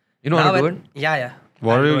 You know how to do it? Yeah.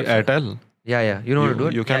 what I'll are do you, it for you. Airtel? Yeah. You know how to do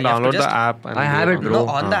it? You can Yeah, you have to download just- the app. And I have do it, bro. No,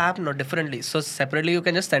 on the app, no, differently. So separately, you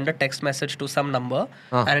can just send a text message to some number,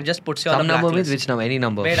 Ah. and it just puts you on Some the number means blacklist. which number? Any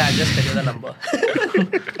number. Wait, I'll just tell you the number.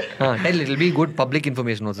 Tell it'll be good public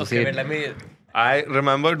information also. Okay, Say wait, it. let me. I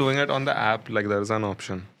remember doing it on the app. Like there's an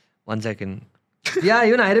option. 1 second. Yeah,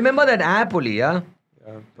 I remember that app only, yeah.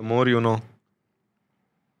 Yeah, the more you know.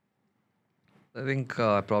 I think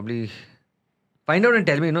probably find out and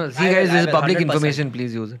tell me, See I guys, will, this I is will, public 100%. information,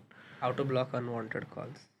 please use it. How to block unwanted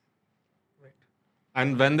calls.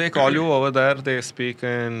 And when they call you over there, they speak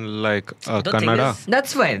in like The thing Kannada. is-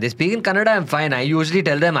 That's fine. They speak in Kannada, I'm fine. I usually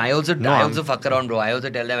tell them, I also I'm- fuck around, bro. I also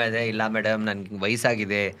tell them, I say, illa madam, nange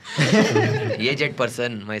vaisagide. Aged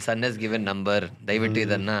person, my son has given number. Daivittu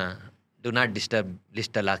idanna. Do not disturb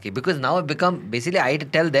list alaki. Because now I've become, basically I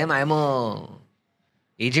tell them I'm a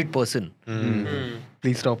aged person.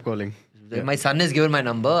 Please stop calling. My son has given my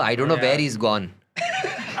number. I don't know where he's gone.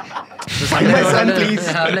 So Find my son, please.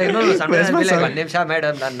 I'm like, no, sometimes Where's I'll my be like, son? one nimsha,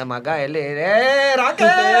 madam, ನನ್ನ ಮಗ ಎಲ್ಲಿ? Hey,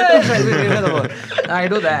 Rakesh! I'll be giving the number. I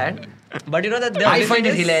do that. But you know that the I only find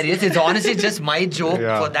thing it is- hilarious. It's honestly just my joke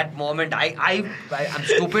Yeah. for that moment. I'm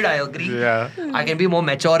stupid, I agree. Yeah. I can be more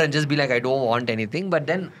mature and just be like, I don't want anything. But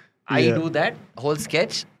then I Yeah. do that whole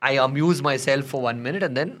sketch. I amuse myself for 1 minute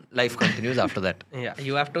and then life continues after that. Yeah,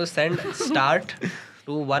 you have to send start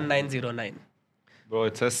to 1909. Bro,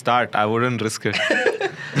 it says start. I wouldn't risk it.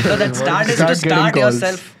 So that start is to Start getting start calls.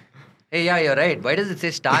 yourself. Hey, yeah, you're right. Why does it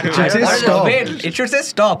say start? It should say What is it? stop. Wait, it should say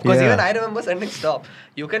stop because Yeah. even I remember sending stop.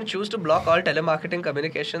 You can choose to block all telemarketing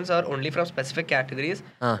communications or only from specific categories.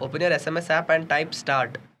 Open your SMS app and type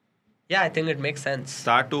start. Yeah, I think it makes sense.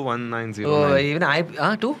 Start to 1909. Oh, even I,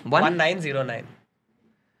 two? One? 1909.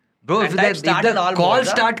 Bro, And if type the start in all calls modes,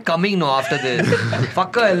 huh? start coming now after this,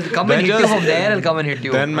 fucker, I'll come and Then hit you just- from there, I'll come and hit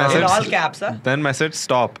you. Then In message. all caps, huh? Then message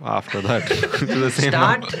stop after that. To the same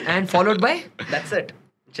Start number. and followed by? That's it.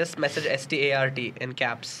 Just message START in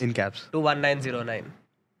caps In caps. to 1909.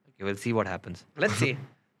 You will see what happens. Let's see.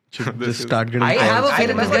 Just start getting I have a calls.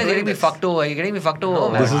 feeling this remember guy's getting doing me this. fucked over. You're getting me fucked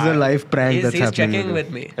over. This is a live prank that's He's happening. checking with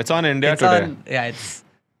with me. It's on India It's Today. on. Yeah, it's.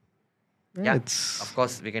 Yeah, It's of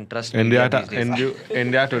course, we can trust India, media these days.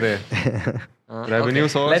 India Today. Revenue Okay.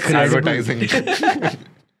 source, Let's see. advertising.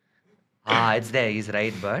 It's there. He's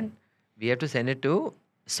right, but we have to send it to.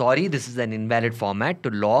 Sorry, this is an invalid format. To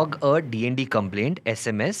log a D&D complaint,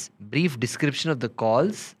 SMS, brief description of the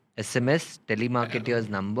calls, SMS, telemarketer's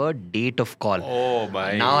number, date of call. Oh,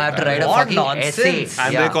 my. Now I have to write a What fucking essay. nonsense.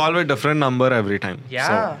 And yeah. they call with different number every time.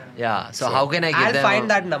 Yeah. Yeah. So how can I give I'll them? find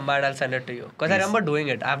that number and I'll send it to you. Because I remember doing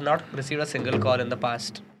it. I have not received a single call in the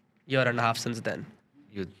past year and a half since then.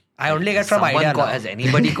 You, I only get from someone Idea now. Has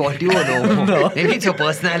anybody called you or no? No. Maybe it's your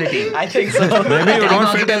personality. I think so. Maybe you don't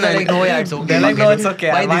fit in. Telemarketers are like, no, yeah, it's okay. They're like, no, it's okay.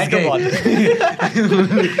 Why I this might have guy?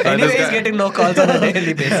 bought. Anyway, he's getting no calls on a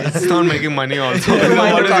daily basis. It's not making money also.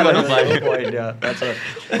 Why What is not he gonna call buy? us? No point, yeah. That's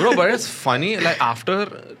what. Bro, but it's funny. Like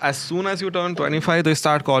as soon as you turn 25, they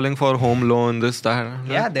start calling for home loan, this, that.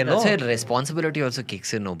 Yeah, they know. That's why responsibility also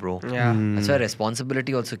kicks in, no, bro. Yeah. That's why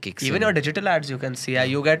responsibility also kicks Even in. your digital ads, you can see.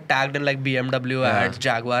 You get tagged in like BMW ads,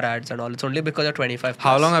 Jaguar ads, and all. It's only because you're 25. How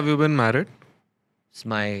plus. long have you been married? It's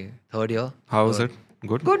my third year. How is it?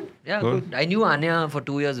 Good? Good. Yeah, Good. good. I knew Anya for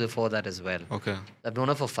 2 years before that as well. Okay. I've known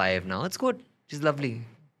her for 5 now. It's good. She's lovely.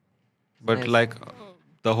 But Nice. like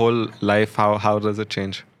the whole life, how does it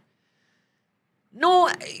change? No,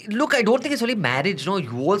 look, I don't think it's only marriage. No,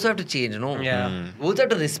 you also have to change. No, Yeah. You also have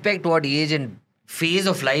to respect what age and phase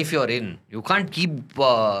of life you're in. You can't keep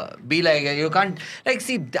be like you can't like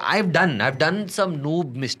see. I've done some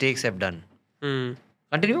noob mistakes. I've done. Hmm.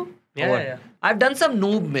 Continue. Yeah, Or what? yeah. I've done some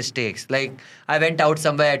noob mistakes. Like I went out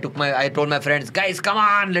somewhere. I told my friends, guys, come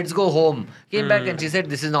on, let's go home. Came back and she said,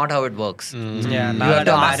 this is not how it works. Yeah, You now have that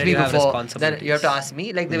to you're ask married, me you have before. Then responsibilities. you have to ask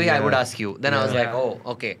me like the way I would ask you. Then I was like, Yeah. oh,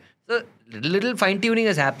 okay. So little fine tuning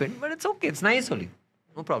has happened, but it's okay. It's nice only.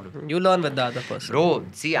 No problem. You learn with the other person. Bro,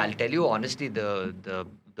 see, I'll tell you honestly, the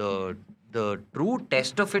true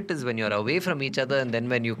test of it is when you're away from each other and then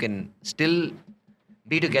when you can still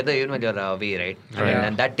be together even when you're away, right? I mean,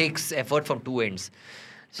 and that takes effort from two ends.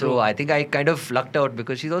 So I think I kind of lucked out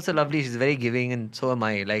because she's also lovely. She's very giving and so am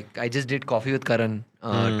I. Like I just did coffee with Karan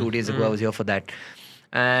 2 days ago. I was here for that.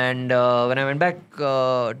 And when I went back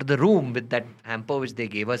to the room with that hamper which they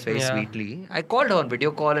gave us very sweetly, I called her on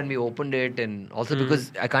video call and we opened it. And also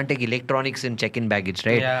because I can't take electronics in check-in baggage,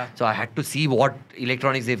 right? Yeah. So I had to see what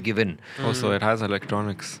electronics they've given. Also, it has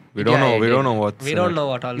electronics. We Yeah, don't know. it We did. don't know what's. We in don't it. know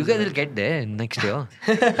what all You is guys there. will get there next year.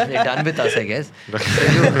 They're done with us, I guess.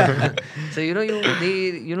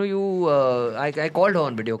 I called her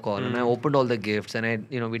on video call and I opened all the gifts and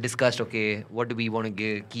we discussed, okay, what do we want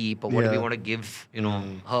to keep or what do we want to give,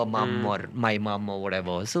 her mum or my mum or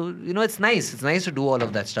whatever. So, it's nice. It's nice to do all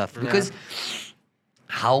of that stuff because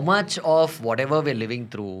how much of whatever we're living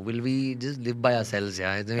through will we just live by ourselves?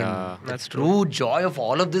 Yeah, I mean, That's the true joy of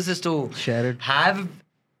all of this is to Share it. have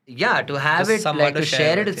Just it, someone like to to share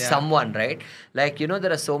share it, it with yeah. someone, right? Like,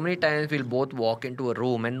 there are so many times we'll both walk into a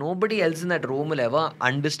room and nobody else in that room will ever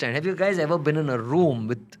understand. Have you guys ever been in a room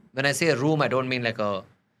with, when I say a room, I don't mean like a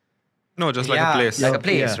No, just like Yeah. a place. like a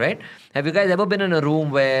place, right? Have you guys ever been in a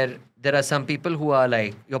room where there are some people who are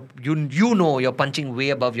like, you're punching way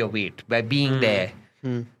above your weight by being there.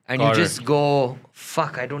 And you Got just go,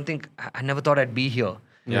 fuck, I never thought I'd be here.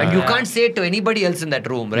 Yeah. And you can't say it to anybody else in that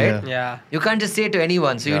room, right? Yeah. You can't just say it to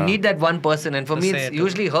anyone. So you Yeah. need that one person. And for To me, say it's it to.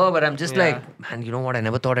 usually her, but I'm just Yeah. like, man, you know what? I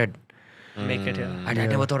never thought I'd Make it here. I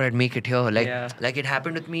never thought I'd make it here. Like, Yeah. like it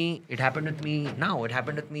happened with me. It happened with me now. It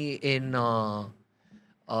happened with me in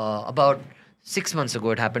about 6 months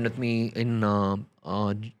ago. It happened with me in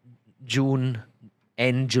June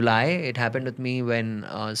and July. It happened with me when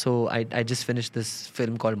so I just finished this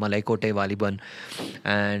film called Malai Kote Waliban,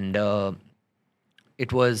 and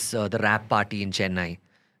it was the rap party in Chennai,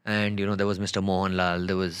 and there was Mr. Mohanlal.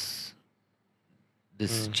 There was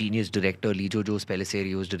this genius director Lijo Jose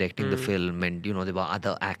Pellissieri who was directing the film, and there were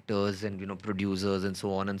other actors and producers and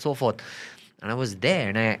so on and so forth. And I was there,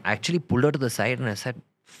 and I actually pulled her to the side and I said,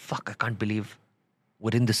 "Fuck, I can't believe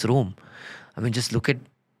we're in this room. I mean, just look at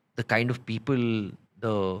the kind of people,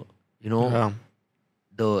 the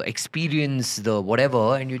the experience, the whatever,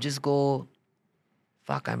 and you just go,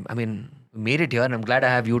 fuck, I mean, we made it here, and I'm glad I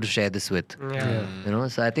have you to share this with." Yeah.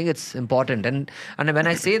 So I think it's important. And when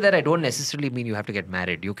I say that, I don't necessarily mean you have to get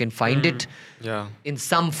married. You can find it Yeah. in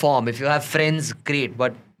some form. If you have friends, great.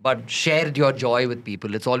 But share your joy with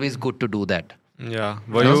people. It's always good to do that. Yeah.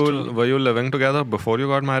 Were you living together before you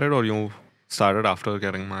got married, or you started after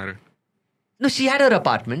getting married? No, she had her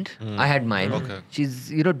apartment. I had mine. Okay.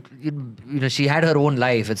 She's, she had her own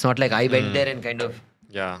life. It's not like I went there and kind of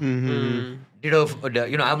Yeah. did a,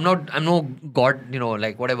 I'm no God,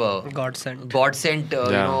 like whatever. God sent. God sent,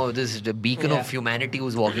 Yeah. this beacon Yeah. of humanity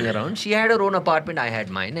who's walking around. She had her own apartment. I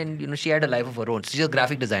had mine. And, she had a life of her own. She's a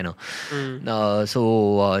graphic designer.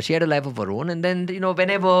 So she had a life of her own. And then,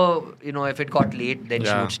 whenever, if it got late, then she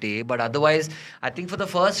Yeah. would stay. But otherwise, I think for the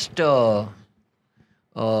first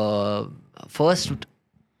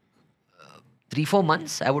 3-4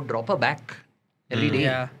 months, I would drop her back every day.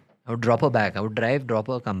 Yeah. I would drop her back. I would drive, drop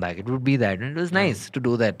her, come back. It would be that. And it was nice to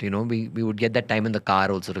do that. We would get that time in the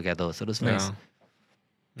car also together. So it was nice. Yeah.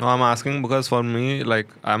 No, I'm asking because for me, like,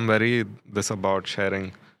 I'm very this about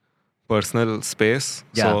sharing personal space.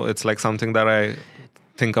 So Yeah. it's like something that I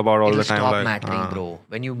think about all It'll the time. stop Like, mattering, bro.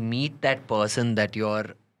 When you meet that person that you're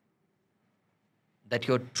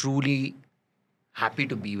truly happy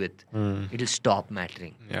to be with, it'll stop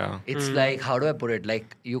mattering. Yeah. It's like, how do I put it?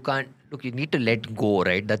 Like, you can't look. You need to let go,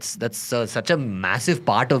 right? That's such a massive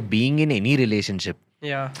part of being in any relationship.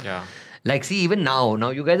 Yeah. Yeah. Like, see, even now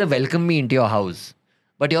you guys have welcomed me into your house,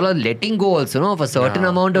 but you're all letting go also, no? Of a certain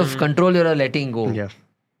amount of control, you're all letting go. Yeah.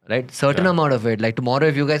 Right? Certain amount of it. Like tomorrow,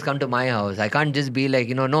 if you guys come to my house, I can't just be like,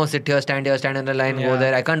 no, sit here, stand in the line, go Yeah.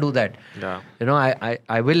 there. I can't do that. Yeah.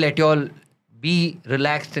 I will let you all be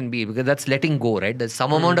relaxed and be, because that's letting go, right? There's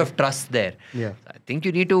some amount of trust there. Yeah. I think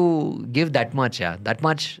you need to give that much, yeah. That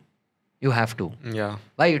much you have to. Yeah.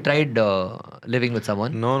 Why? You tried living with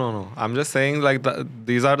someone? No. I'm just saying, like,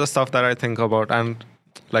 these are the stuff that I think about. And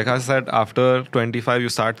like I said, after 25, you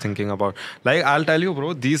start thinking about. Like, I'll tell you,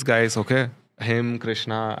 bro, these guys, okay, him,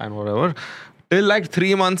 Krishna, and whatever, till like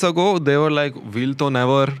 3 months ago, they were like, we'll to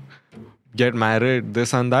never get married,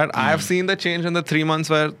 this and that. I've seen the change in the 3 months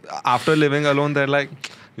where after living alone, they're like,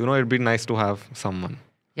 it'd be nice to have someone.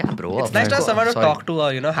 Yeah, bro. It's nice to have someone to talk to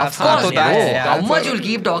or, have Of course, some. bro. Yeah. How much you'll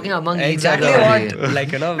keep talking among Exactly each other? what,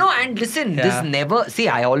 like, No, and listen, Yeah. this never, see,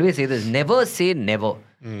 I always say this, never say never.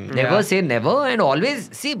 Never Yeah. say never, and always,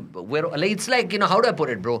 see, it's like, how do I put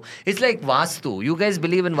it, bro? It's like Vastu. You guys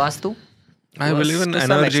believe in Vastu? I believe in To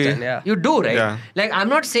some energy. extent, yeah. You do, right? Yeah. Like, I'm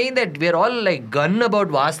not saying that we're all like gun about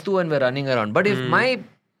Vastu and we're running around. But if my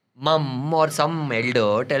mum or some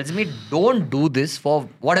elder tells me, don't do this for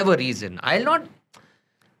whatever reason, I'll not.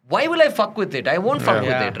 Why will I fuck with it? I won't fuck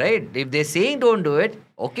Yeah. with it, right? If they're saying don't do it,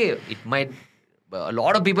 okay, it might. A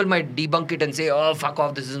lot of people might debunk it and say, "Oh, fuck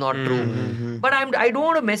off, this is not true." But I don't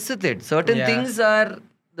want to mess with it. Certain Yeah. things are.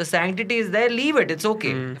 The sanctity is there, leave it. It's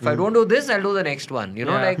okay. If I don't do this, I'll do the next one. Yeah.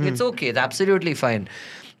 Like, it's okay. It's absolutely fine.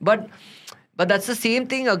 But that's the same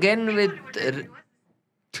thing again with.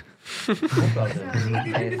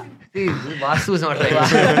 See, Vastu is not right.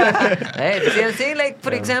 Right? See, I'm saying, like,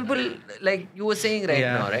 for example, like you were saying right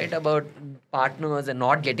Yeah. now, right, about partners and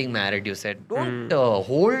not getting married. You said, don't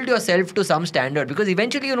hold yourself to some standard, because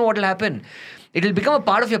eventually, you know what will happen. It will become a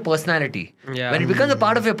part of your personality. Yeah. When it becomes a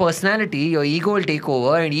part of your personality, your ego will take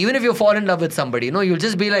over, and even if you fall in love with somebody, you'll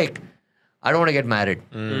just be like, I don't want to get married.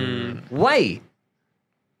 Why?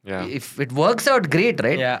 Yeah. If it works out, great,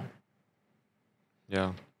 right? Yeah.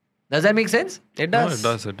 Yeah. Does that make sense? It No,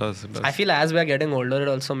 does. it does. I feel as we are getting older, it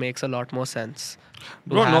also makes a lot more sense. to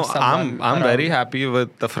Bro, have no, someone I'm very around. happy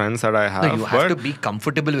with the friends that I have. No, you have to but be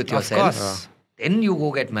comfortable with Of yourself. course. Then you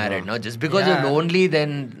go get married. No, just because Yeah. you're lonely,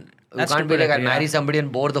 then you That's can't be like, stupidity, I'll marry yeah. somebody and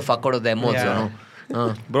bore the fuck out of them also. Yeah.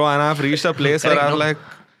 No? bro, and I've reached a place where Correct, I'm no? like,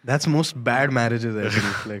 That's most bad marriages, I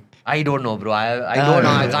think. Like, I don't know, bro. I don't know.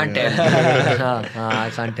 I can't tell. I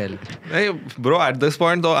can't tell. hey, bro, at this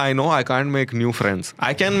point though, I know I can't make new friends.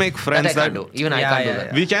 I can make That friends I can't do. Even I Yeah, can't yeah,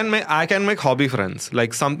 do that. yeah. I can make hobby friends.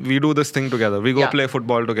 Like we do this thing together. We go Yeah. play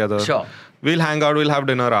football together. Sure. We'll hang out, we'll have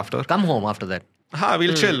dinner after. Come home after that.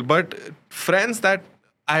 We'll chill. But friends that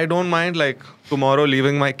I don't mind, like tomorrow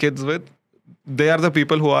leaving my kids with, they are the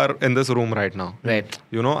people who are in this room right now. Right.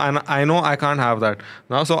 And I know I can't have that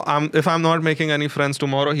now. So if I'm not making any friends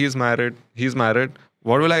tomorrow, he's married.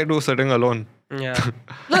 What will I do sitting alone? Yeah.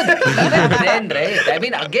 No, even then, right? I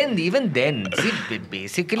mean, again, even then, see,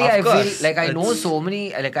 basically, Of I course, feel like I know it's- so many.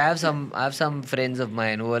 Like, I have some friends of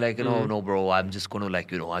mine who are like, no, bro, I'm just gonna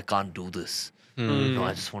like, I can't do this. No,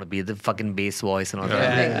 I just want to be the fucking bass voice and all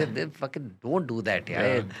that. Yeah. Like, they fucking don't do that.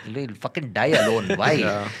 Yeah, you'll fucking die alone. Why?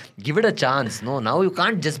 Give it a chance. No, now you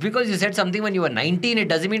can't. Just because you said something when you were 19, it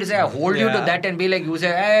doesn't mean to say I hold you to Yeah. that and be like, you say,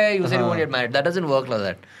 hey, you said you won't get married. That doesn't work like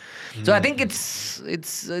that. So I think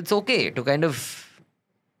it's okay to kind of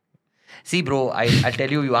see, bro. I tell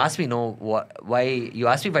you, you asked me, why you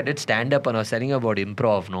asked me if I did stand up and I was telling you about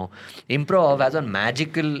improv. No, improv has a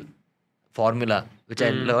magical formula which I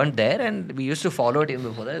learned there, and we used to follow it even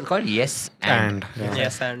before that. It's called yes and. Yeah.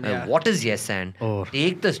 Yes, and yeah. What is yes and? Oh.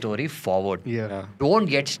 Take the story forward. Yeah. Don't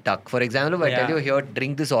get stuck. For example, if I tell you here,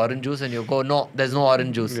 drink this orange juice, and you go, no, there's no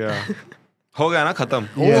orange juice. Yeah. हो गया ना खत्म.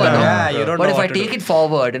 Over, no? Yeah, you don't But know if what I to take do. it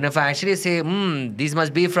forward, and if I actually say, these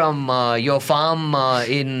must be from your farm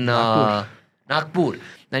in Nagpur,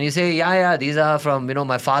 and you say, yeah, these are from,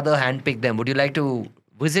 my father handpicked them. Would you like to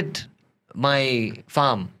visit my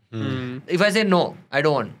farm? If I say no, I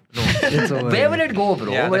don't want. No. Where will it go,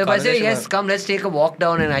 bro? Yeah, But the if I say conversation yes, will- come, let's take a walk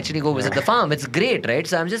down and actually go visit the farm. It's great, right?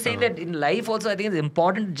 So I'm just saying that in life also, I think it's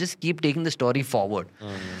important to just keep taking the story forward.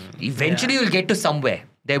 Eventually, you'll get to somewhere.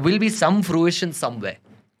 There will be some fruition somewhere.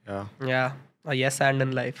 Yeah. Yeah. A yes and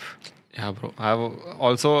in life. Yeah, bro. I've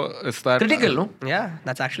also it's that Critical, no? Yeah,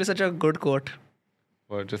 that's actually such a good quote.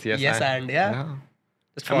 Just yes, Yes and, yeah.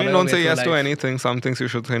 Just I mean, follow don't your say way yes through to life. anything. Some things you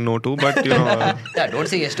should say no to, but you know. Yeah, don't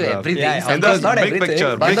say yes to everything. Yeah, In of the course, not big everything,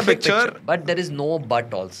 picture, but big the big picture. But there is no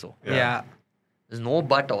but also. Yeah. There's no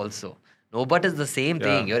but also. No but is the same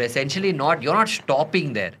thing. Yeah. You're essentially you're not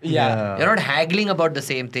stopping there. Yeah. You're not haggling about the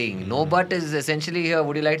same thing. No but is essentially here,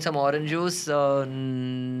 would you like some orange juice?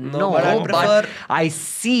 No, but I prefer- I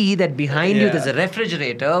see that behind you Yeah. there's a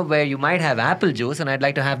refrigerator where you might have apple juice and I'd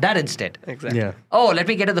like to have that instead. Exactly. Yeah. Oh, let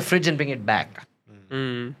me get to the fridge and bring it back.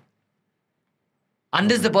 Mm.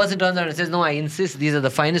 Unless the person turns around and says, no, I insist these are the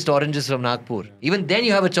finest oranges from Nagpur. Even then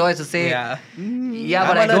you have a choice to say, Yeah. yeah,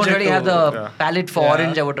 but I'm I don't allergic really to- have the Yeah. palate for Yeah.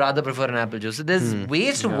 orange. I would rather prefer an apple juice. So there's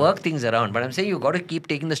ways to work things around. But I'm saying you got to keep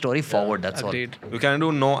taking the story forward. That's Agreed. You can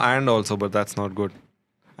do no and also, but that's not good.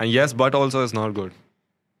 And yes, but also is not good.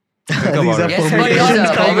 Think These about are it. Yes, but permutations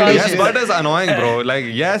it's a trying to- combination. Yes, but is annoying, bro. Like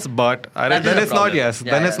yes, but That is then a it's not problem. yes.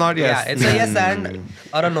 Yeah, Then yeah. it's not yes. Yeah, it's a yes and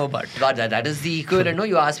or a no but. God, that is the equivalent. No,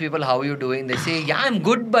 you ask people how you doing. They say, yeah, I'm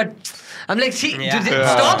good, but I'm like, see, Yeah.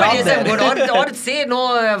 stop Stop it. Yes, I'm there. good. Or say no.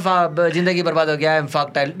 If jindagi barbaad ho gaya, I'm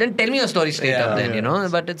fucked. Then tell me your story straight Yeah. up. Then you know.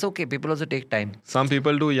 But it's okay. People also take time. Some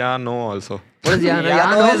people do yeah, no also. What is yeah?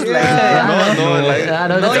 Yeah, no is like- Yeah, No, like Yeah,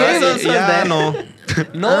 no, No, that's yes, okay. also yeah, there. no.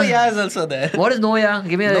 No, yeah is also there. What is no? Yeah,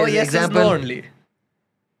 give me an No, yes example. is no only.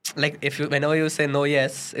 Like whenever you say no,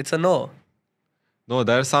 yes, it's a no. No,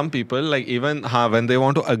 there are some people like even when they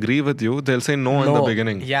want to agree with you, they'll say no, in the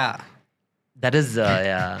beginning. Yeah. That is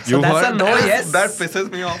yeah. So You that's heard a no, that? yes. That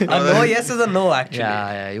pisses me off. A no, yes is a no actually.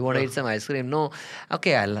 Yeah, you want to eat some ice cream? No.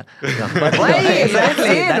 Okay, I'll. But why? Exactly,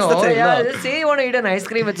 Say that's no. the thing, Yeah, no. just say you want to eat an ice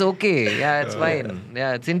cream. It's okay. Yeah, it's fine.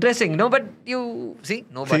 Yeah, it's interesting. No, but you see,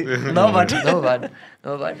 no, but No, but.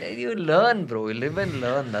 no, but you learn, bro. You live and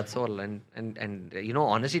learn. That's all. And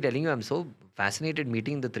honestly telling you, I'm so fascinated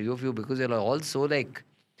meeting the three of you because you're all so like,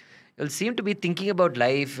 you'll seem to be thinking about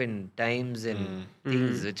life and times and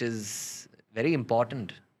things, which is very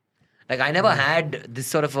important. Like I never had this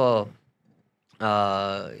sort of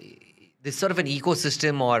a this sort of an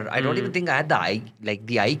ecosystem, or I don't even think I had the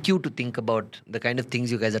IQ to think about the kind of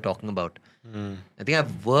things you guys are talking about. I think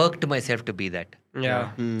I've worked myself to be that.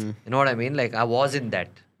 Yeah. You know what I mean? Like I was in that.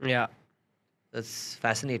 Yeah. That's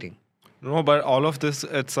fascinating. No, but all of this,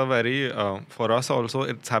 it's a very, for us also,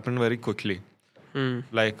 it's happened very quickly. Hmm.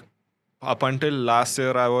 Like, up until last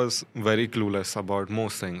year, I was very clueless about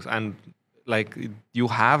most things. And, like, you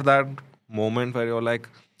have that moment where you're like,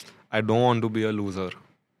 I don't want to be a loser.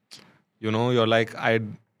 You know, you're like,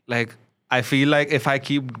 I feel like if I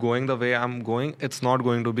keep going the way I'm going, it's not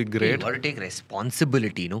going to be You great. got to take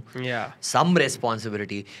responsibility, no? Yeah. Some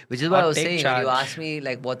responsibility, which is what Or I was take saying. When you charge. asked me,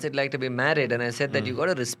 like, what's it like to be married? And I said that you got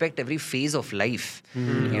to respect every phase of life.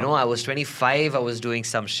 You know, I was 25, I was doing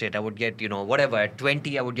some shit. I would get, whatever. At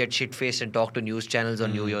 20, I would get shit-faced and talk to news channels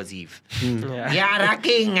on New Year's Eve. Yeah. Yeah,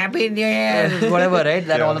 rocking, happy New Year, whatever, right?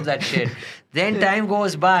 All of that shit. Then time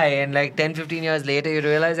goes by, and like 10, 15 years later, you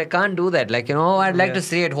realize I can't do that. Like, I'd like to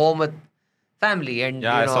stay at home with family. And,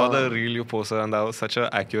 Yeah, I saw the reel you posted, and that was such an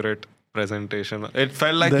accurate presentation. It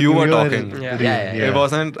felt like The you were New Year talking. Yeah. Yeah. It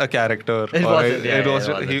wasn't a character. It wasn't, It was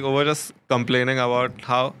it wasn't. he was just complaining about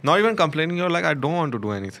how, not even complaining, you're like, I don't want to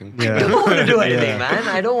do anything. I Yeah. don't want to do anything, man.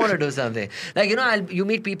 I don't want to do something. Like, you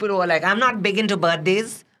meet people who are like, I'm not big into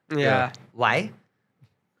birthdays. Yeah. Why?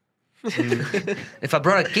 If I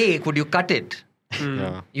brought a cake, would you cut it?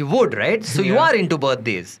 Yeah. You would, right? So you Yeah. are into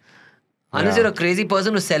birthdays. Unless Yeah. you're a crazy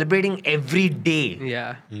person who's celebrating every day.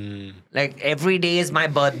 Yeah. Like, every day is my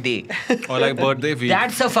birthday. Or like birthday week.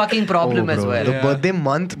 That's a fucking problem as well. The birthday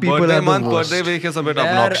month people birthday are month, the worst. birthday week is a bit They're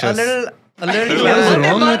obnoxious. a little A little too What's extra.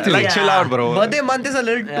 wrong with you? Like, chill out, bro. Birthday month is a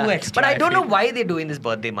little too extra. But I don't know feel. why they're doing this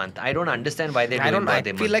birthday month. I don't understand why they're doing I don't know. I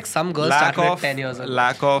birthday feel month. like some girls Lack started it of 10 years ago.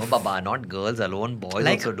 lack Oh, of Baba, not girls alone, boys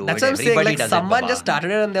Like, also do that's it. what I'm saying. Everybody Like does someone it, just Baba.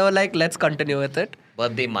 started it and they were like, let's continue with it.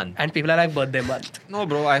 Birthday month. And people are like, birthday month. no,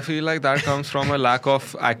 bro. I feel like that comes from a lack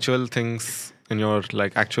of actual things in your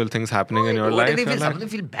actual things happening in your Oh, life. They feel, You're some like, of them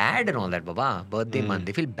feel bad and all that, Baba. Birthday month.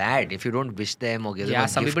 They feel bad if you don't wish them or give them Yeah, a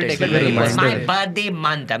some gift. people It's take it like, very it's my personally. birthday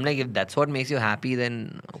month. I'm like, if that's what makes you happy,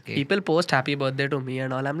 then okay. People post happy birthday to me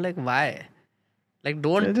and all. I'm like, why? Like,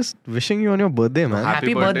 don't. They're just wishing you on your birthday, man.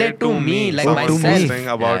 Happy birthday to me, like Someone myself. posting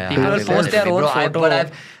about Yeah, People happy post birthday. their own Bro,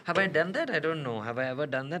 photo. have I done that? I don't know. Have I ever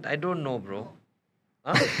done that? I don't know, bro.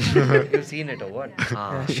 Huh? You've seen it or what?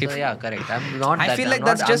 So yeah, correct. I'm not. I feel I'm like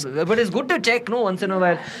not- that's just- But it's good to check, no, once in a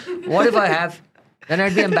while. What if I have? Then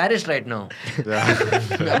I'd be embarrassed right now. That's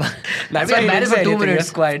I'd be why you didn't embarrassed say for 2 anything, minutes.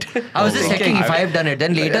 just quiet. I was just checking if I have done it.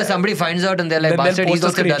 Then later somebody finds out and they're like, Then they'll bastard, he's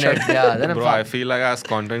post a also done it. screenshot. Yeah, then I'm Bro, I fucked. feel like as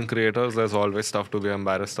content creators, there's always stuff to be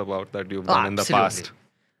embarrassed about that you've done in the Absolutely. past.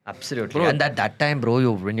 Absolutely. And that time,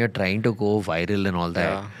 bro, when you're trying to go viral and all that,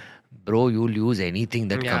 Yeah. bro, you'll use anything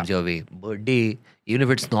that Yeah. comes your way. Birthday, even if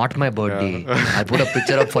it's not my birthday, I put a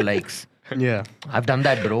picture up for likes. Yeah. I've done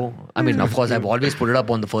that, bro. I mean, of course, I've always put it up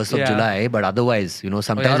on the 1st of Yeah. July, but otherwise, Oh, you're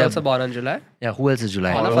sometimes also born on July? yeah, who else is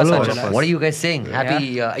July? All of us are July. What are you guys saying? Happy,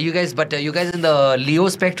 you guys, but you guys in the Leo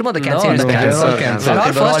spectrum or the Cancer no, spectrum? we're all Cancer. Cancer. We're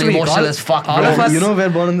all We're all first week. emotional All- as fuck, all bro. of us- You know, we're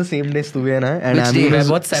born on the same day, Stuve and I. And Which Amin day? is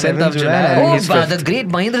We're both 7th of July. and Oh, he's 5th. the great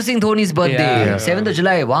Mahendra Singh Dhoni's birthday, Yeah. 7th of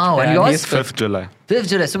July. Wow, and Yeah, yours? he's 5th July. 5th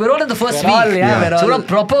July. So we're all in the first We're week. all, yeah, we're So we're all- a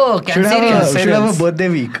proper Should have Cancerians. a birthday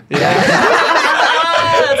week.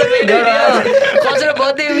 That's a great idea. Calls it a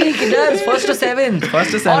birthday week. It does. 1st to 7th.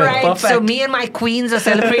 1st to 7th, All right. So perfect. me and my queens are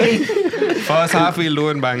celebrating. First half we'll do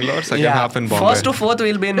in Bangalore, second half in Bombay. 1st to 4th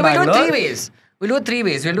we'll be in No, we'll do it Bangalore. 3 ways. We'll do it 3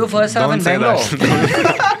 ways. We'll do first half Don't in say Bangalore.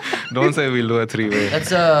 that. Don't say we'll do a three-way.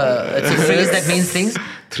 That's a phrase that means things.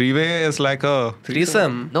 Three-way is like a...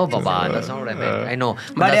 Threesome. No, Baba, that's not what I meant. I know,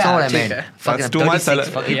 but But that's yeah, not what I ठीक meant. है. Fucking That's too much 36,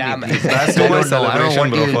 cele- fucking Yeah, me, man. please. That's too I much don't know. I don't know celebration, what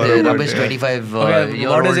bro, you, for the a rubbish birthday. 25 Okay, year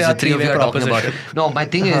what is olds, your the three of you are three-way talking about. proposition? No, my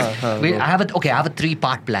thing is, I have a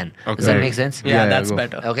 3-part plan. Does that Okay. make sense? Yeah, Yeah, that's go.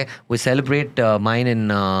 better. Okay, we celebrate mine in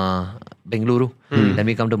Bengaluru. Then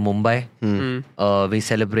we come to Mumbai. We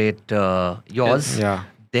celebrate yours. Yeah.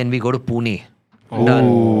 Then we go to Pune.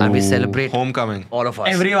 Done. And we celebrate Homecoming. all of us.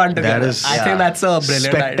 Everyone together. is- I think that's a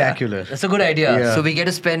brilliant Spectacular. That's a good idea. Yeah. So we get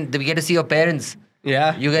to see your parents. idea.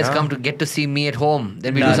 Yeah. You guys come to get to see me at home.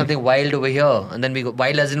 Then we do Done. something wild over here. And then we go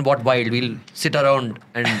wild as in what wild? We'll sit around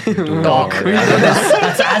and talk.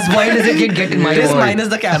 That's as wild as it can get in my This world. minus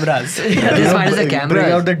the cameras. Yeah, this minus the Bring out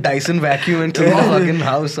camera. the Dyson vacuum and clean the fucking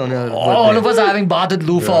house on your All birthday. of us are having bath with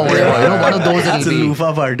loofah or whatever. One of those It's it'll a be.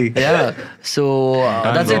 loofah party. Yeah. So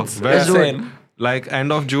Done, that's bro. it. Where- Let's do it. Like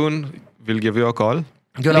end of June, we'll give you a call.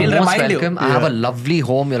 You're We'll most remind you. welcome. I have a lovely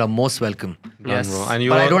home. You're most welcome. Yes. Bro. And you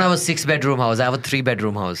But I are- don't have a 6-bedroom house. I have a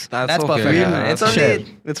 3-bedroom house. That's okay. perfect. Yeah, It's that's only-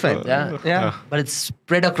 Share. It's fine. Yeah. Yeah. But it's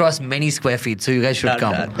spread across many square feet. So you guys should Done,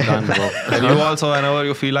 come. done. done, bro. And you also, whenever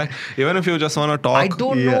you feel like, even if you just want to talk, I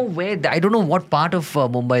don't know where. I don't know what part of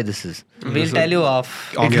Mumbai this is. We'll tell you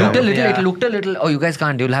off. It It looked a little. Yeah. It looked a little. Oh, you guys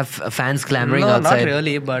can't. You'll have fans clamoring No, outside. not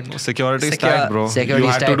really, but security is Secure- tight, bro. Security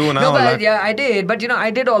you had style. to do now. No, but like- yeah, I did. But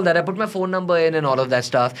I did all that. I put my phone number in and all of that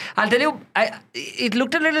stuff. I'll tell you, it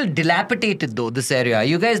looked a little dilapidated though. This area.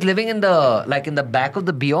 You guys living in the back of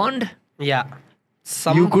the Beyond? yeah.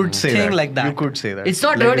 You could say Something that. like that. You could say that. It's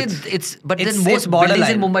not Like really. it's- But it's- then most it's buildings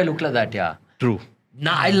in borderline. Mumbai look like that. Yeah. True.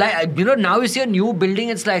 Now now you see a new building.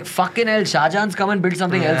 It's like fucking hell. Shah Jahan's come and build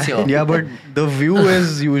something else here. Yeah, but the view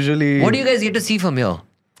is usually. What do you guys get to see from here?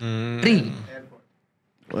 Tree.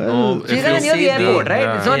 Well, So you're kind of near see the airport, right?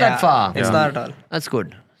 yeah. It's not that far. It's not at all. That's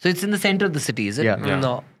good. So it's in the center of the city, is it? Yeah.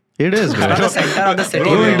 No. it is, It's not bro. the center of the city.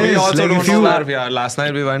 Bro, it we is. also Like, don't if know you- where we are. Last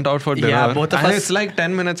night we went out for dinner. Yeah, both of and us- it's like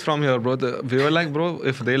 10 minutes from here, bro. We were like, bro,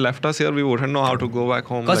 if they left us here, we wouldn't know how to go back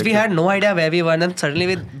home. Because like, we had no idea where we were, and then suddenly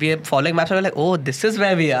we are following maps, and we're like, oh, this is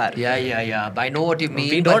where we are. Yeah. But I know what you mean.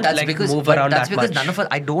 We but don't, that's like, because, move but around that's that because much. none of us.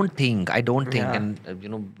 I don't think, Yeah. and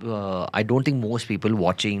I don't think most people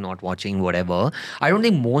watching, not watching, whatever. I don't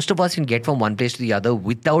think most of us can get from one place to the other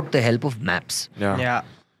without the help of maps. Yeah.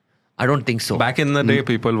 I don't think so. Back in the day,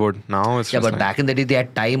 people would. Now it's Yeah, just but like, back in the day, they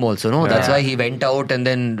had time also, no? That's Yeah. why he went out and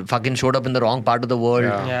then fucking showed up in the wrong part of the world.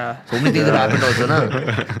 Yeah. So many things have happened also, no?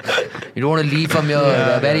 You don't want to leave from here.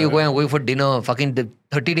 Where are you going? I'm going for dinner. Fucking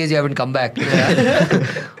 30 days you haven't come back.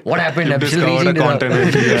 What happened? You've I'm still discovered reaching a dinner.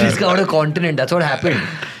 continent. You discovered a continent. That's what happened.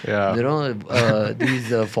 Yeah. You know, these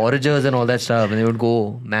foragers and all that stuff, and they would go,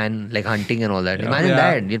 man, like hunting and all that. Imagine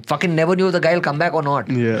that. You fucking never knew if the guy will come back or not.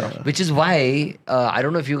 Yeah. Which is why, I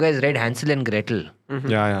don't know if you guys read Hansel and Gretel.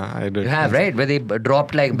 Yeah, I did. You have, right? Where they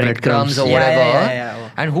dropped like breadcrumbs or Yeah, whatever. yeah.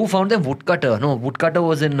 And who found them? Woodcutter. No, Woodcutter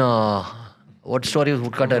was in... what story was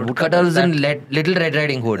Woodcutter? Woodcutter was in Little Red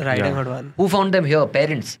Riding Hood. Riding Hood one. Who found them here?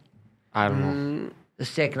 Parents. I don't know.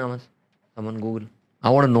 Just check now. Someone Google. I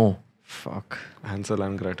want to know. Fuck. Hansel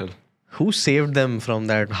and Gretel. Who saved them from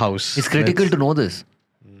that house? It's critical to know this.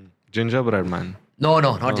 Gingerbread man. No,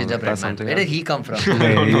 not gingerbread that's man. something Where did else. he come from?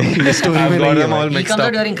 I've got them all He mixed comes out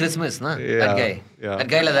up. during Christmas, na? Yeah, That guy. yeah. That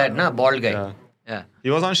guy like that, na? Bald guy. Yeah. Yeah. He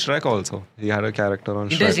was on Shrek also. He had a character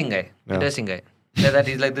on Interesting Shrek. guy. Yeah. Interesting guy. Yeah, that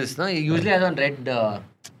he's like this. No, he usually has on red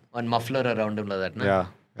one muffler around him like that. No?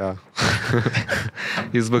 Yeah.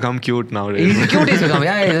 He's become cute nowadays. He's cute. He's become.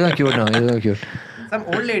 Yeah, he's become cute now. He's become cute. Some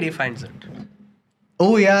old lady finds it.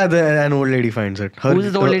 Oh yeah, an old lady finds it. Her,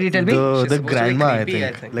 Who's the old lady, tell me? She's The supposed to be grandma, creepy,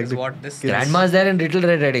 I think. Like the what this kids. Grandma's there in Little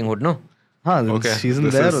Red Riding Hood, no? Then Okay. she's in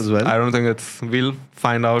this there is- as well. I don't think it's. We'll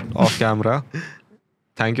find out off camera.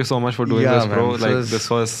 Thank you so much for doing Yeah, this, bro. man, Like this this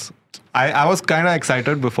was. I was kind of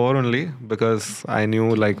excited before only because I knew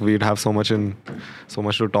like we'd have so much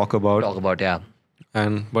to talk about. Talk about, yeah.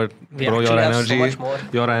 But We bro, your actually have so energy, much more.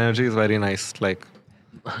 your energy is very nice. Like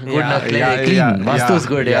Good, na? Clean. yeah, Vastu's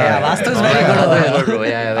good, yeah. Yeah, Vastu's very good. Bro.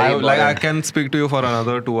 Yeah, very I important. can speak to you for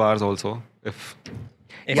another 2 hours also if.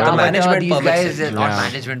 If Yeah, the but management these permits guys, it. not Yeah.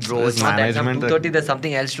 management, bro. It's It's not that. management 2:30, there's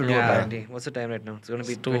something else to do Yeah. apparently. What's the time right now? It's going to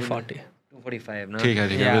be 2:40. 2:45, no? ठीक है,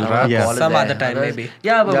 Yeah. we'll wrap. Yeah. Call is Some there. other time, Otherwise- maybe.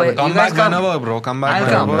 Yeah, but wait, Come you guys back whenever, bro. Come back I'll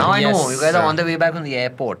whenever. come. Now I know. Yes. You guys are on the way back from the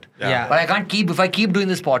airport. Yeah. But I can't keep, if I keep doing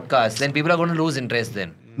this podcast, then people are going to lose interest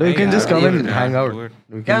then. No, you can just come and hang out. do it.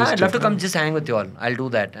 We can Yeah, just I'd love to chill. come just hang with you all. I'll do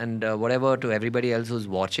that. And whatever to everybody else who's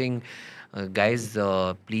watching, guys,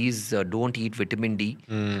 please don't eat vitamin D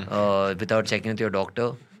without checking with your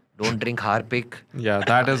doctor. Don't drink Harpic. Yeah,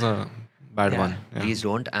 that is a bad one. Yeah. Please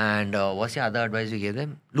don't. And what's the other advice you gave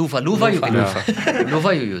them? Loofah you can use.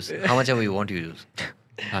 Loofah you use. How much ever you want to use.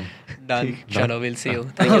 Done. Done. Chalo, we'll see you.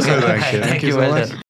 Thank you so much. Thank you. so Well much. done.